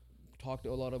 we talked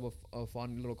a lot of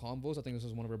fun little combos. I think this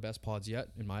was one of our best pods yet,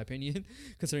 in my opinion,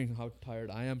 considering how tired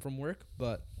I am from work.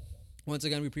 But once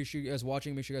again, we appreciate you guys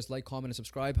watching. Make sure you guys like, comment, and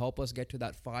subscribe. Help us get to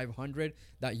that 500,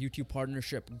 that YouTube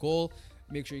partnership goal.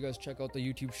 Make sure you guys check out the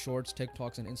YouTube Shorts,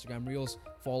 TikToks, and Instagram Reels.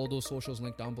 Follow those socials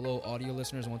linked down below. Audio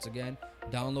listeners, once again,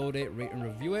 download it, rate and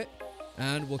review it.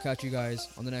 And we'll catch you guys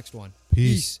on the next one.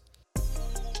 Peace.